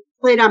 but I would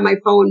play it on my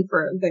phone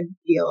for a good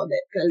deal of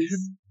it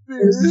because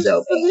it was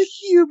so For the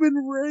human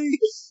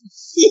race.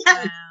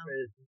 yeah.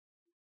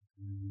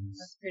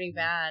 That's pretty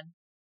bad.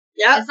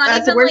 Yep, It's not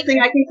that's the even worst like-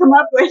 thing I can come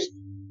up with.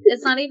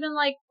 It's not even,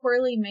 like,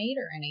 poorly made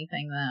or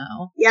anything,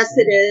 though. Yes,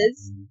 it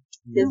is.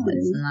 Yes, No, it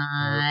it's is.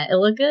 not. It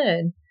looked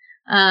good.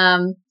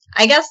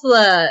 I guess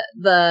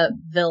the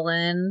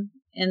villain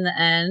in the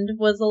end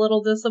was a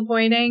little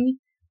disappointing,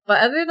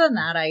 but other than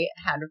that, I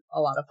had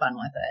a lot of fun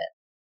with it.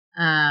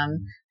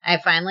 I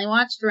finally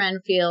watched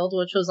Renfield,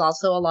 which was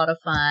also a lot of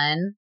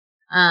fun.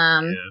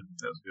 Yeah,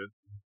 that was good.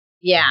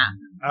 Yeah,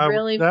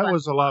 really that fun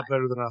was a lot fun.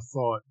 better than I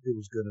thought it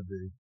was going to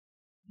be.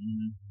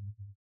 Mm-hmm.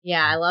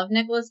 Yeah, I love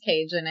Nicolas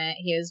Cage in it.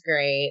 He was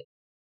great.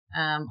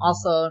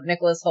 Also,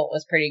 Nicholas Hoult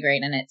was pretty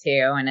great in it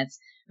too, and it's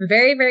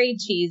very, very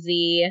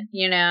cheesy,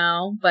 you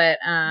know, but,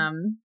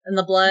 and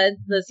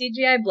the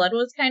CGI blood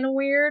was kind of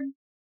weird,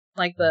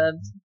 like the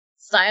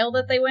style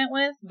that they went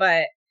with,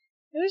 but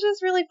it was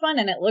just really fun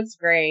and it looks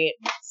great,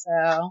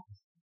 so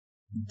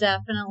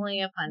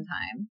definitely a fun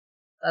time.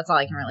 That's all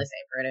I can really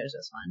say for it. It was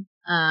just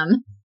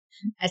fun.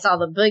 I saw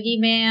The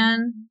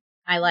Boogeyman.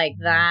 I like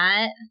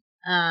that.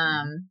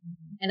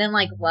 I didn't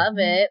love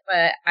it,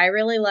 but I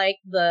really like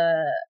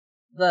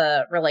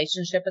the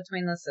relationship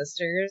between the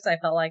sisters. I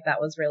felt like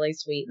that was really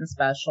sweet and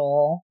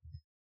special.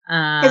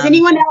 Has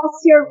anyone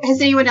else here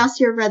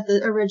read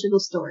the original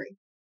story?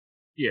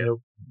 Yeah.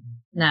 Nope.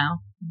 No.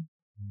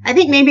 I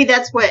think maybe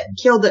that's what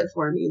killed it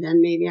for me. Then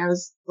maybe I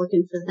was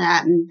looking for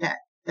that, and that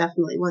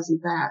definitely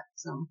wasn't that.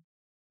 So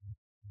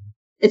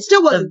it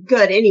still wasn't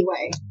good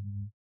anyway.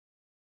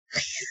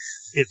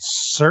 It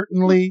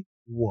certainly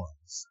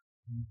was.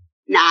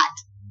 Not.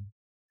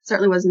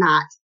 Certainly was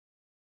not.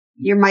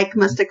 Your mic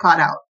must have cut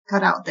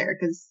out there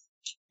because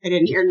I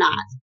didn't hear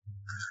not.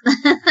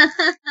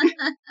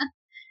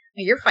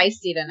 You're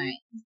feisty tonight.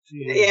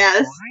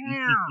 Yes.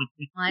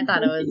 Well, I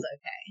thought it was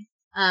okay.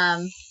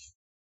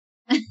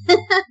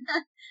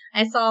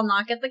 I saw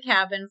Knock at the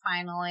Cabin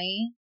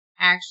finally.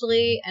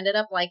 Actually ended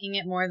up liking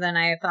it more than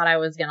I thought I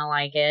was gonna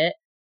like it.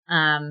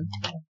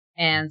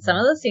 And some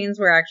of the scenes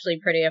were actually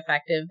pretty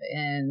effective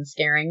in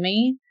scaring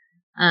me.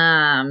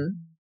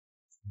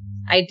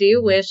 I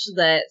do wish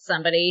that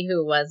somebody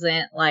who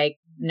wasn't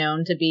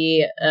known to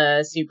be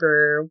a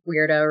super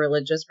weirdo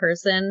religious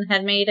person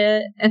had made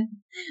it,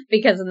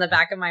 because in the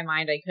back of my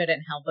mind I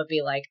couldn't help but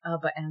be like, oh,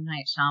 but M.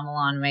 Night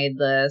Shyamalan made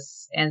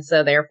this, and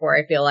so therefore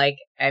I feel like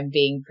I'm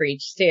being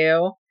preached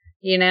to,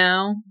 you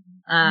know?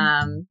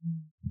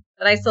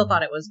 But I still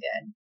thought it was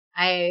good.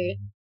 I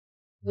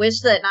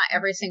wish that not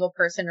every single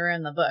person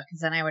ruined the book,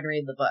 because then I would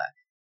read the book,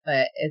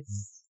 but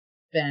it's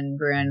been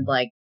ruined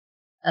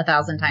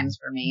 1,000 times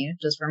for me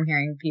just from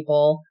hearing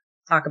people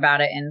talk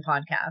about it in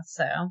podcasts,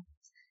 so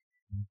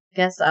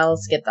guess I'll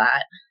skip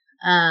that.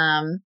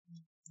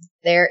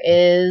 There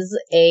is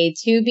a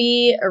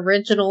Tubi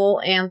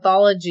original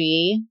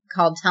anthology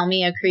called Tell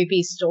Me a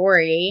Creepy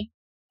Story,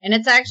 and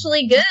it's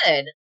actually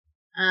good.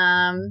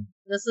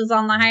 This is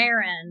on the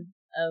higher end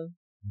of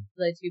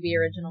the Tubi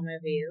original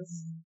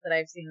movies that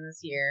I've seen this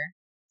year,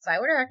 so I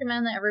would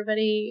recommend that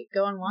everybody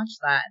go and watch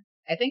that.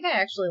 I think I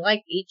actually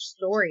liked each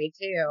story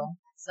too,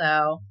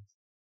 so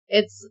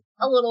it's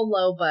a little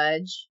low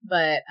budge,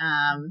 but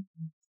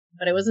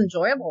it was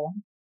enjoyable.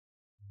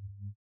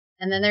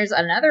 And then there's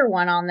another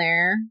one on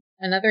there,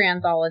 another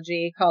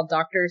anthology called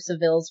Dr.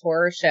 Seville's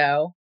Horror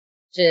Show,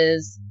 which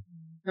is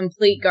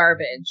complete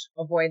garbage.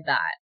 Avoid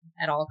that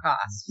at all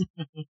costs.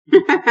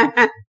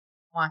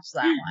 Watch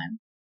that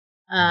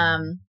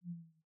one.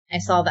 I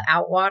saw The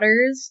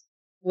Outwaters,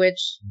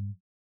 which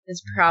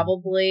is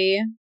probably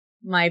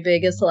my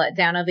biggest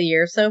letdown of the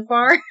year so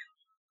far.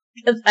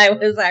 because I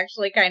was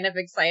actually kind of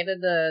excited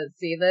to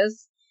see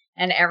this,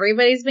 and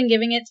everybody's been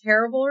giving it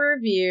terrible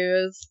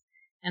reviews,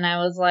 and I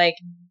was like,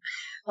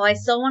 well, I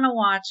still want to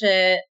watch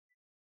it,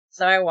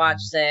 so I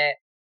watched it.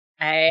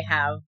 I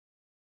have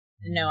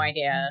no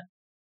idea,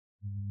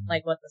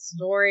 like, what the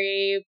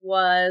story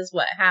was,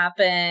 what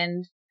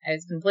happened. I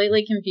was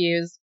completely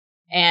confused,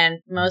 and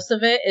most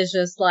of it is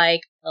just,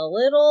 like, a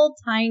little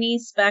tiny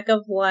speck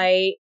of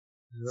light,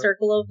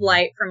 circle of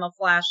light from a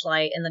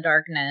flashlight in the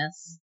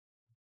darkness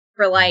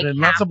for, like, And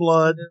half lots of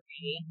blood. the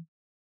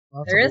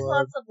movie. There is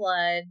Lots of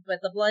blood, but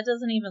the blood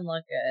doesn't even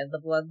look good.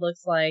 The blood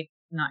looks like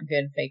not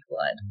good fake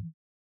blood.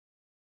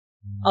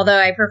 Although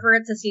I prefer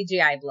it to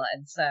CGI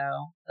blood, so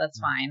that's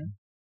fine.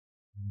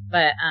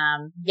 But,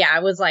 yeah, I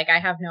was like, I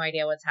have no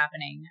idea what's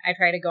happening. I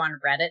tried to go on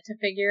Reddit to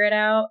figure it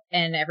out,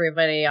 and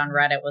everybody on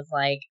Reddit was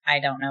like, I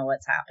don't know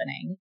what's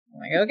happening. I'm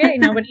like, okay,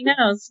 nobody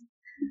knows.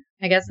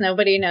 I guess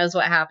nobody knows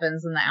what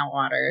happens in the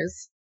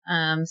Outwaters.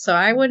 So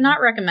I would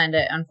not recommend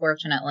it,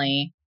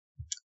 unfortunately.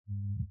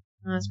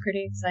 I was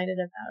pretty excited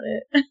about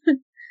it.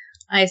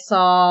 I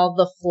saw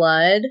The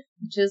Flood,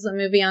 which is a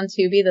movie on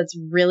Tubi that's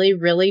really,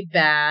 really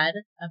bad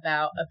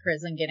about a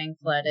prison getting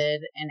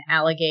flooded and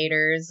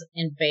alligators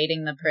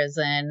invading the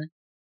prison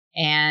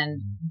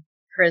and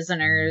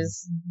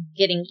prisoners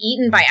getting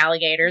eaten by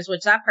alligators,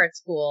 which that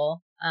part's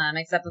cool,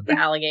 except that the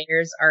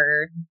alligators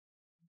are...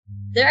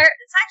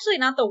 It's actually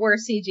not the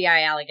worst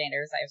CGI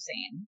alligators I've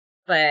seen,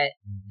 but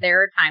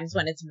there are times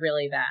when it's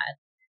really bad.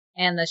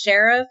 And the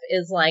sheriff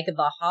is like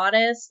the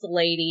hottest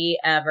lady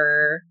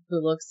ever who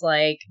looks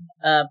like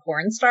a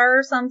porn star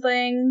or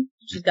something.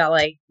 She's got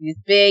like these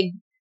big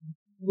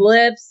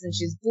lips and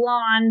she's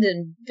blonde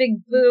and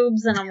big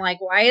boobs. And I'm like,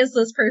 why is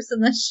this person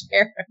the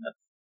sheriff?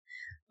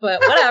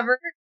 But whatever.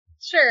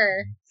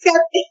 Sure.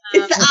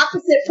 It's the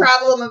opposite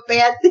problem of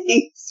bad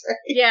things, right?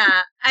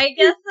 Yeah, I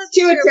guess that's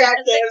too true,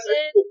 attractive.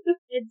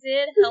 It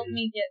did help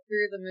me get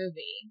through the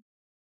movie.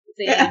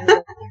 Seeing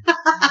a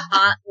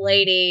hot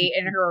lady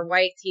in her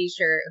white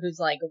t-shirt who's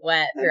like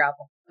wet throughout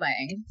the whole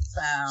thing.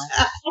 So,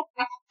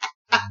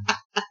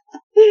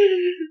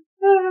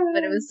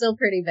 but it was still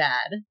pretty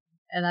bad,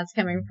 and that's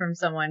coming from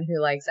someone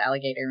who likes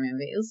alligator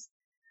movies.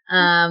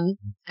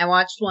 I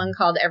watched one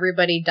called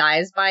Everybody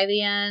Dies by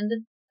the End.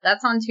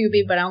 That's on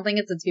Tubi, but I don't think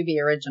it's a Tubi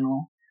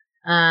original.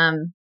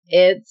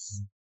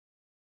 It's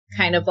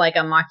kind of like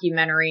a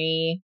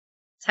mockumentary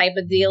type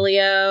of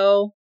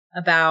dealio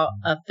about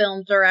a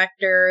film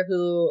director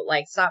who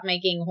like stopped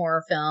making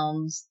horror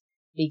films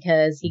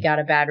because he got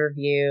a bad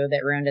review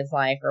that ruined his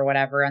life or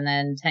whatever, and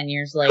then 10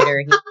 years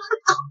later he's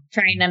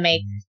trying to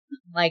make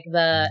like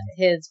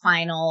his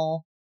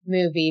final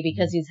movie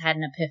because he's had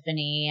an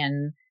epiphany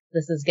and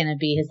this is going to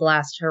be his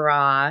last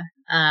hurrah.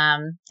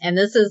 And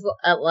this is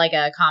like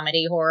a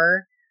comedy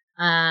horror.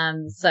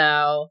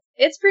 So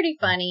it's pretty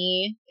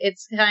funny.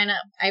 It's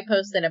I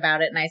posted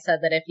about it and I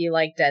said that if you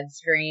like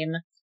Deadstream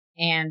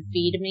and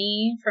Feed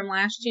Me from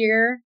last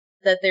year,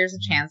 that there's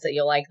a chance that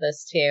you'll like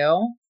this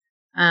too.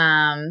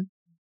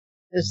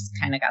 This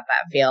kind of got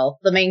that feel.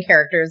 The main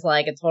character is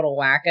like a total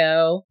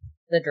wacko,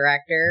 the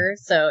director.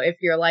 So if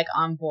you're like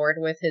on board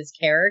with his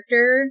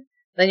character,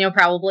 then you'll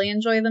probably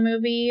enjoy the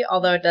movie.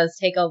 Although it does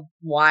take a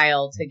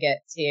while to get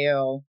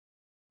to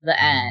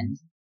the end.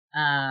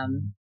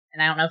 And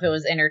I don't know if it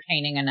was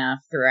entertaining enough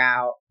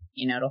throughout,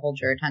 to hold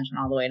your attention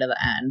all the way to the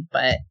end.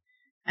 But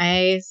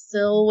I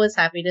still was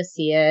happy to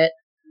see it.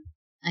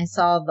 I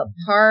saw The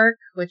Park,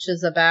 which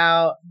is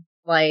about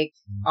like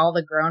all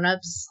the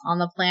grown-ups on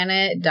the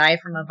planet die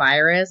from a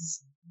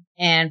virus,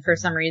 and for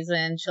some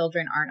reason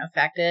children aren't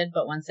affected,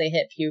 but once they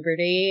hit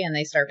puberty and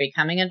they start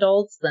becoming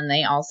adults, then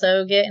they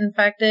also get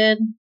infected.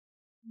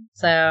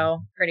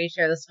 So pretty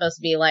sure this is supposed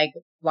to be like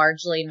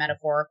largely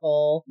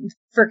metaphorical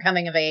for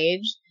coming of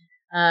age.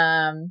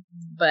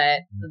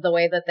 But the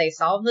way that they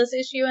solve this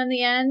issue in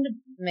the end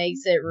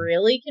makes it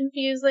really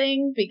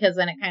confusing, because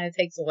then it kind of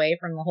takes away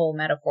from the whole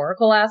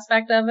metaphorical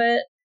aspect of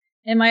it,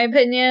 in my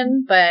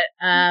opinion. But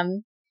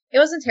it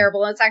wasn't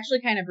terrible. It's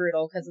actually kind of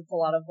brutal because it's a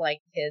lot of like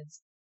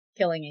kids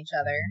killing each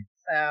other.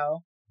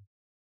 So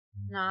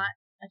not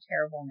a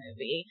terrible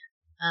movie.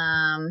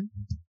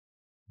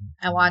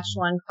 I watched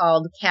one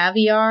called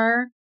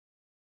Caviar,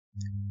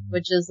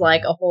 which is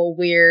like a whole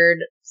weird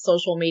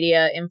social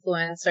media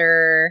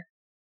influencer,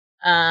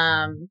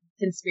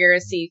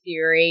 conspiracy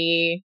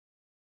theory,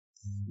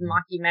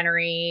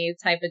 mockumentary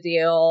type of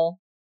deal,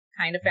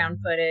 kind of found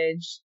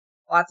footage,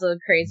 lots of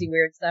crazy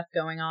weird stuff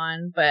going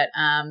on, but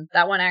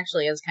that one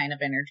actually is kind of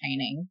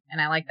entertaining,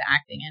 and I like the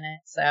acting in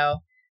it, so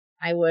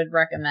I would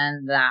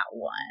recommend that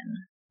one.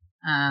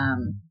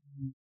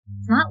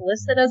 It's not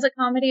listed as a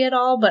comedy at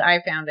all, but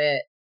I found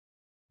it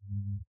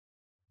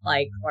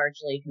like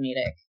largely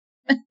comedic.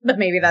 But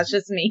maybe that's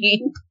just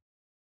me.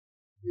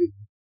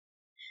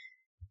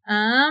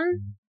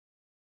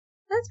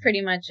 That's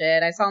pretty much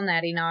it. I saw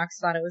Natty Knox,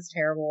 thought it was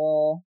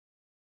terrible.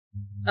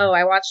 Oh,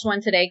 I watched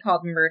one today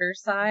called Murder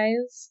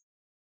Size.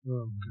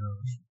 Oh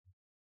gosh.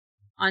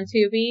 On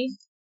Tubi.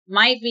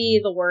 Might be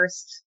the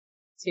worst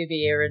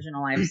Tubi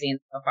original I've seen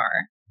so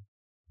far.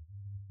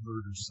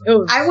 Murder Science.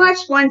 Oh, I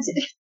watched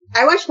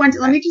one.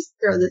 Let me just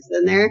throw this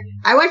in there.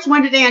 I watched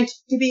one today on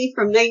Tubi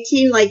from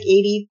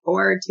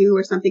 1984 or 2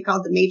 or something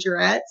called The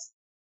Majorettes.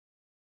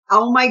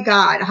 Oh my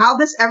God, how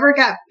this ever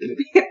got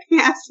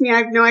past me, I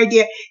have no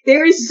idea.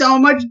 There is so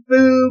much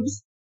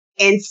boobs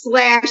and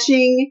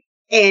slashing,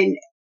 and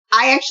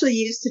I actually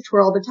used to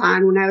twirl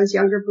baton when I was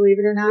younger, believe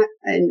it or not.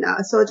 And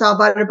so it's all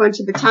about a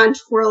bunch of baton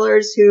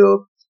twirlers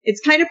who,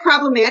 it's kind of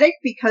problematic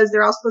because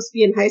they're all supposed to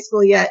be in high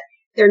school, yet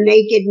they're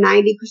naked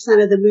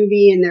 90% of the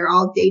movie, and they're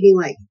all dating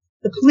like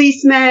the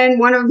policeman.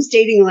 One of them's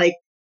dating like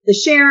the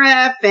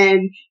sheriff,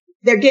 and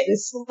they're getting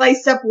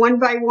sliced up one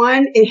by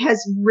one. It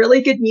has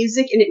really good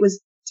music, and it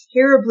was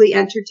terribly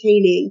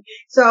entertaining.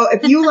 So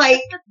if you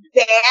like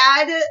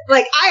bad,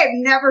 like I have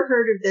never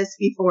heard of this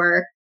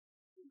before,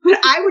 but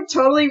I would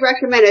totally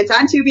recommend it. It's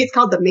on Tubi. It's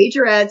called The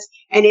Majorettes,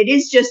 and it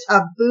is just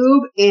a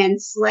boob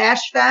and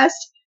slash fest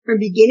from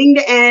beginning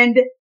to end.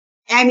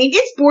 I mean,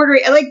 it's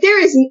bordering, like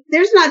there's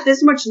not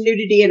this much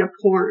nudity in a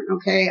porn.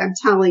 Okay. I'm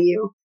telling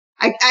you.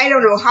 I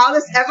don't know how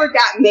this ever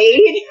got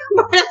made,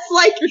 but it's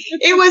like,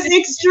 it was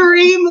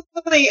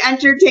extremely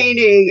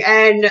entertaining.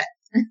 And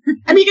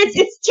I mean,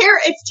 it's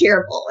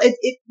terrible.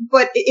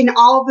 But in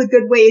all the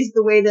good ways,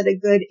 the way that a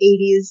good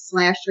 80s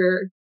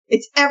slasher,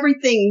 it's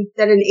everything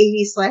that an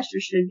 80s slasher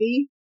should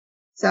be.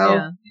 So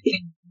yeah.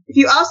 if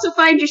you also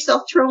find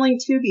yourself trolling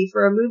Tubi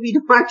for a movie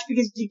to watch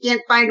because you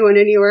can't find one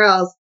anywhere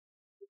else,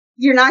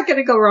 you're not going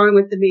to go wrong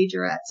with The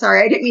Majorette.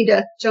 Sorry, I didn't mean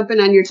to jump in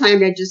on your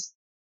time. I just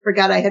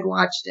forgot I had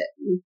watched it.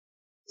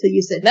 So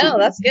you said No, Tubi.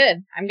 that's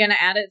good. I'm going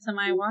to add it to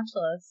my watch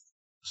list.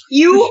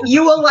 You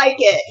will like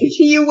it.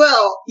 You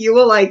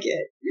will like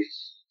it.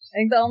 I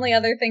think the only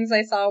other things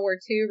I saw were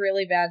 2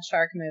 really bad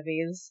shark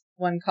movies.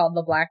 One called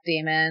The Black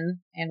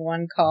Demon and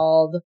one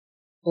called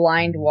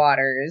Blind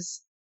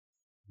Waters.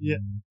 Yeah,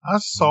 I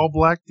saw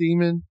Black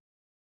Demon.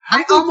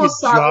 I almost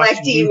saw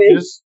Black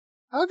Demon.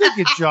 How did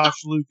they get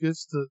Josh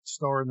Lucas to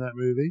star in that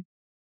movie?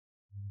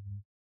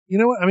 You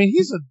know what? I mean,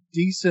 he's a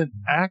decent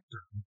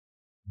actor.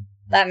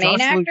 That main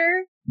Josh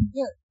actor?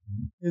 Yeah.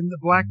 In The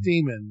Black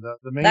Demon,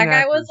 the main That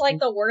guy actor. was like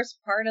the worst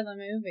part of the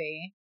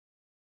movie.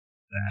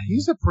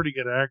 He's a pretty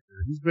good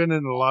actor. He's been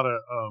in a lot of,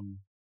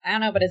 I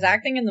don't know, but his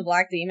acting in The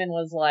Black Demon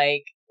was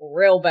like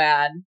real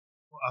bad.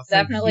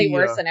 Definitely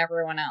worse than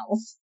everyone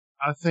else.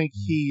 I think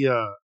he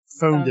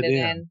phoned it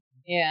in.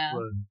 Yeah.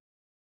 But,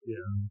 yeah.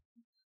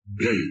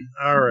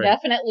 All right.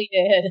 Definitely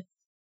did.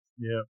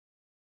 Yeah.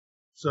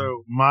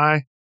 So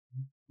my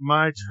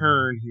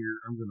turn here.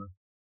 I'm gonna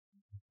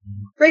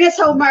bring us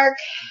home, Mark.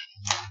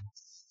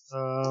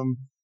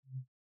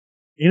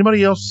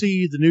 Anybody else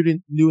see the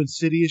new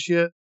Insidious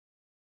yet?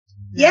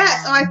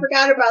 Yes. Oh, I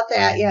forgot about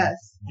that. Yes.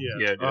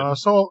 Yeah. I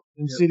saw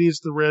Insidious: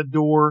 The Red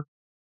Door.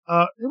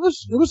 It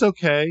was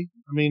okay.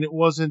 I mean, it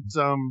wasn't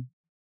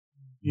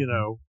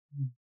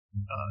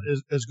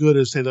as good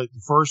as say like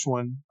the first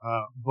one.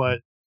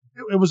 But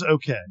it was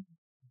okay.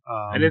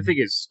 I didn't think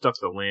it stuck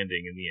the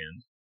landing in the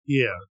end.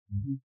 Yeah.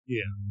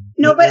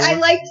 No, but I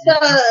liked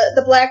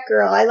the black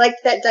girl. I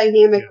liked that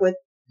dynamic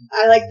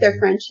I liked their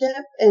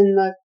friendship in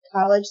the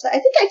college. I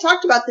think I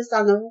talked about this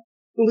when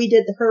we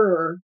did the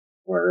horror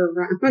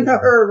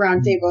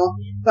roundtable.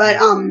 But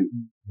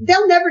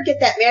they'll never get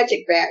that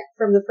magic back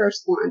from the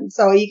first one.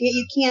 So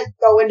you can't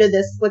go into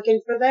this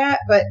looking for that.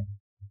 But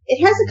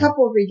it has a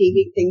couple of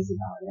redeeming things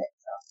about it.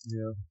 So.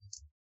 Yeah.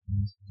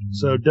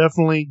 So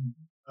definitely,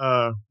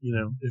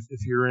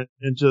 if you're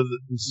into the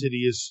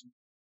Insidious.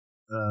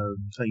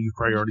 You've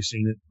probably already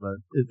seen it, but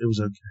it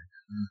was okay.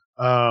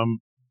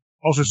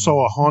 Also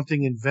saw A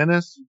Haunting in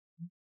Venice.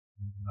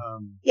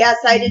 Yes,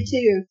 I did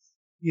too.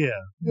 Yeah,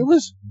 it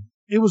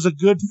was a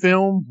good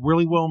film,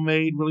 really well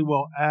made, really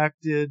well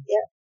acted.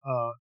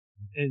 Yeah.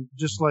 And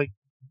just like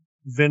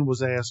Vin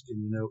was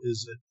asking,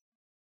 is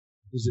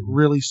it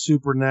really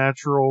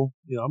supernatural?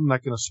 I'm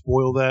not going to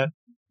spoil that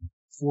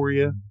for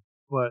you,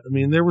 but I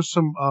mean, there was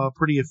some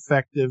pretty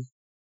effective,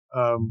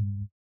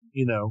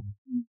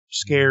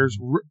 scares.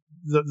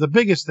 The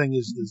biggest thing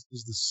is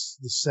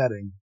the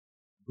setting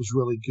was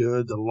really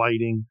good. The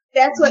lighting.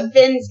 That's what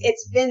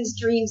it's Vin's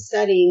dream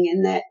setting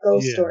in that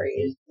ghost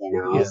story,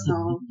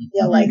 so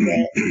you'll like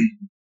it.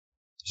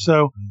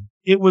 So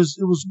it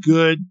was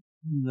good.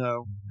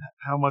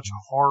 How much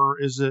horror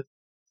is it?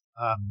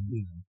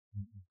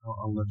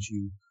 I'll let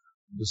you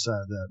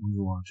decide that when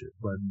you watch it.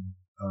 But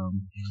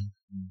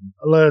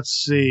let's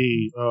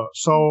see.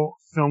 Saw a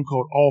film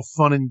called All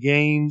Fun and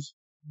Games.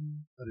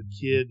 About a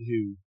kid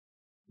who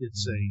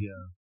gets a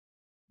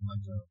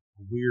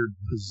weird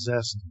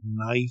possessed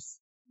knife.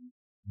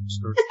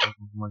 Starts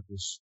like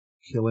this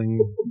killing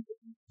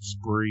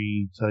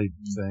spree type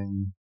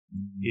thing.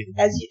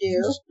 As you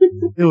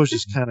do. It was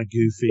just kind of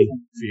goofy,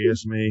 if you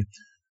ask me.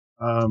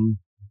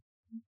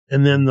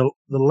 And then the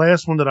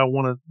last one that I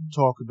want to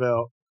talk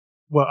about.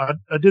 Well, I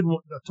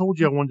told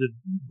you I wanted to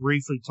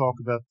briefly talk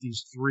about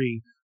these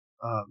 3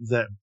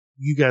 that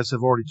you guys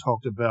have already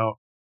talked about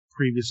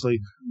previously.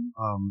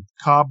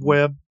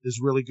 Cobweb is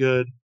really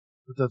good,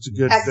 but that's a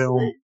good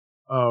Excellent.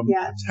 film.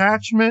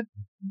 Attachment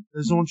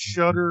is on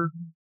Shudder.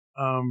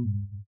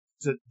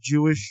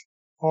 Jewish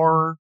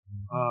horror.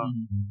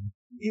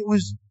 It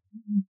was.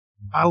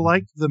 I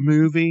liked the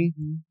movie,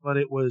 but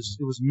it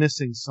was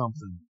missing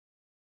something.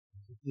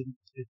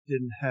 It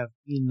didn't have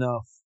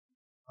enough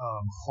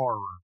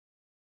horror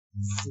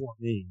for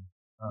me.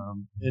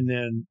 And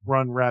then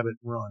Run Rabbit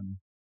Run,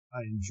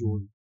 I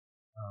enjoyed.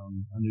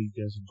 I know you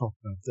guys have talked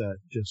about that.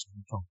 Just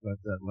talked about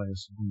that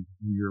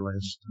in your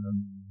last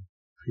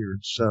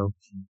period. So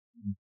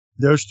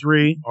those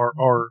three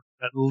are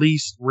at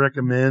least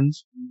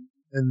recommends.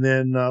 And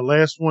then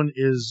last one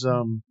is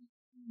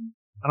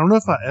I don't know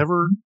if I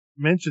ever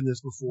mentioned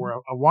this before.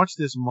 I watched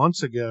this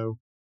months ago,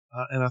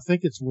 and I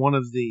think it's one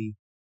of the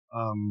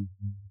I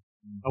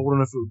don't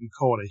know if it would be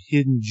called a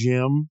hidden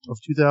gem of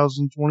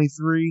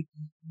 2023,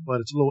 but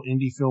it's a little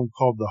indie film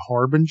called The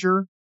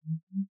Harbinger.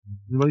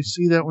 Anybody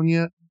see that one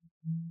yet?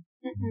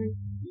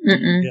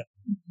 Mm-mm.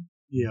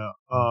 Yeah.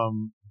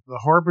 The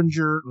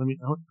Harbinger. I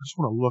just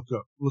want to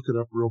look it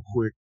up real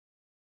quick.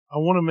 I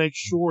want to make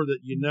sure that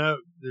you know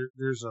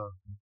there's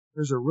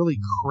a really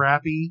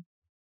crappy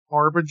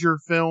Harbinger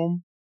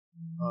film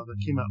that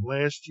came out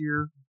last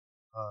year.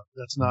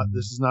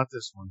 This is not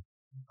this one.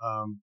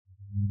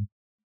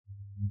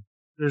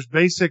 There's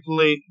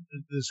basically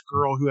this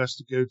girl who has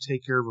to go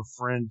take care of a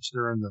friend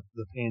during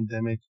the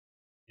pandemic,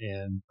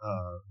 and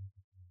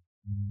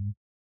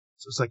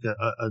so it's like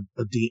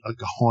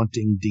a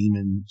haunting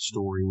demon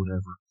story,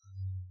 whatever.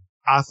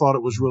 I thought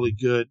it was really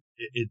good.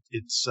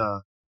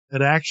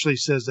 It actually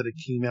says that it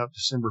came out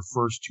December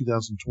 1st,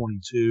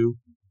 2022.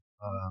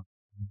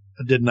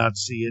 I did not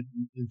see it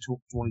in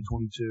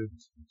 2022,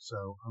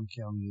 so I'm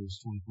counting it as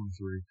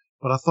 2023.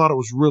 But I thought it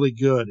was really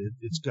good.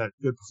 It's got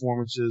good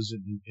performances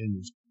and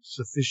it's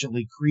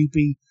sufficiently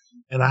creepy,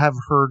 and I have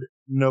heard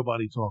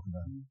nobody talk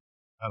about it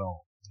at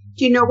all.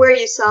 Do you know where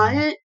you saw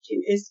it? Do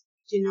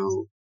you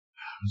know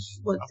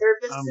what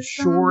service? I'm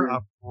sure I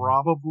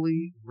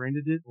probably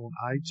rented it on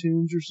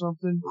iTunes or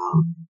something.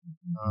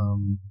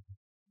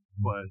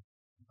 But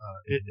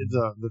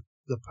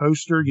the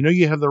poster,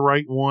 you have the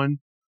right one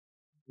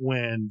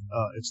when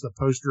it's the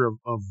poster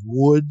of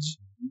woods.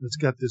 It's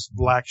got this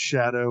black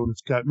shadow, and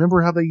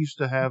remember how they used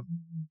to have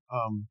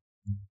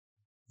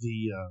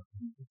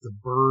the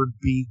bird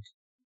beak,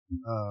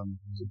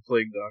 the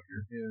plague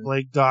doctor,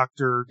 plague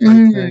doctor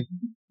type thing.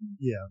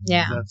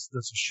 Yeah. That's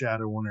a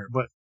shadow on there.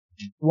 But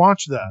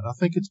watch that. I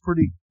think it's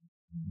pretty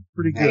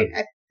good. Right,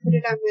 I put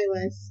it on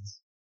my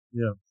list.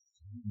 Yeah.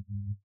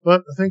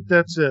 But I think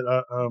that's it.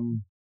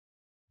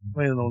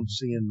 Planning on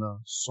seeing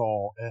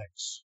Saw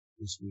X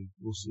this week.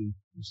 We'll see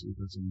if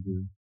that's any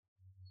good.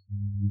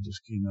 It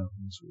just came out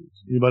this week.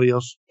 Anybody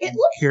else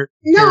care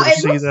to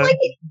see that? Like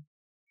it.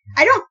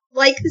 I don't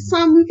like the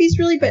Saw movies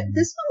really, but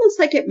this one looks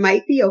like it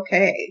might be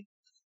okay.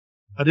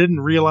 I didn't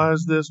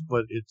realize this,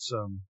 but it's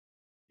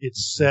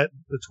set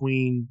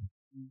between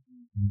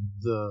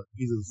either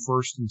the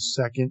first and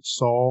second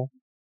Saw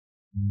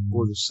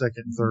or the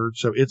second and third.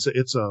 So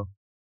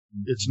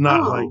it's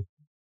not like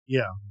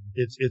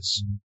it's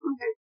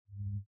okay.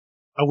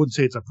 I wouldn't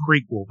say it's a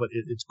prequel, but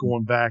it's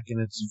going back and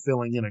it's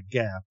filling in a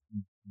gap.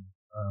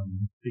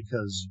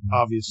 Because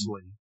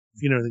obviously,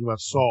 if you know anything about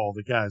Saul,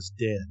 the guy's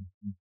dead,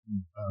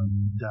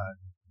 died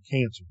of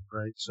cancer,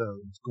 right? So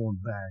it's going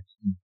back,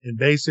 and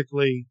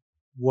basically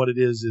what it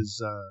is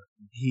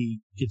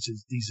he gets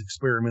these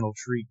experimental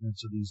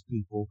treatments of these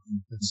people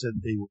that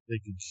said they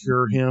could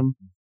cure him,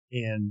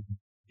 and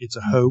it's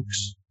a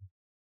hoax,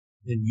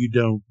 and you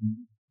don't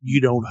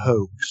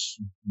hoax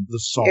the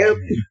Saul. Nope.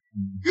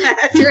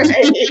 That's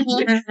right.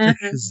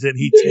 Because then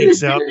he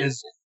takes out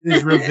his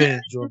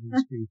revenge on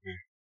these people.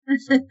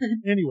 So,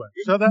 anyway,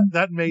 so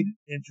that made it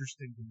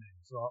interesting to me.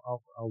 So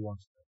I'll watch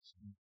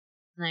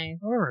that. Nice.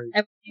 All right.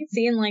 I've only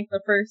seen like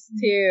the first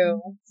two,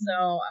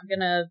 so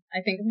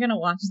I think I'm gonna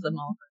watch them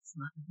all this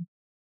month.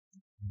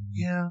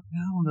 Yeah,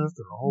 I don't know if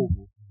they're all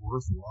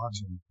worth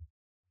watching.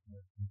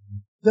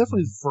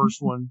 Definitely the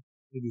first one,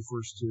 maybe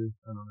first two.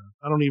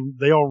 I don't know.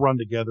 They all run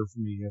together for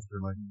me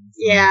after like.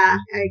 Yeah,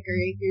 I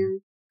agree. Yeah.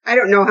 I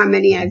don't know how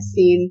many I've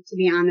seen, to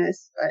be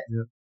honest, but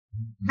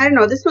I don't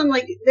know. This one,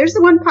 like, there's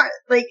the one part,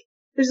 like,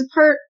 there's a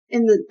part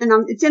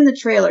it's in the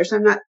trailer, so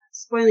I'm not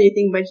spoiling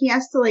anything, but he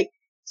has to, like,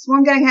 this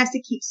one guy has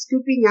to keep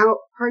scooping out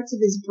parts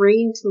of his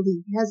brain till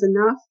he has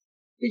enough.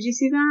 Did you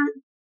see that?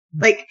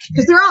 Like,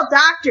 because they're all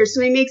doctors,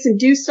 so he makes them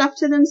do stuff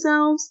to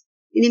themselves,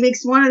 and he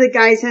makes one of the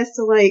guys has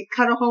to, like,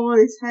 cut a hole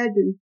in his head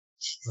and.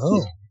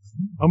 Oh.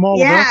 I'm all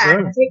about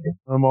that.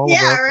 I'm all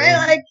about right?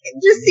 that. Like,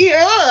 just see,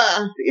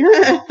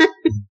 yeah.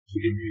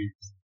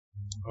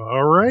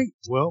 All right.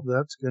 Well,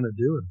 that's going to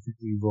do it. I think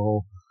we've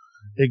all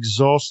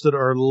exhausted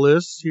our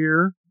list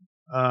here.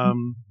 Why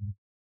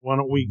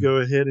don't we go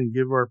ahead and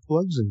give our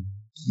plugs and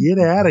get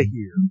out of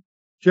here?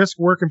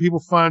 Jessica, where can people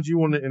find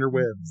you on the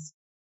interwebs?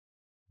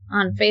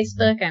 On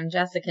Facebook, I'm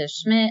Jessica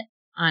Schmidt.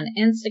 On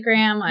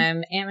Instagram,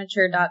 I'm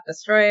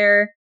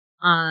amateur.destroyer.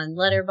 On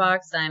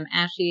Letterboxd, I'm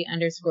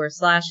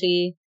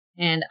Ashy_Slashy.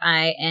 And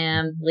I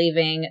am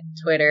leaving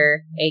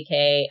Twitter,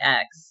 aka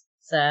X.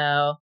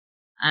 So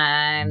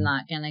I'm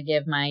not going to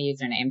give my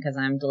username because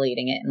I'm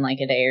deleting it in like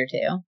a day or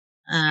two.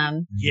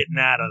 Getting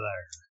out of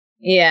there.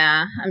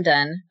 Yeah, I'm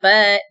done.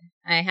 But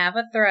I have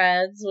a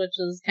Threads, which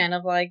is kind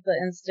of like the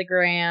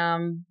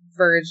Instagram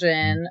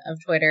version of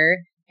Twitter.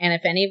 And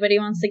if anybody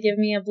wants to give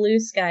me a Blue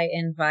Sky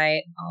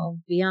invite, I'll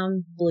be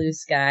on Blue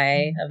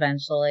Sky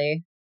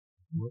eventually.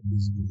 What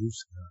is Blue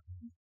Sky?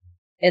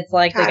 It's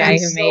like the God, guy I'm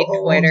who so made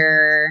old.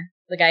 Twitter.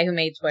 The guy who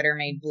made Twitter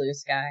made Blue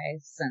Sky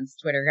since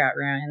Twitter got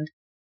ruined.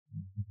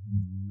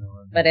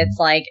 But it's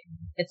like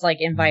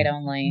invite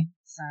only.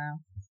 So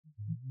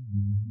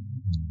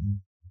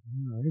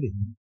Alrighty.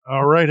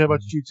 All right. How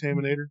about you,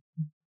 Taminator?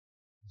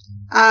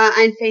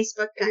 On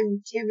Facebook,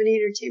 I'm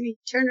Taminator Tammy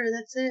Turner.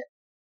 That's it.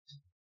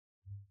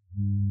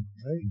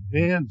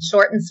 Right. And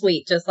short and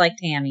sweet, just like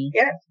Tammy.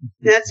 Yeah,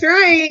 that's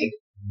right.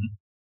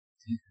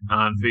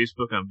 On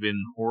Facebook, I'm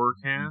Vin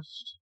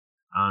Horrorcast.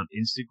 On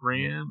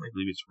Instagram, I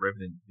believe it's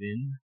Revenant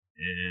Vin.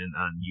 And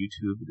on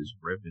YouTube, it is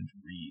Revenant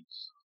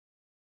Reads.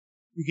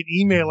 you can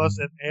email us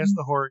at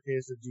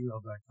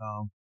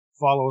askthehorrorcast@gmail.com.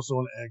 Follow us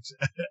on X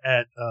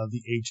at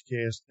the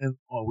HCast, and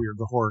we are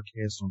the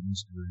Horrorcast on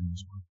Instagram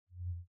as well.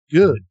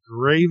 Good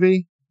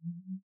gravy.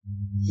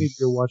 Need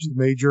to go watch the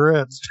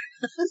Majorettes.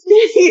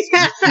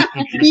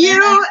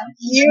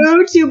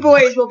 you two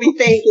boys will be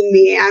thanking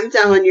me. I'm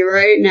telling you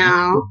right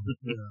now.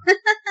 Yeah.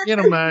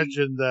 Can't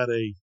imagine that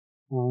a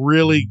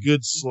really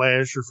good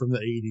slasher from the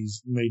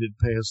 80s made it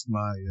past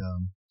my.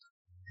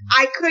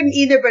 I couldn't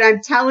either, but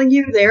I'm telling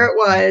you, there it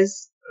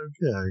was.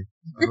 Okay,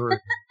 all right.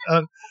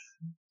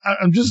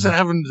 I'm just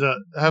having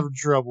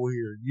trouble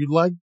here. You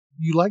liked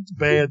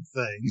bad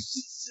things,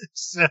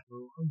 so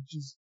I'm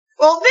just.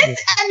 Well, this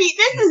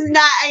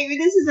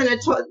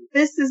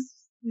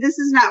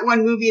is not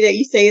one movie that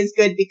you say is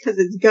good because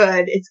it's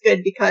good. It's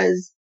good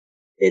because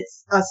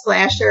it's a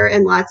slasher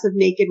and lots of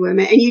naked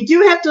women. And you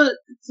do have to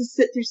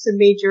sit through some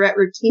majorette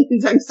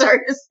routines, I'm sorry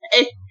to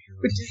say,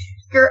 which is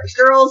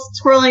girls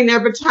twirling their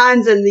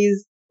batons in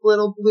these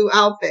little blue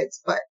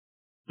outfits. But,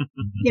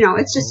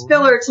 it's just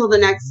filler till the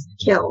next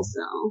kill.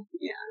 So,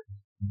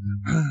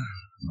 yeah.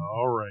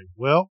 All right.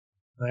 Well,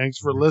 thanks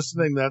for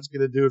listening. That's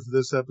going to do it for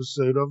this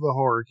episode of the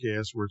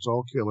Horrorcast, where it's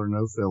all killer,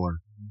 no filler.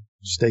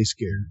 Stay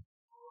scared.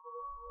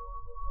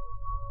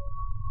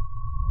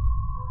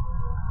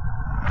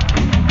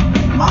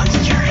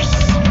 Monsters.